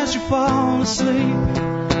as you fall asleep,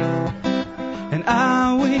 and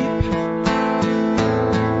I weep.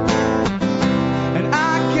 And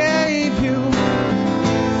I gave you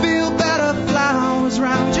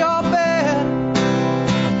round your bed.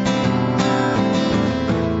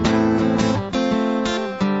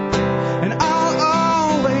 And I'll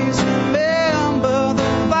always remember the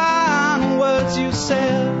fine words you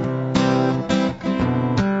said.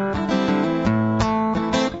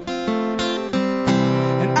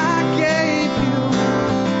 And I gave you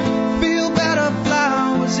feel better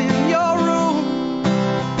flowers in your room.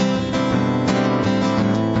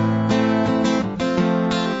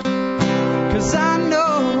 Cause I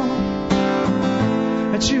know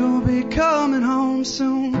that you'll be coming home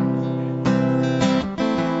soon.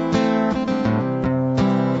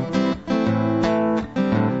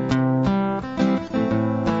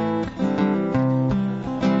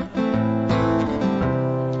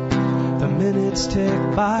 The minutes tick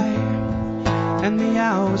by and the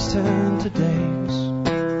hours turn to days,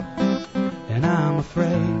 and I'm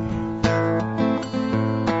afraid.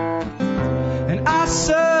 And I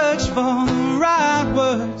search for the right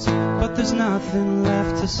words, but there's nothing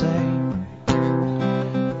left to say,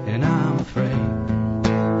 and I'm afraid.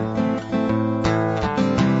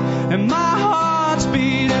 And my heart's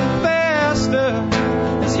beating faster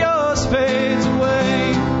as yours fades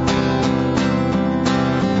away.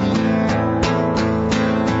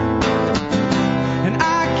 And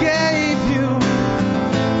I gave you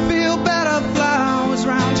feel better flowers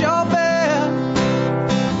round your bed.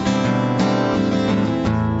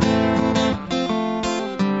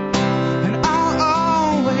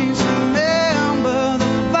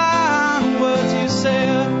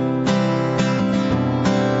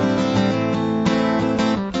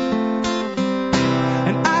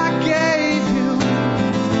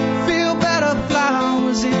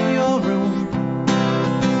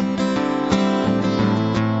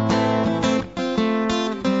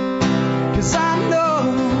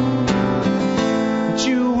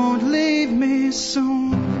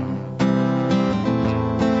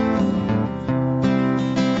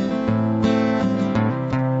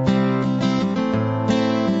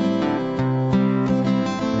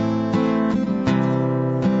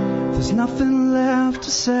 there's nothing left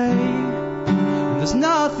to say, and there's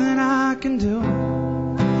nothing I can do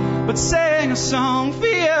but sing a song for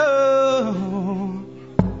you.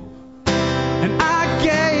 And I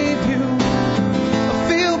gave you a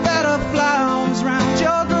feel better flowers round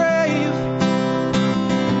your grave.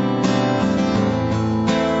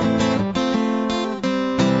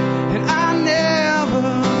 And I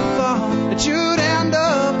never thought that you'd end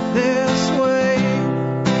up this way.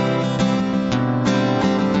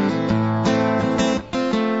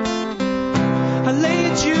 I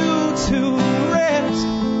laid you to rest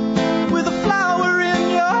with a flower in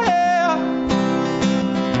your hair.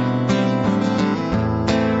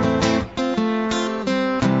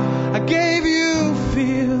 I gave you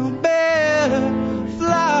feel better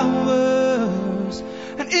flowers,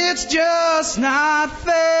 and it's just not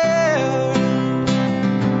fair.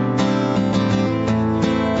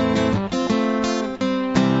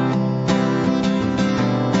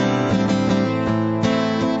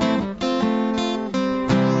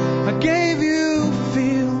 I gave you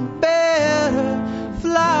feel better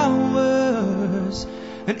flowers,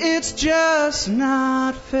 and it's just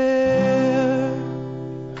not fair.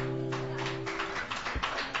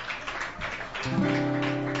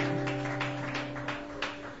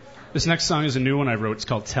 This next song is a new one I wrote. It's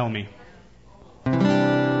called Tell Me.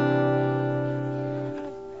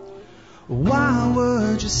 Why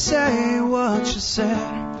would you say what you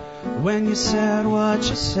said when you said what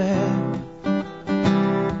you said?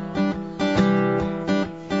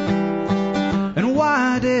 And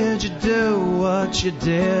why did you do what you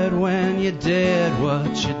did when you did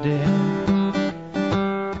what you did?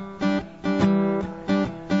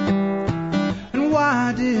 And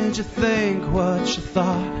why did you think what you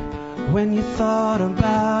thought when you thought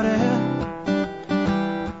about it?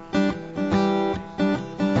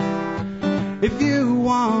 If you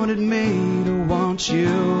wanted me to want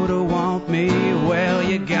you to want me, well,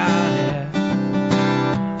 you got it.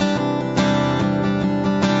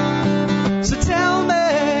 So tell me,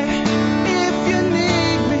 if you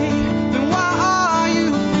need me, then why are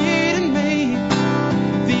you feeding me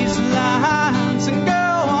these lines? And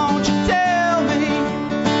girl, won't you tell me,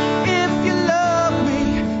 if you love me,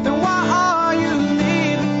 then why are you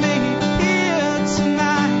leaving me here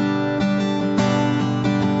tonight?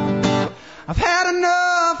 I've had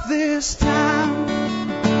enough this time.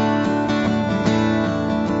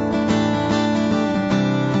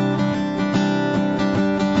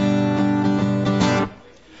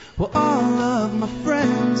 Well, all of my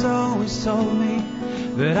friends always told me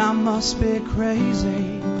that I must be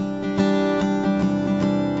crazy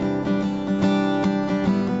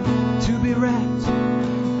to be wrapped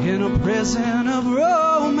in a prison of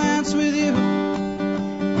romance with you.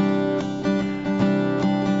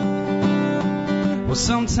 Well,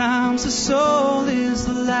 sometimes the soul is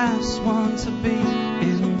the last one to be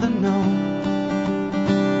in the know.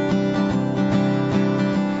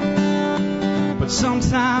 But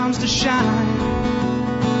sometimes to shine,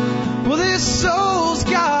 well, this soul's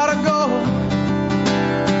gotta go.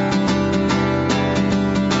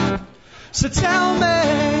 So tell me,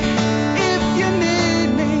 if you need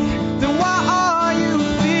me, then why are you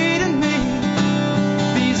feeding me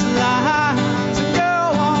these lines? And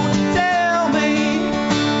girl, won't you tell me,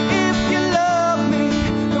 if you love me,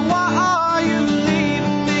 then why are you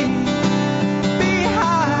leaving me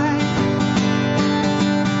behind?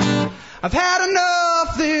 I've had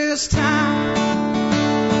enough this time.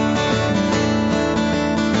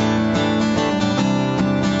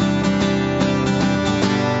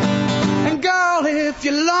 And girl, if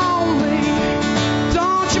you're lonely,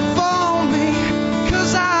 don't you phone me,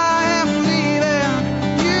 'cause I am leaving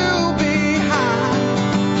you behind.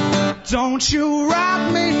 Don't you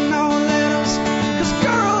write me no letters, 'cause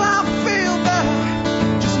girl, I feel better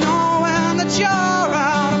just knowing that you're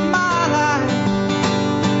out of my life.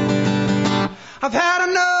 I've had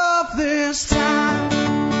enough this time.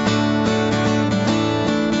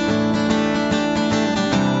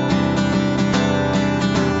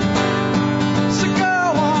 So girl,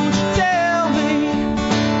 won't you tell me,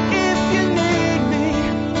 if you need me,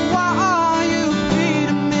 why are you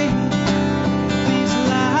feeding me these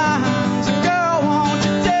lines? And girl, won't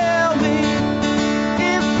you tell me,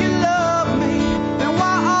 if you love me, then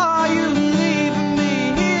why are you leaving me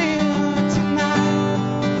here tonight?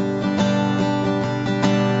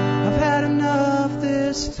 I've had enough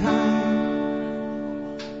this time.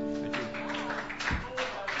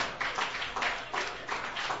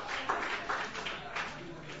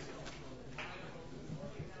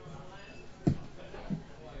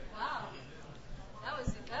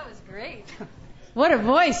 That was great. What a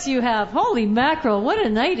voice you have. Holy mackerel, what a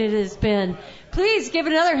night it has been. Please give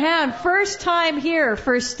it another hand. First time here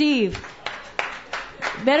for Steve.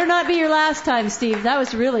 Better not be your last time, Steve. That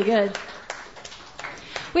was really good.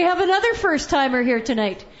 We have another first-timer here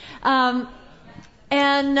tonight. And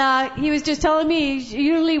he was just telling me he's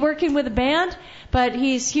usually working with a band, but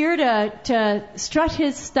he's here to strut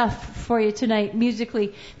his stuff for you tonight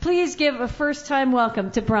musically. Please give a first-time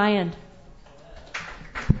welcome to Brian.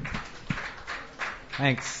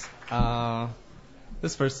 Thanks.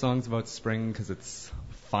 This first song's about spring because it's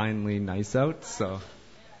finally nice out, so...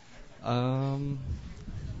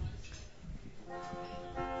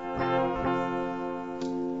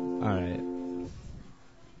 Alright.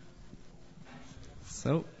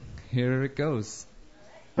 So, here it goes.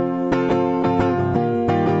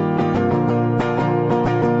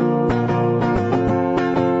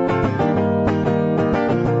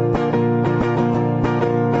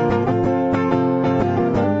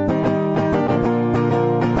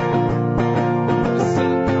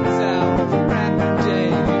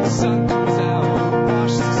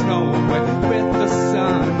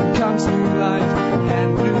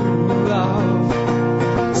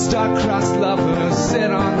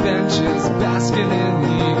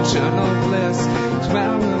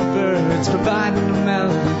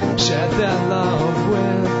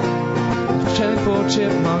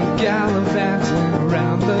 Chipmunk gallivanting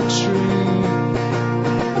around the tree,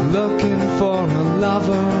 looking for a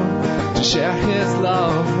lover to share his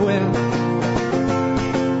love with.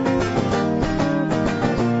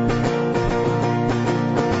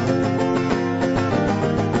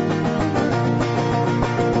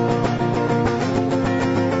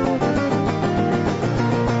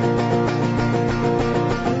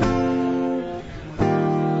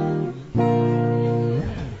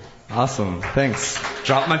 Awesome, thanks.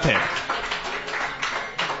 Drop my pick.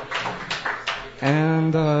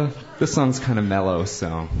 And this song's kind of mellow,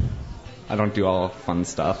 so I don't do all fun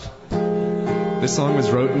stuff. This song was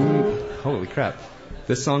written... Holy crap.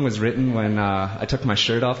 This song was written when I took my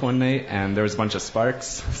shirt off one night and there was a bunch of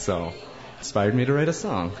sparks, so it inspired me to write a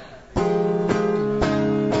song.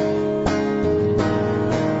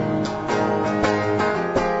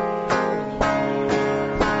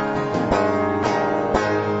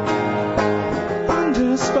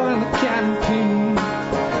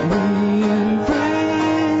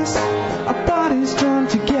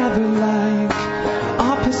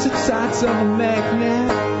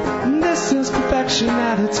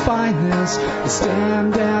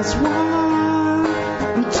 Stand as one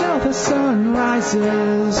until the sun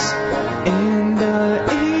rises in the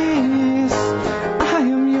east. I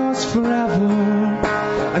am yours forever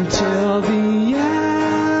until the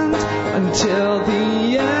end, until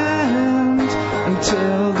the end,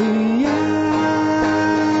 until the end.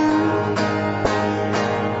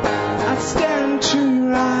 I stare into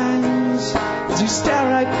your eyes as you stare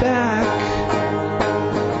right back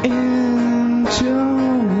into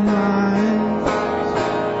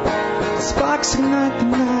ignite the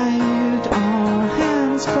night, our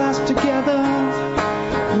hands clasped together.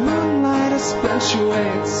 Moonlight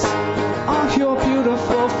accentuates on your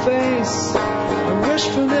beautiful face. I wish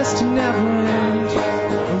for this to never end.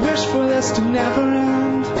 I wish for this to never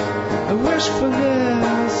end. I wish for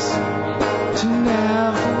this to never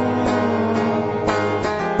end.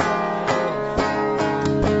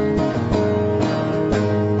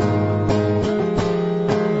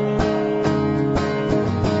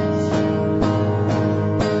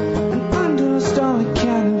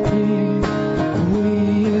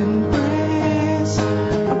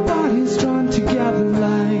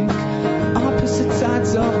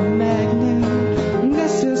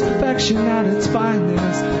 At its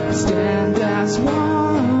finest, stand as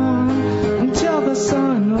one until the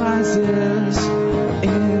sun rises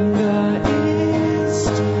in the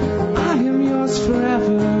east. I am yours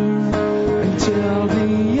forever until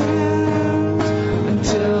the end,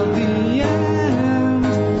 until the end,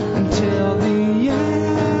 until the end.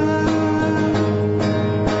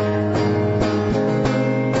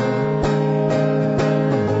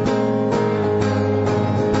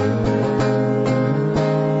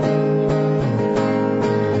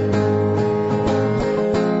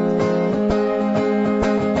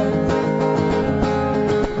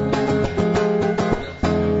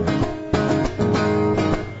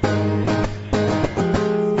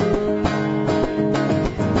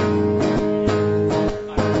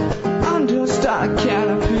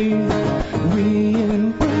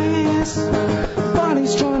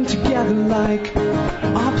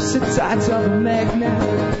 Sides of a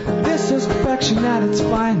magnet. This is perfection at its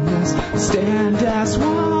finest. Stand as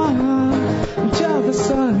one until the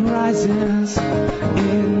sun rises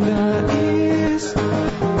in the east.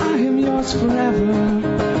 I am yours yours forever,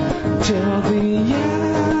 till the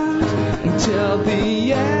end, until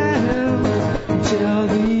the end, until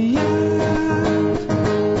the end.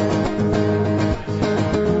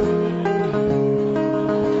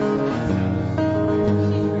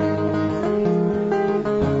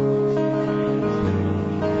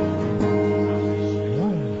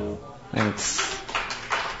 Thanks.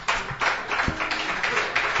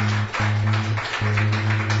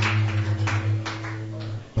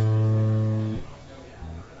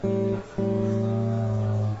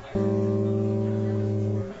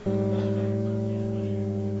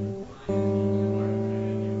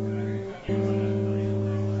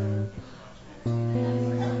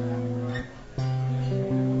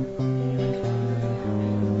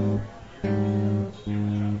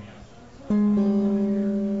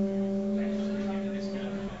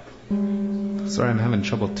 Sorry, I'm having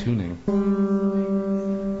trouble tuning.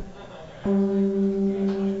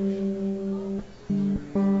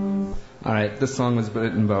 Alright, this song was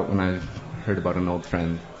written about when I heard about an old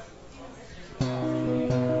friend.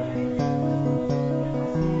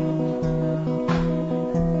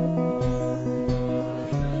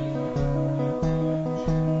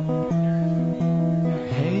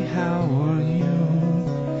 Hey, how are you?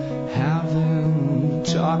 Haven't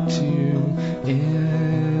talked to you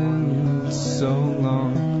in so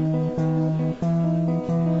long.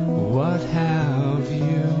 What have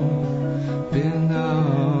you been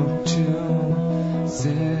up to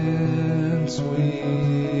since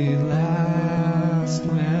we last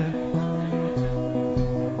met?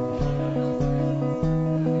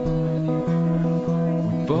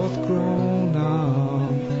 We've both grown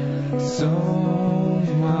up so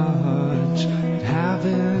much,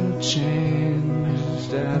 haven't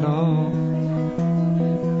changed at all.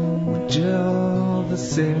 We're still the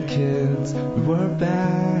same kids we were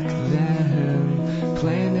back then,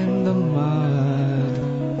 playing in the mud.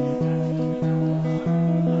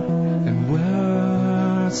 And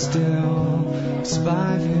we're still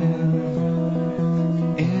surviving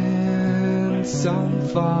in some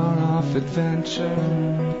far-off adventure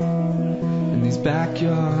in these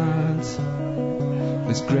backyards,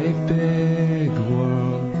 this great big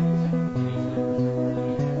world.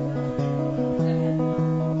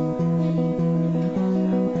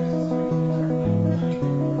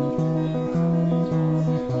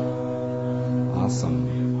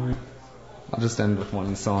 Awesome. I'll just end with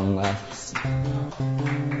one song left.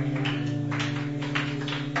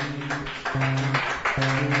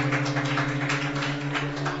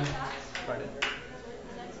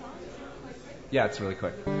 Yeah, it's really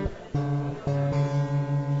quick.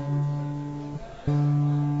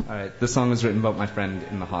 Alright, this song was written about my friend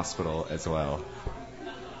in the hospital as well.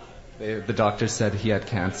 The doctor said he had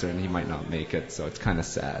cancer and he might not make it, so it's kind of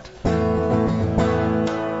sad.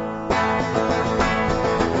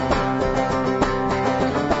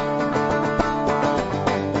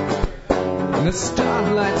 And the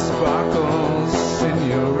starlight sparkles in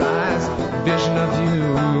your eyes, vision of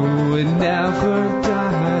you, it never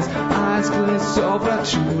dies. Eyes glaze over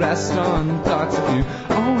to rest on thoughts of you,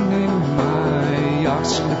 owning my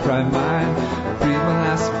oxygen-deprived mind. Breathe my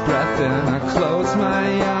last breath and I close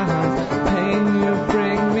my eyes. Pain you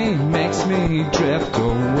bring me makes me drift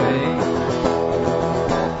away.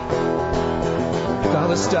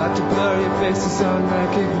 Colors start to blur, your face is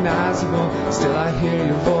unrecognizable. Still I hear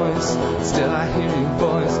your voice, still I hear your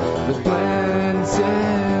voice. That blends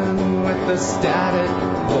in with the static.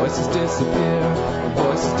 Voices disappear,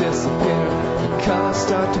 voices disappear. The colors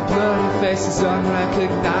start to blur, your face is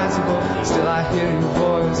unrecognizable. Still I hear your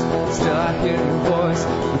voice, still I hear your voice.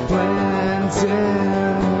 That blends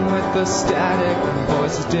in with the static.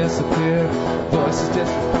 Voices disappear, voices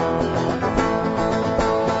disappear.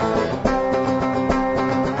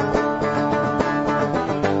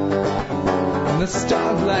 The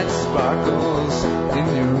starlight sparkles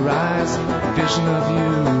in your eyes, vision of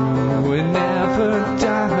you, it never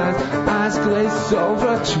dies. Eyes glaze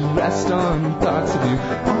over to rest on thoughts of you,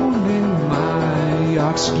 owning my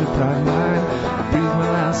oxygen-deprived mind. Breathe my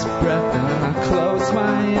last breath and I close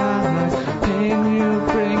my eyes. Pain you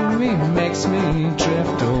bring me makes me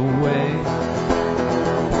drift away.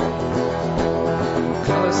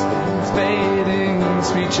 Colors fading,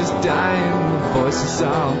 speech is dying, voices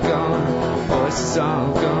all gone, voices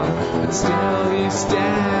all gone, but still you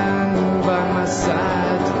stand by my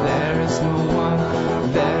side. There is no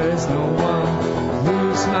one, there is no one.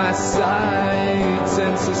 Lose my sight,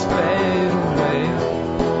 senses fade away.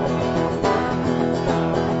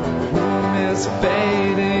 Room is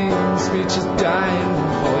fading, speech is dying,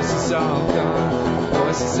 voices all gone,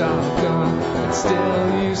 voices all gone, but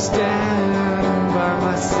still you stand by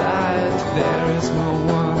my side. there's no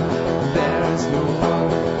one, there's no one.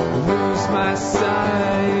 Lose my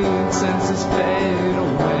sight, senses fade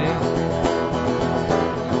away.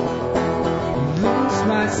 Lose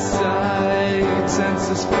my sight,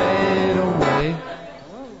 senses fade away.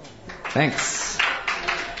 Thanks.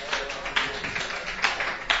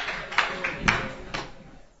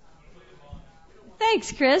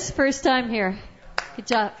 Thanks, Chris. First time here. Good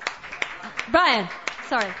job. Brian.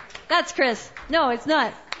 Sorry. That's Chris. No, it's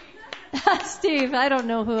not. Steve, I don't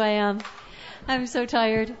know who I am. I'm so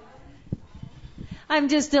tired. I'm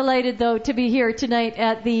just delighted, though, to be here tonight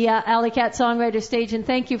at the Alley Cat Songwriter stage, and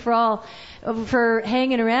thank you for all for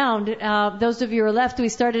hanging around. Those of you who are left, we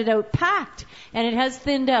started out packed, and it has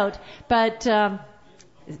thinned out, but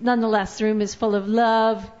nonetheless, the room is full of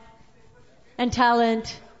love and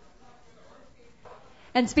talent.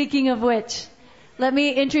 And speaking of which, let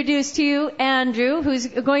me introduce to you Andrew, who's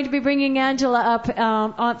going to be bringing Angela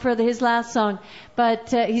up for his last song, but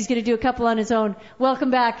he's going to do a couple on his own.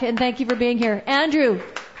 Welcome back, and thank you for being here. Andrew.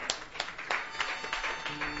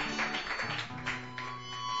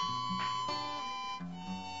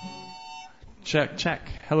 Check, check.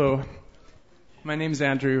 Hello. My name's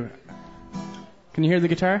Andrew. Can you hear the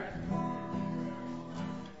guitar?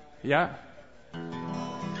 Yeah?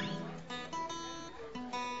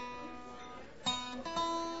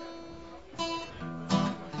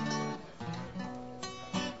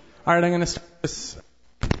 All right, I'm going to start this.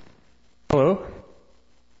 Hello?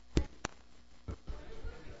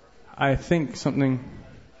 I think something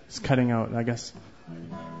is cutting out, I guess.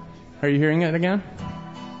 Are you hearing it again?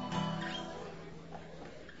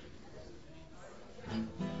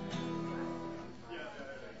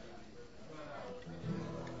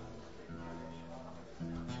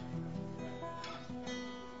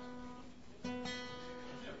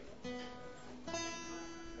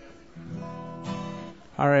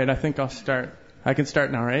 All right, I think I'll start. I can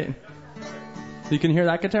start now, right? You can hear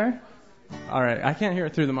that guitar? All right, I can't hear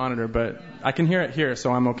it through the monitor, but I can hear it here,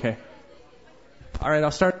 so I'm okay. All right,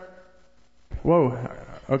 I'll start. Whoa,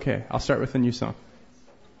 okay, I'll start with a new song.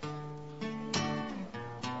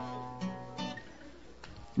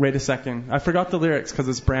 Wait a second. I forgot the lyrics because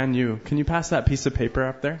it's brand new. Can you pass that piece of paper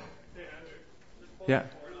up there? Yeah.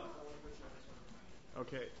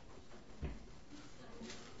 Okay.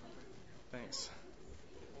 Thanks.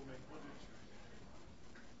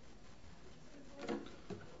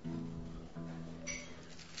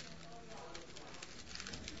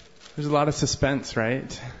 There's a lot of suspense,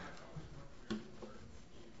 right?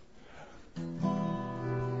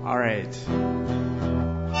 All right.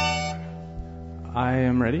 I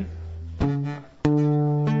am ready.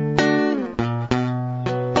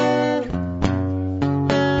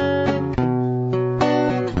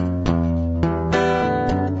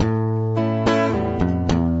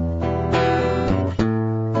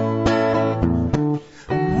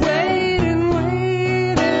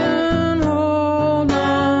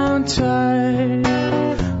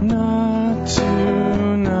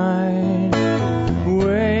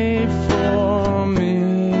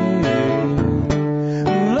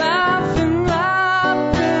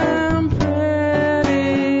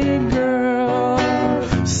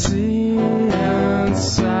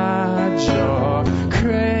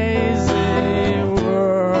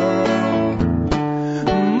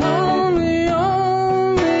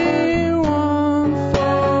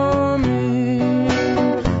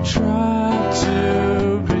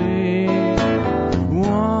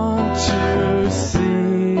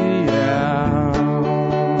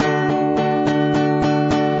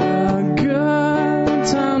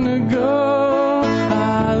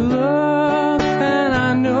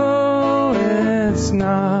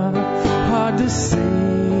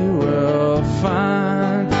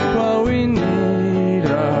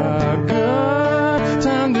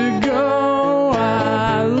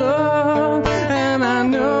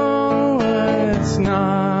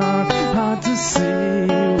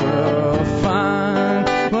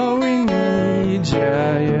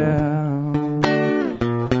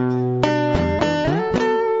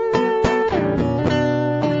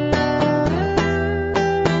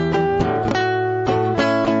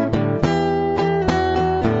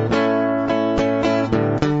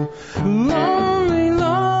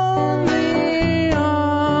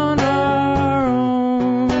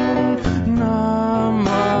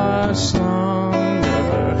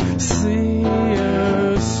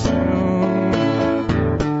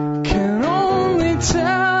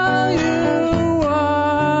 Tell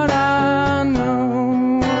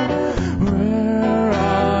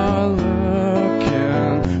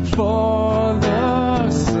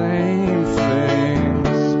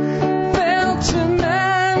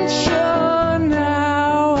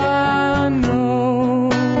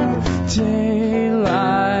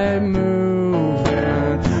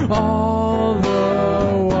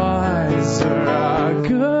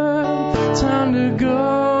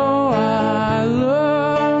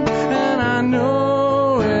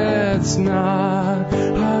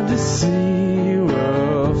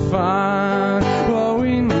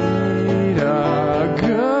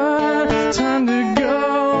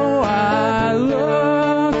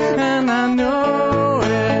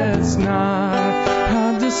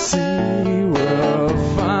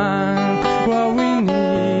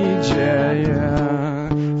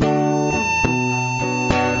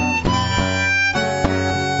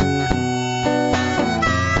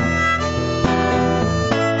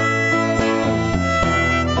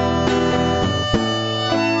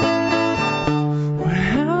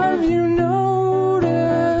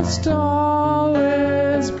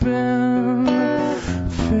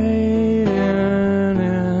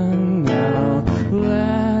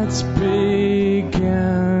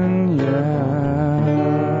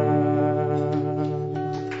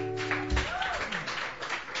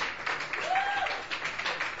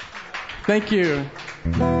Thank you.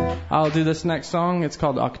 I'll do this next song. It's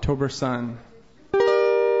called October Sun.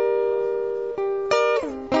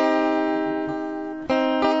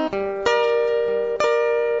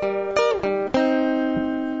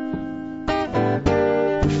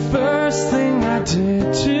 First thing I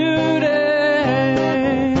did today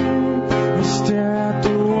was stare at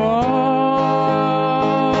the wall.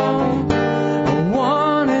 I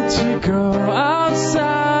wanted to go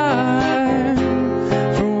outside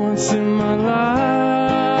for once in my life.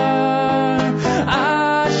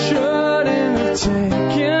 I shouldn't have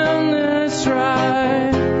taken this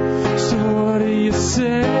ride. So what do you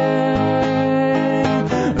say?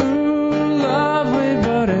 Ooh, lovely,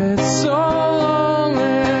 but it's so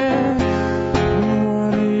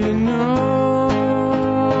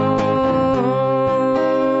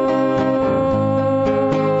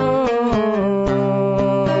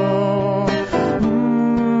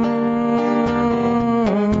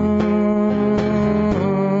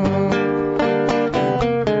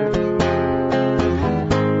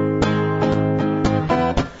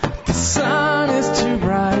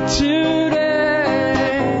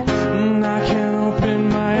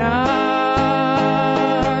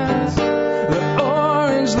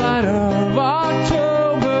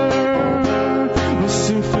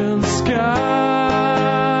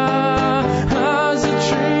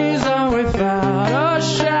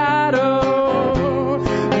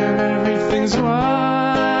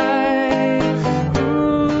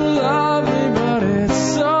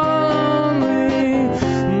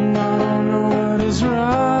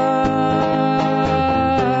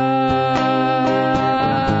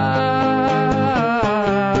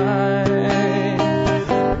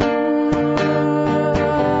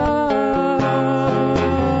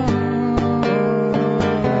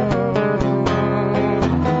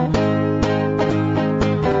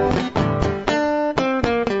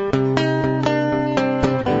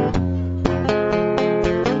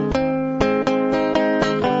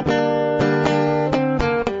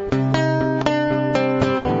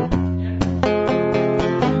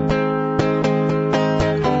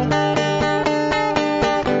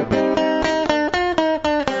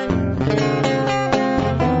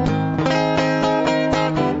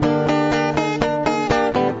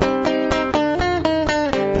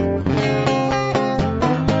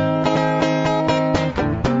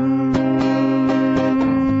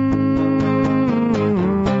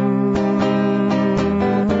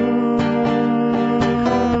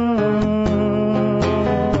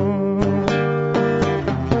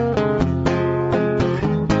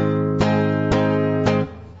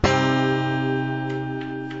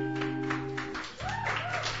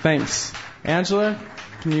Thanks. Angela,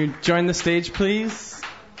 can you join the stage, please?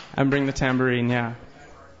 And bring the tambourine, yeah.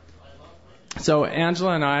 So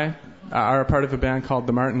Angela and I are a part of a band called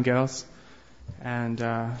the Martingales, and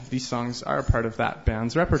these songs are a part of that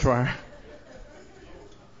band's repertoire.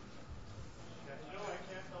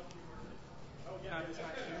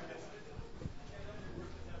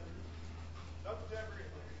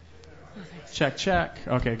 Check, check.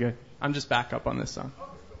 Okay, good. I'm just back up on this song.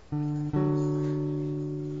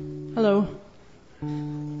 Hello.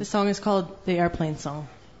 This song is called The Airplane Song.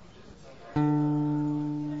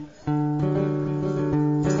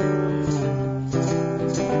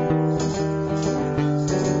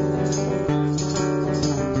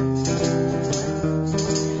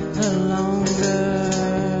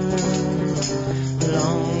 The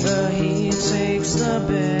longer he takes, the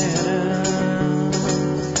better.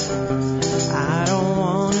 I don't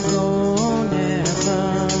want to go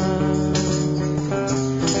never.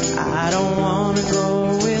 I don't want to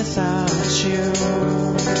go without you.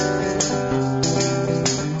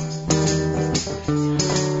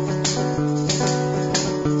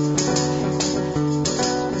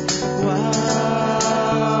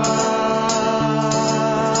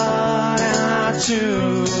 What am I to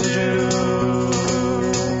do?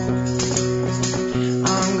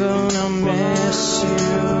 I'm gonna miss you.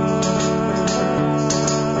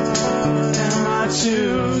 What am I to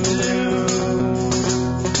do?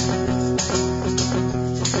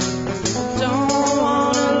 Don't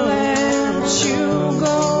wanna let you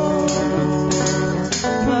go,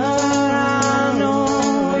 but I know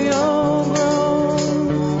you'll grow.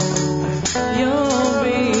 You'll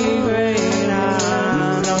be great, I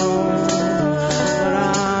know, but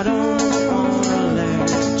I don't wanna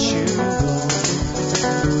let you go.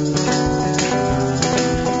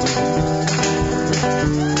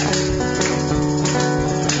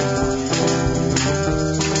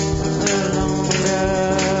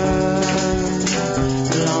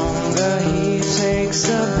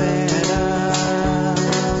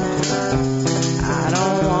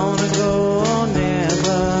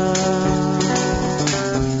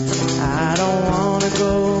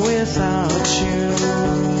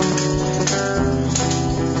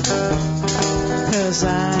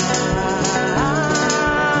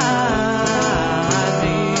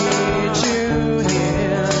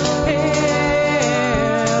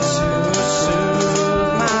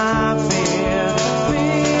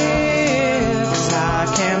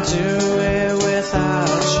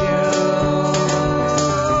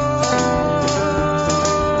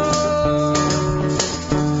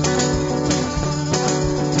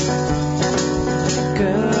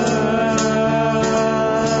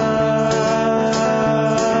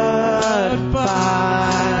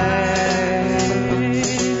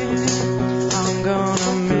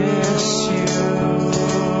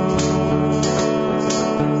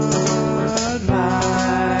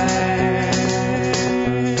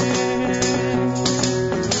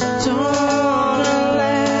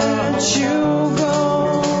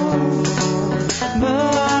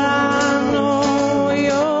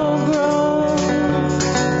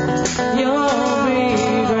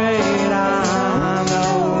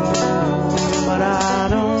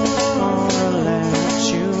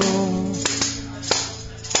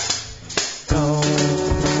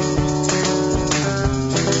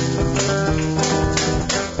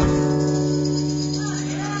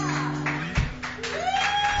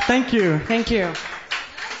 Thank you. Thank you.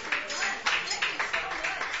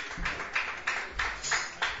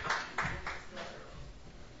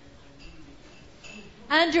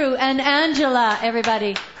 Andrew and Angela,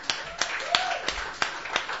 everybody.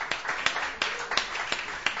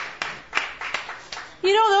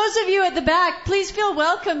 You know, those of you at the back, please feel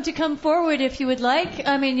welcome to come forward if you would like.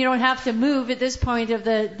 I mean, you don't have to move at this point of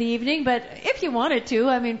the evening, but if you wanted to,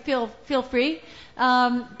 I mean, feel free.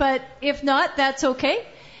 But if not, that's okay.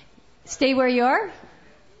 Stay where you are.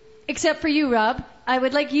 Except for you, Rob. I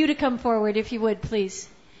would like you to come forward if you would, please.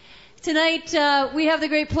 Tonight, we have the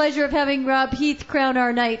great pleasure of having Rob Heath crown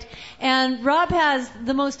our night. And Rob has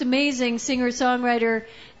the most amazing singer-songwriter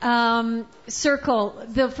circle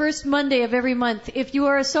the first Monday of every month. If you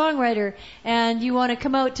are a songwriter and you want to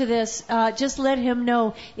come out to this, just let him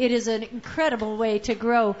know. It is an incredible way to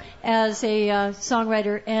grow as a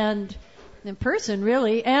songwriter and in person,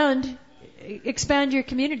 really, and expand your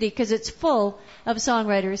community because it's full of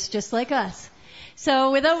songwriters just like us.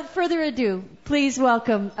 So without further ado, please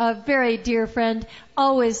welcome a very dear friend,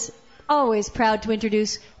 always proud to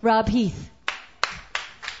introduce Rob Heath.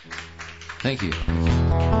 Thank you.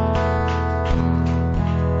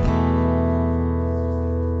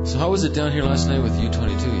 So how was it down here last night with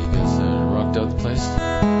U22? You guys rocked out the place?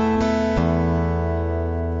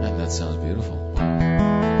 Man, that sounds beautiful. I'm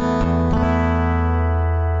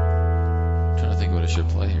trying to think what I should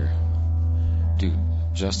play here. Do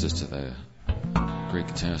justice to the great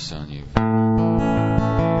guitar sound you.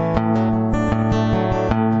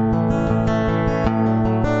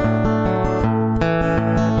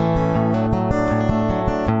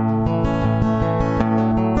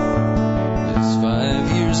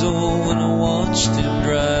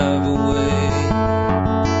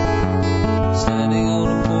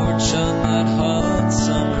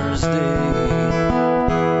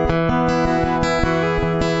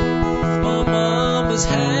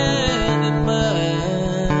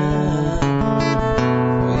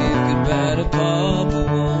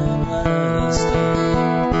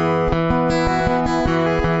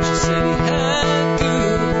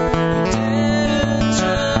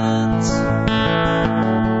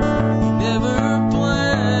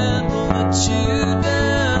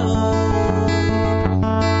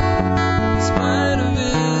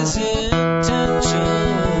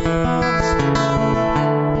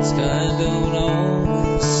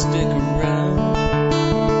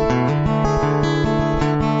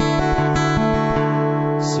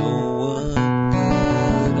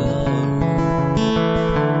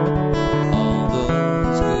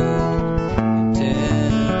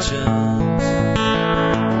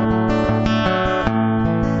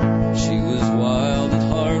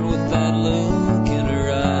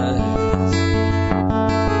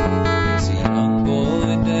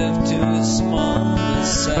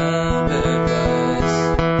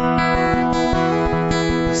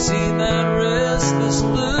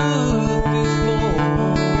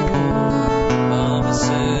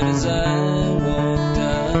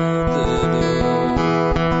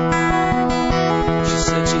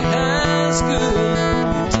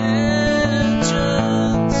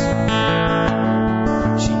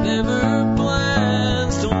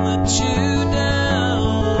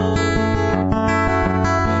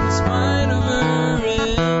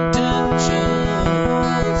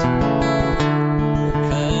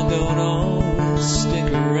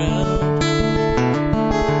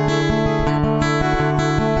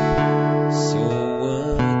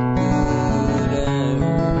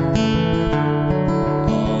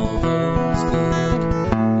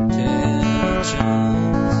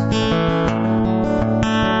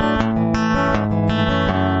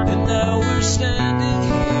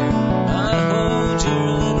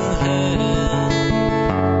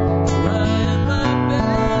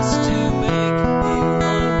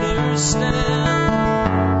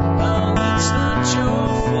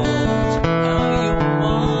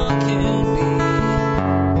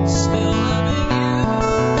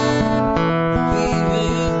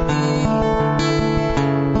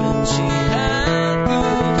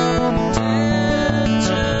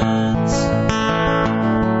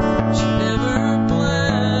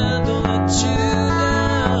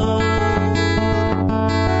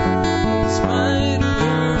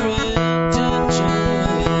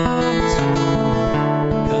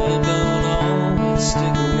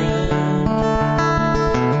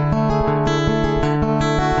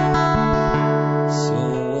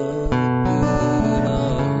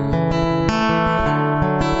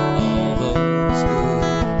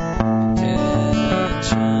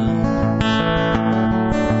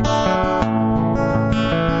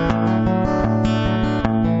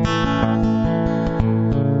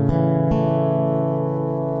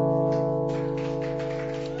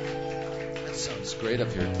 It's great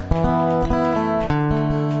up here. Of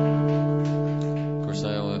course,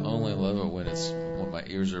 I only love it when my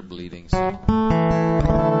ears are bleeding. So.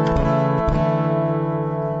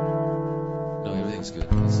 No, everything's good.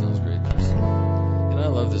 It sounds great, Chris. And I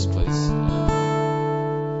love this place.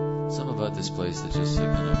 Something about this place that just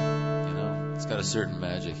kind of, it's got a certain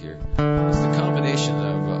magic here. It's the combination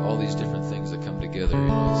of all these different things that come together.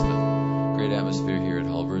 It's the great atmosphere here at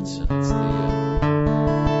Hulbert's, and it's the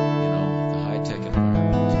high-tech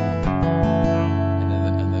environment,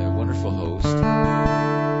 and the wonderful host,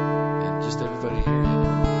 and just everybody here.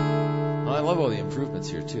 And I love all the improvements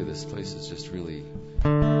here too. This place is just really,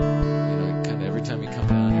 kind of every time you come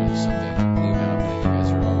down here, there's something new happening. You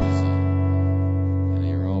guys are always,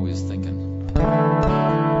 you're always thinking. I'm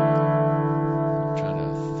trying to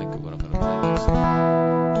think of what I'm going to play next. You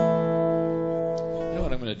know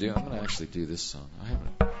what I'm going to do? I'm going to actually do this song.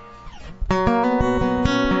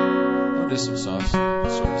 I'll do some soft, sort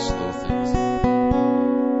of slow things.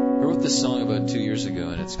 I wrote this song about 2 years ago,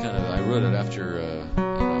 and it's kind of, I wrote it after,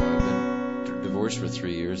 I've been divorced for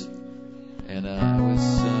 3 years, and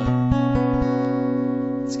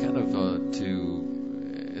it's kind of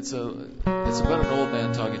it's about an old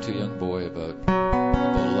man talking to a young boy about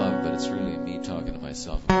love, but it's really me talking to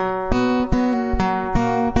myself.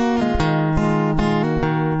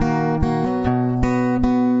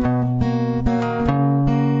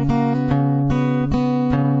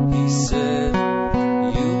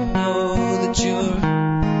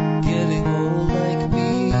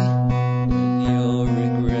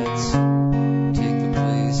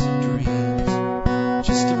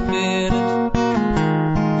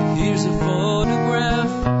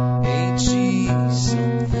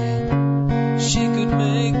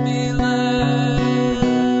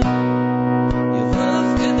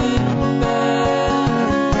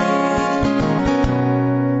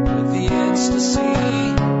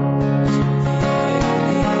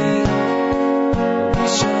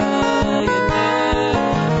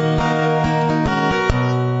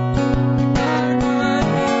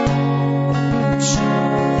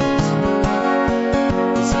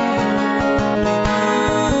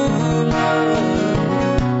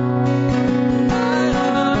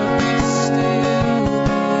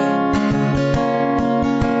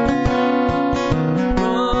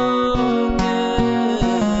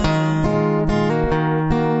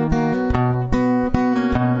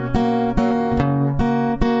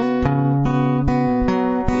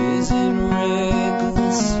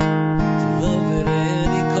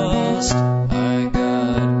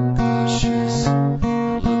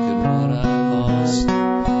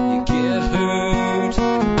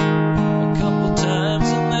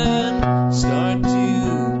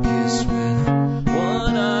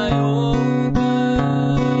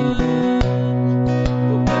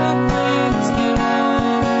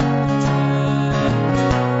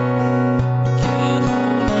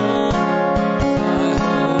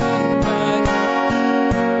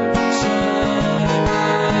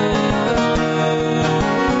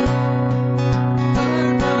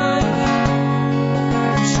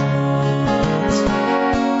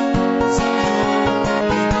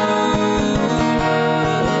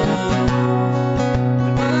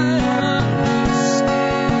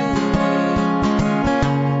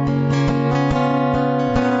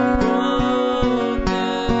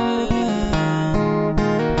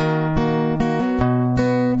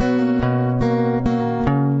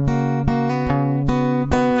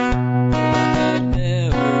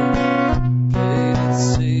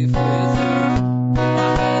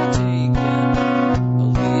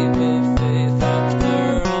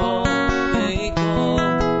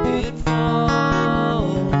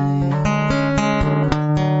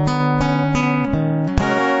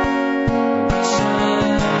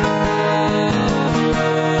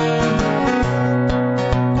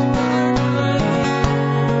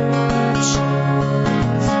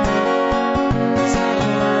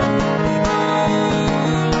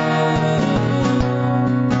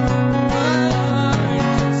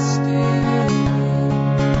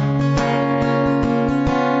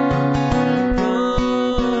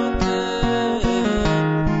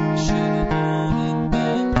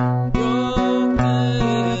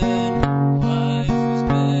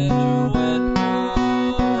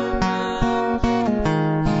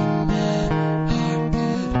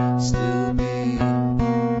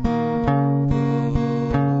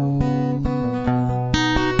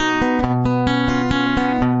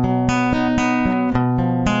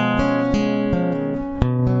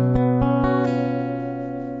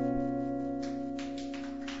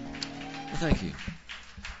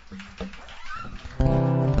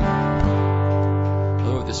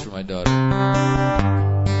 for my daughter.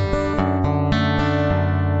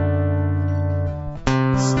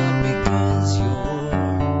 It's not because you're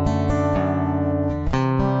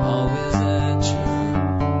always at your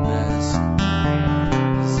best.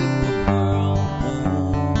 'Cause if the world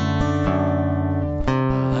won't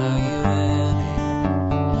allow you any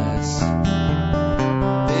less,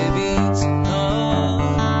 baby, it's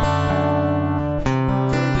enough.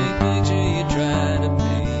 The big picture you try to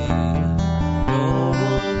paint, no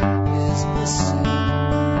one is missing.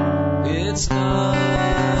 It's not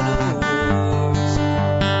a wars,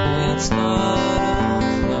 it's not a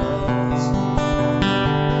flaws.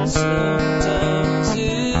 Sometimes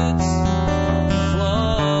it's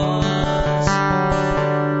flaws.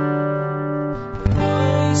 Oh,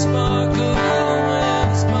 you sparkle when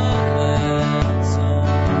the spotlight's on.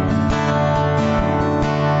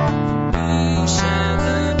 You shine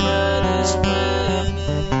the brightest when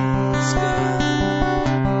it's gone.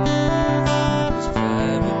 Those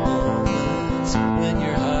private moments when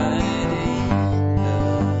you're hiding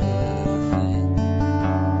nothing.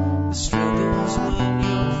 The struggles when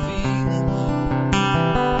you're feeling low.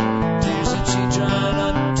 Tears that you try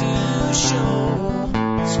not to show.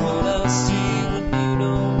 It's what I see when you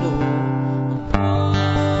don't know. I'm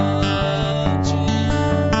watching.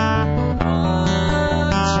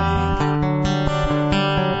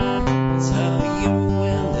 It's how you're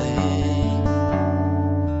willing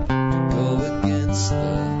to go against the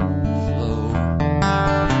flow.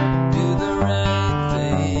 Do the right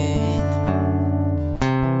thing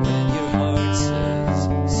when your heart says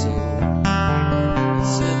so.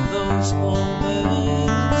 It's in those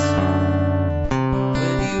moments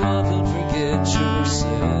when you often forget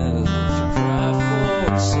yourself. You cry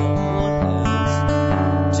for someone else.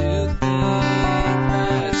 To think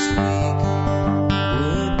last week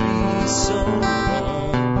would be so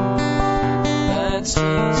wrong. That's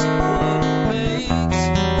just what makes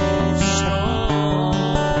you strong.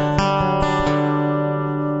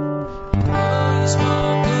 Oh, you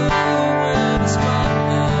sparkle when the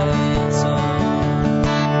spotlight's on.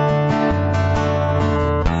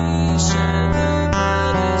 You shine the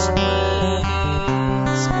brightest when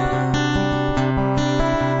it's gone.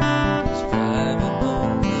 Those private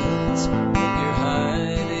moments when you're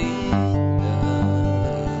hiding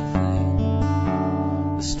nothing.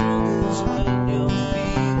 The struggles when you're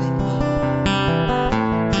feeling low.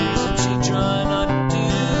 Things that you try not to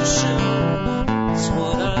show. It's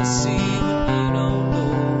what I see when you don't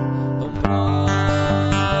know. I'm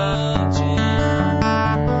watching.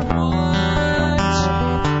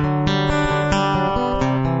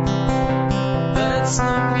 That's the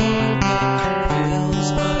one that fills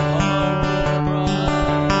my heart with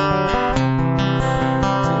pride.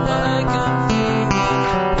 Till I can feel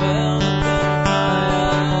it well up in my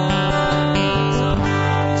eyes. I'm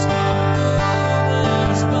always sparkle when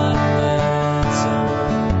the spotlight's on.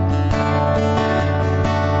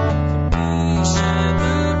 You shine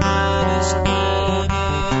the brightest when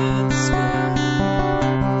it's gone.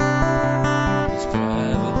 Those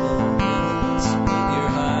private moments when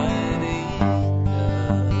you're hiding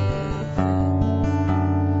nothing.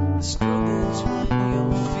 The struggles when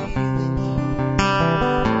you're feeling low.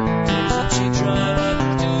 Tears that you try not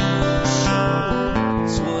to show.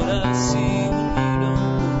 It's what I see when you don't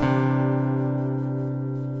know.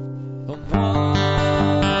 I'm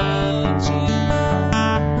watching.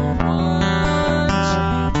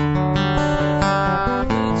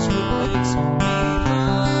 That's what makes me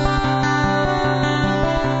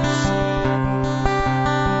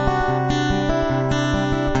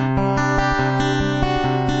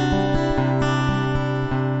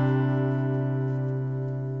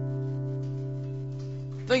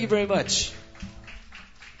Thank you very much.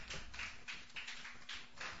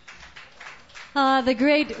 The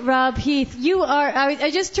great Rob Heath. You are,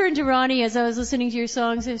 I just turned to Ronnie as I was listening to your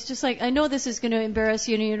songs. It's just like, I know this is going to embarrass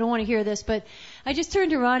you and you don't want to hear this, but I just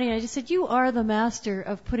turned to Ronnie and I just said, you are the master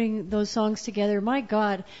of putting those songs together. My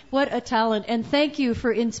God, what a talent. And thank you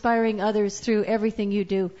for inspiring others through everything you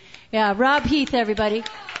do. Yeah, Rob Heath, everybody.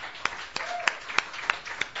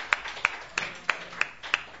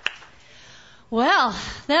 Well,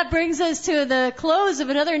 that brings us to the close of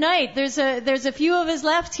another night. There's a few of us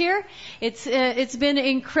left here. It's been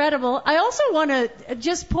incredible. I also want to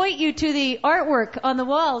just point you to the artwork on the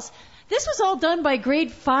walls. This was all done by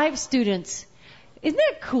grade 5 students. Isn't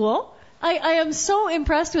that cool? I am so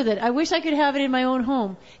impressed with it. I wish I could have it in my own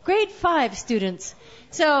home. Grade 5 students.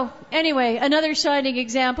 So, anyway, another shining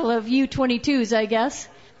example of U22s, I guess.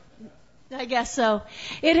 I guess so.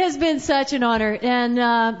 It has been such an honor,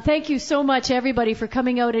 and thank you so much, everybody, for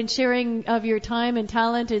coming out and sharing of your time and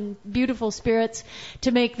talent and beautiful spirits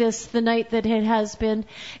to make this the night that it has been.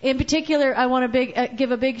 In particular, I want to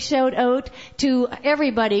give a big shout out to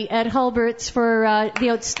everybody at Hulbert's for the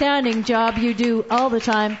outstanding job you do all the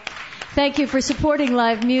time. Thank you for supporting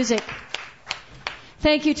live music.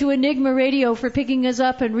 Thank you to Enigma Radio for picking us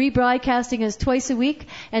up and rebroadcasting us twice a week.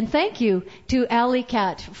 And thank you to Alley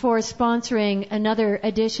Cat for sponsoring another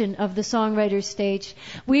edition of the Songwriter Stage.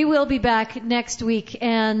 We will be back next week,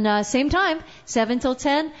 and same time, 7 till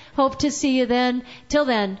 10. Hope to see you then. Till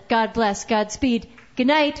then, God bless, Godspeed. Good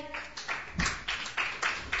night.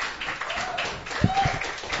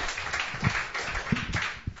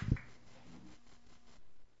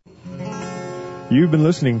 You've been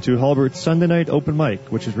listening to Hulbert's Sunday Night Open Mic,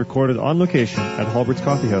 which is recorded on location at Hulbert's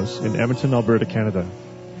Coffee House in Edmonton, Alberta, Canada.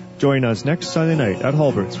 Join us next Sunday night at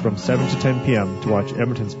Hulbert's from 7 to 10 p.m. to watch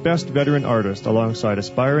Edmonton's best veteran artists alongside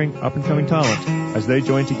aspiring, up-and-coming talent as they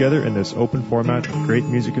join together in this open format of great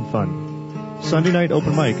music and fun. Sunday Night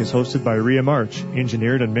Open Mic is hosted by Rhea March,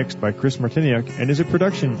 engineered and mixed by Chris Martiniak, and is a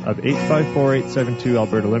production of 854872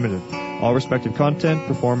 Alberta Limited. All respective content,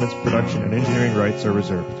 performance, production, and engineering rights are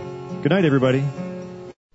reserved. Good night, everybody.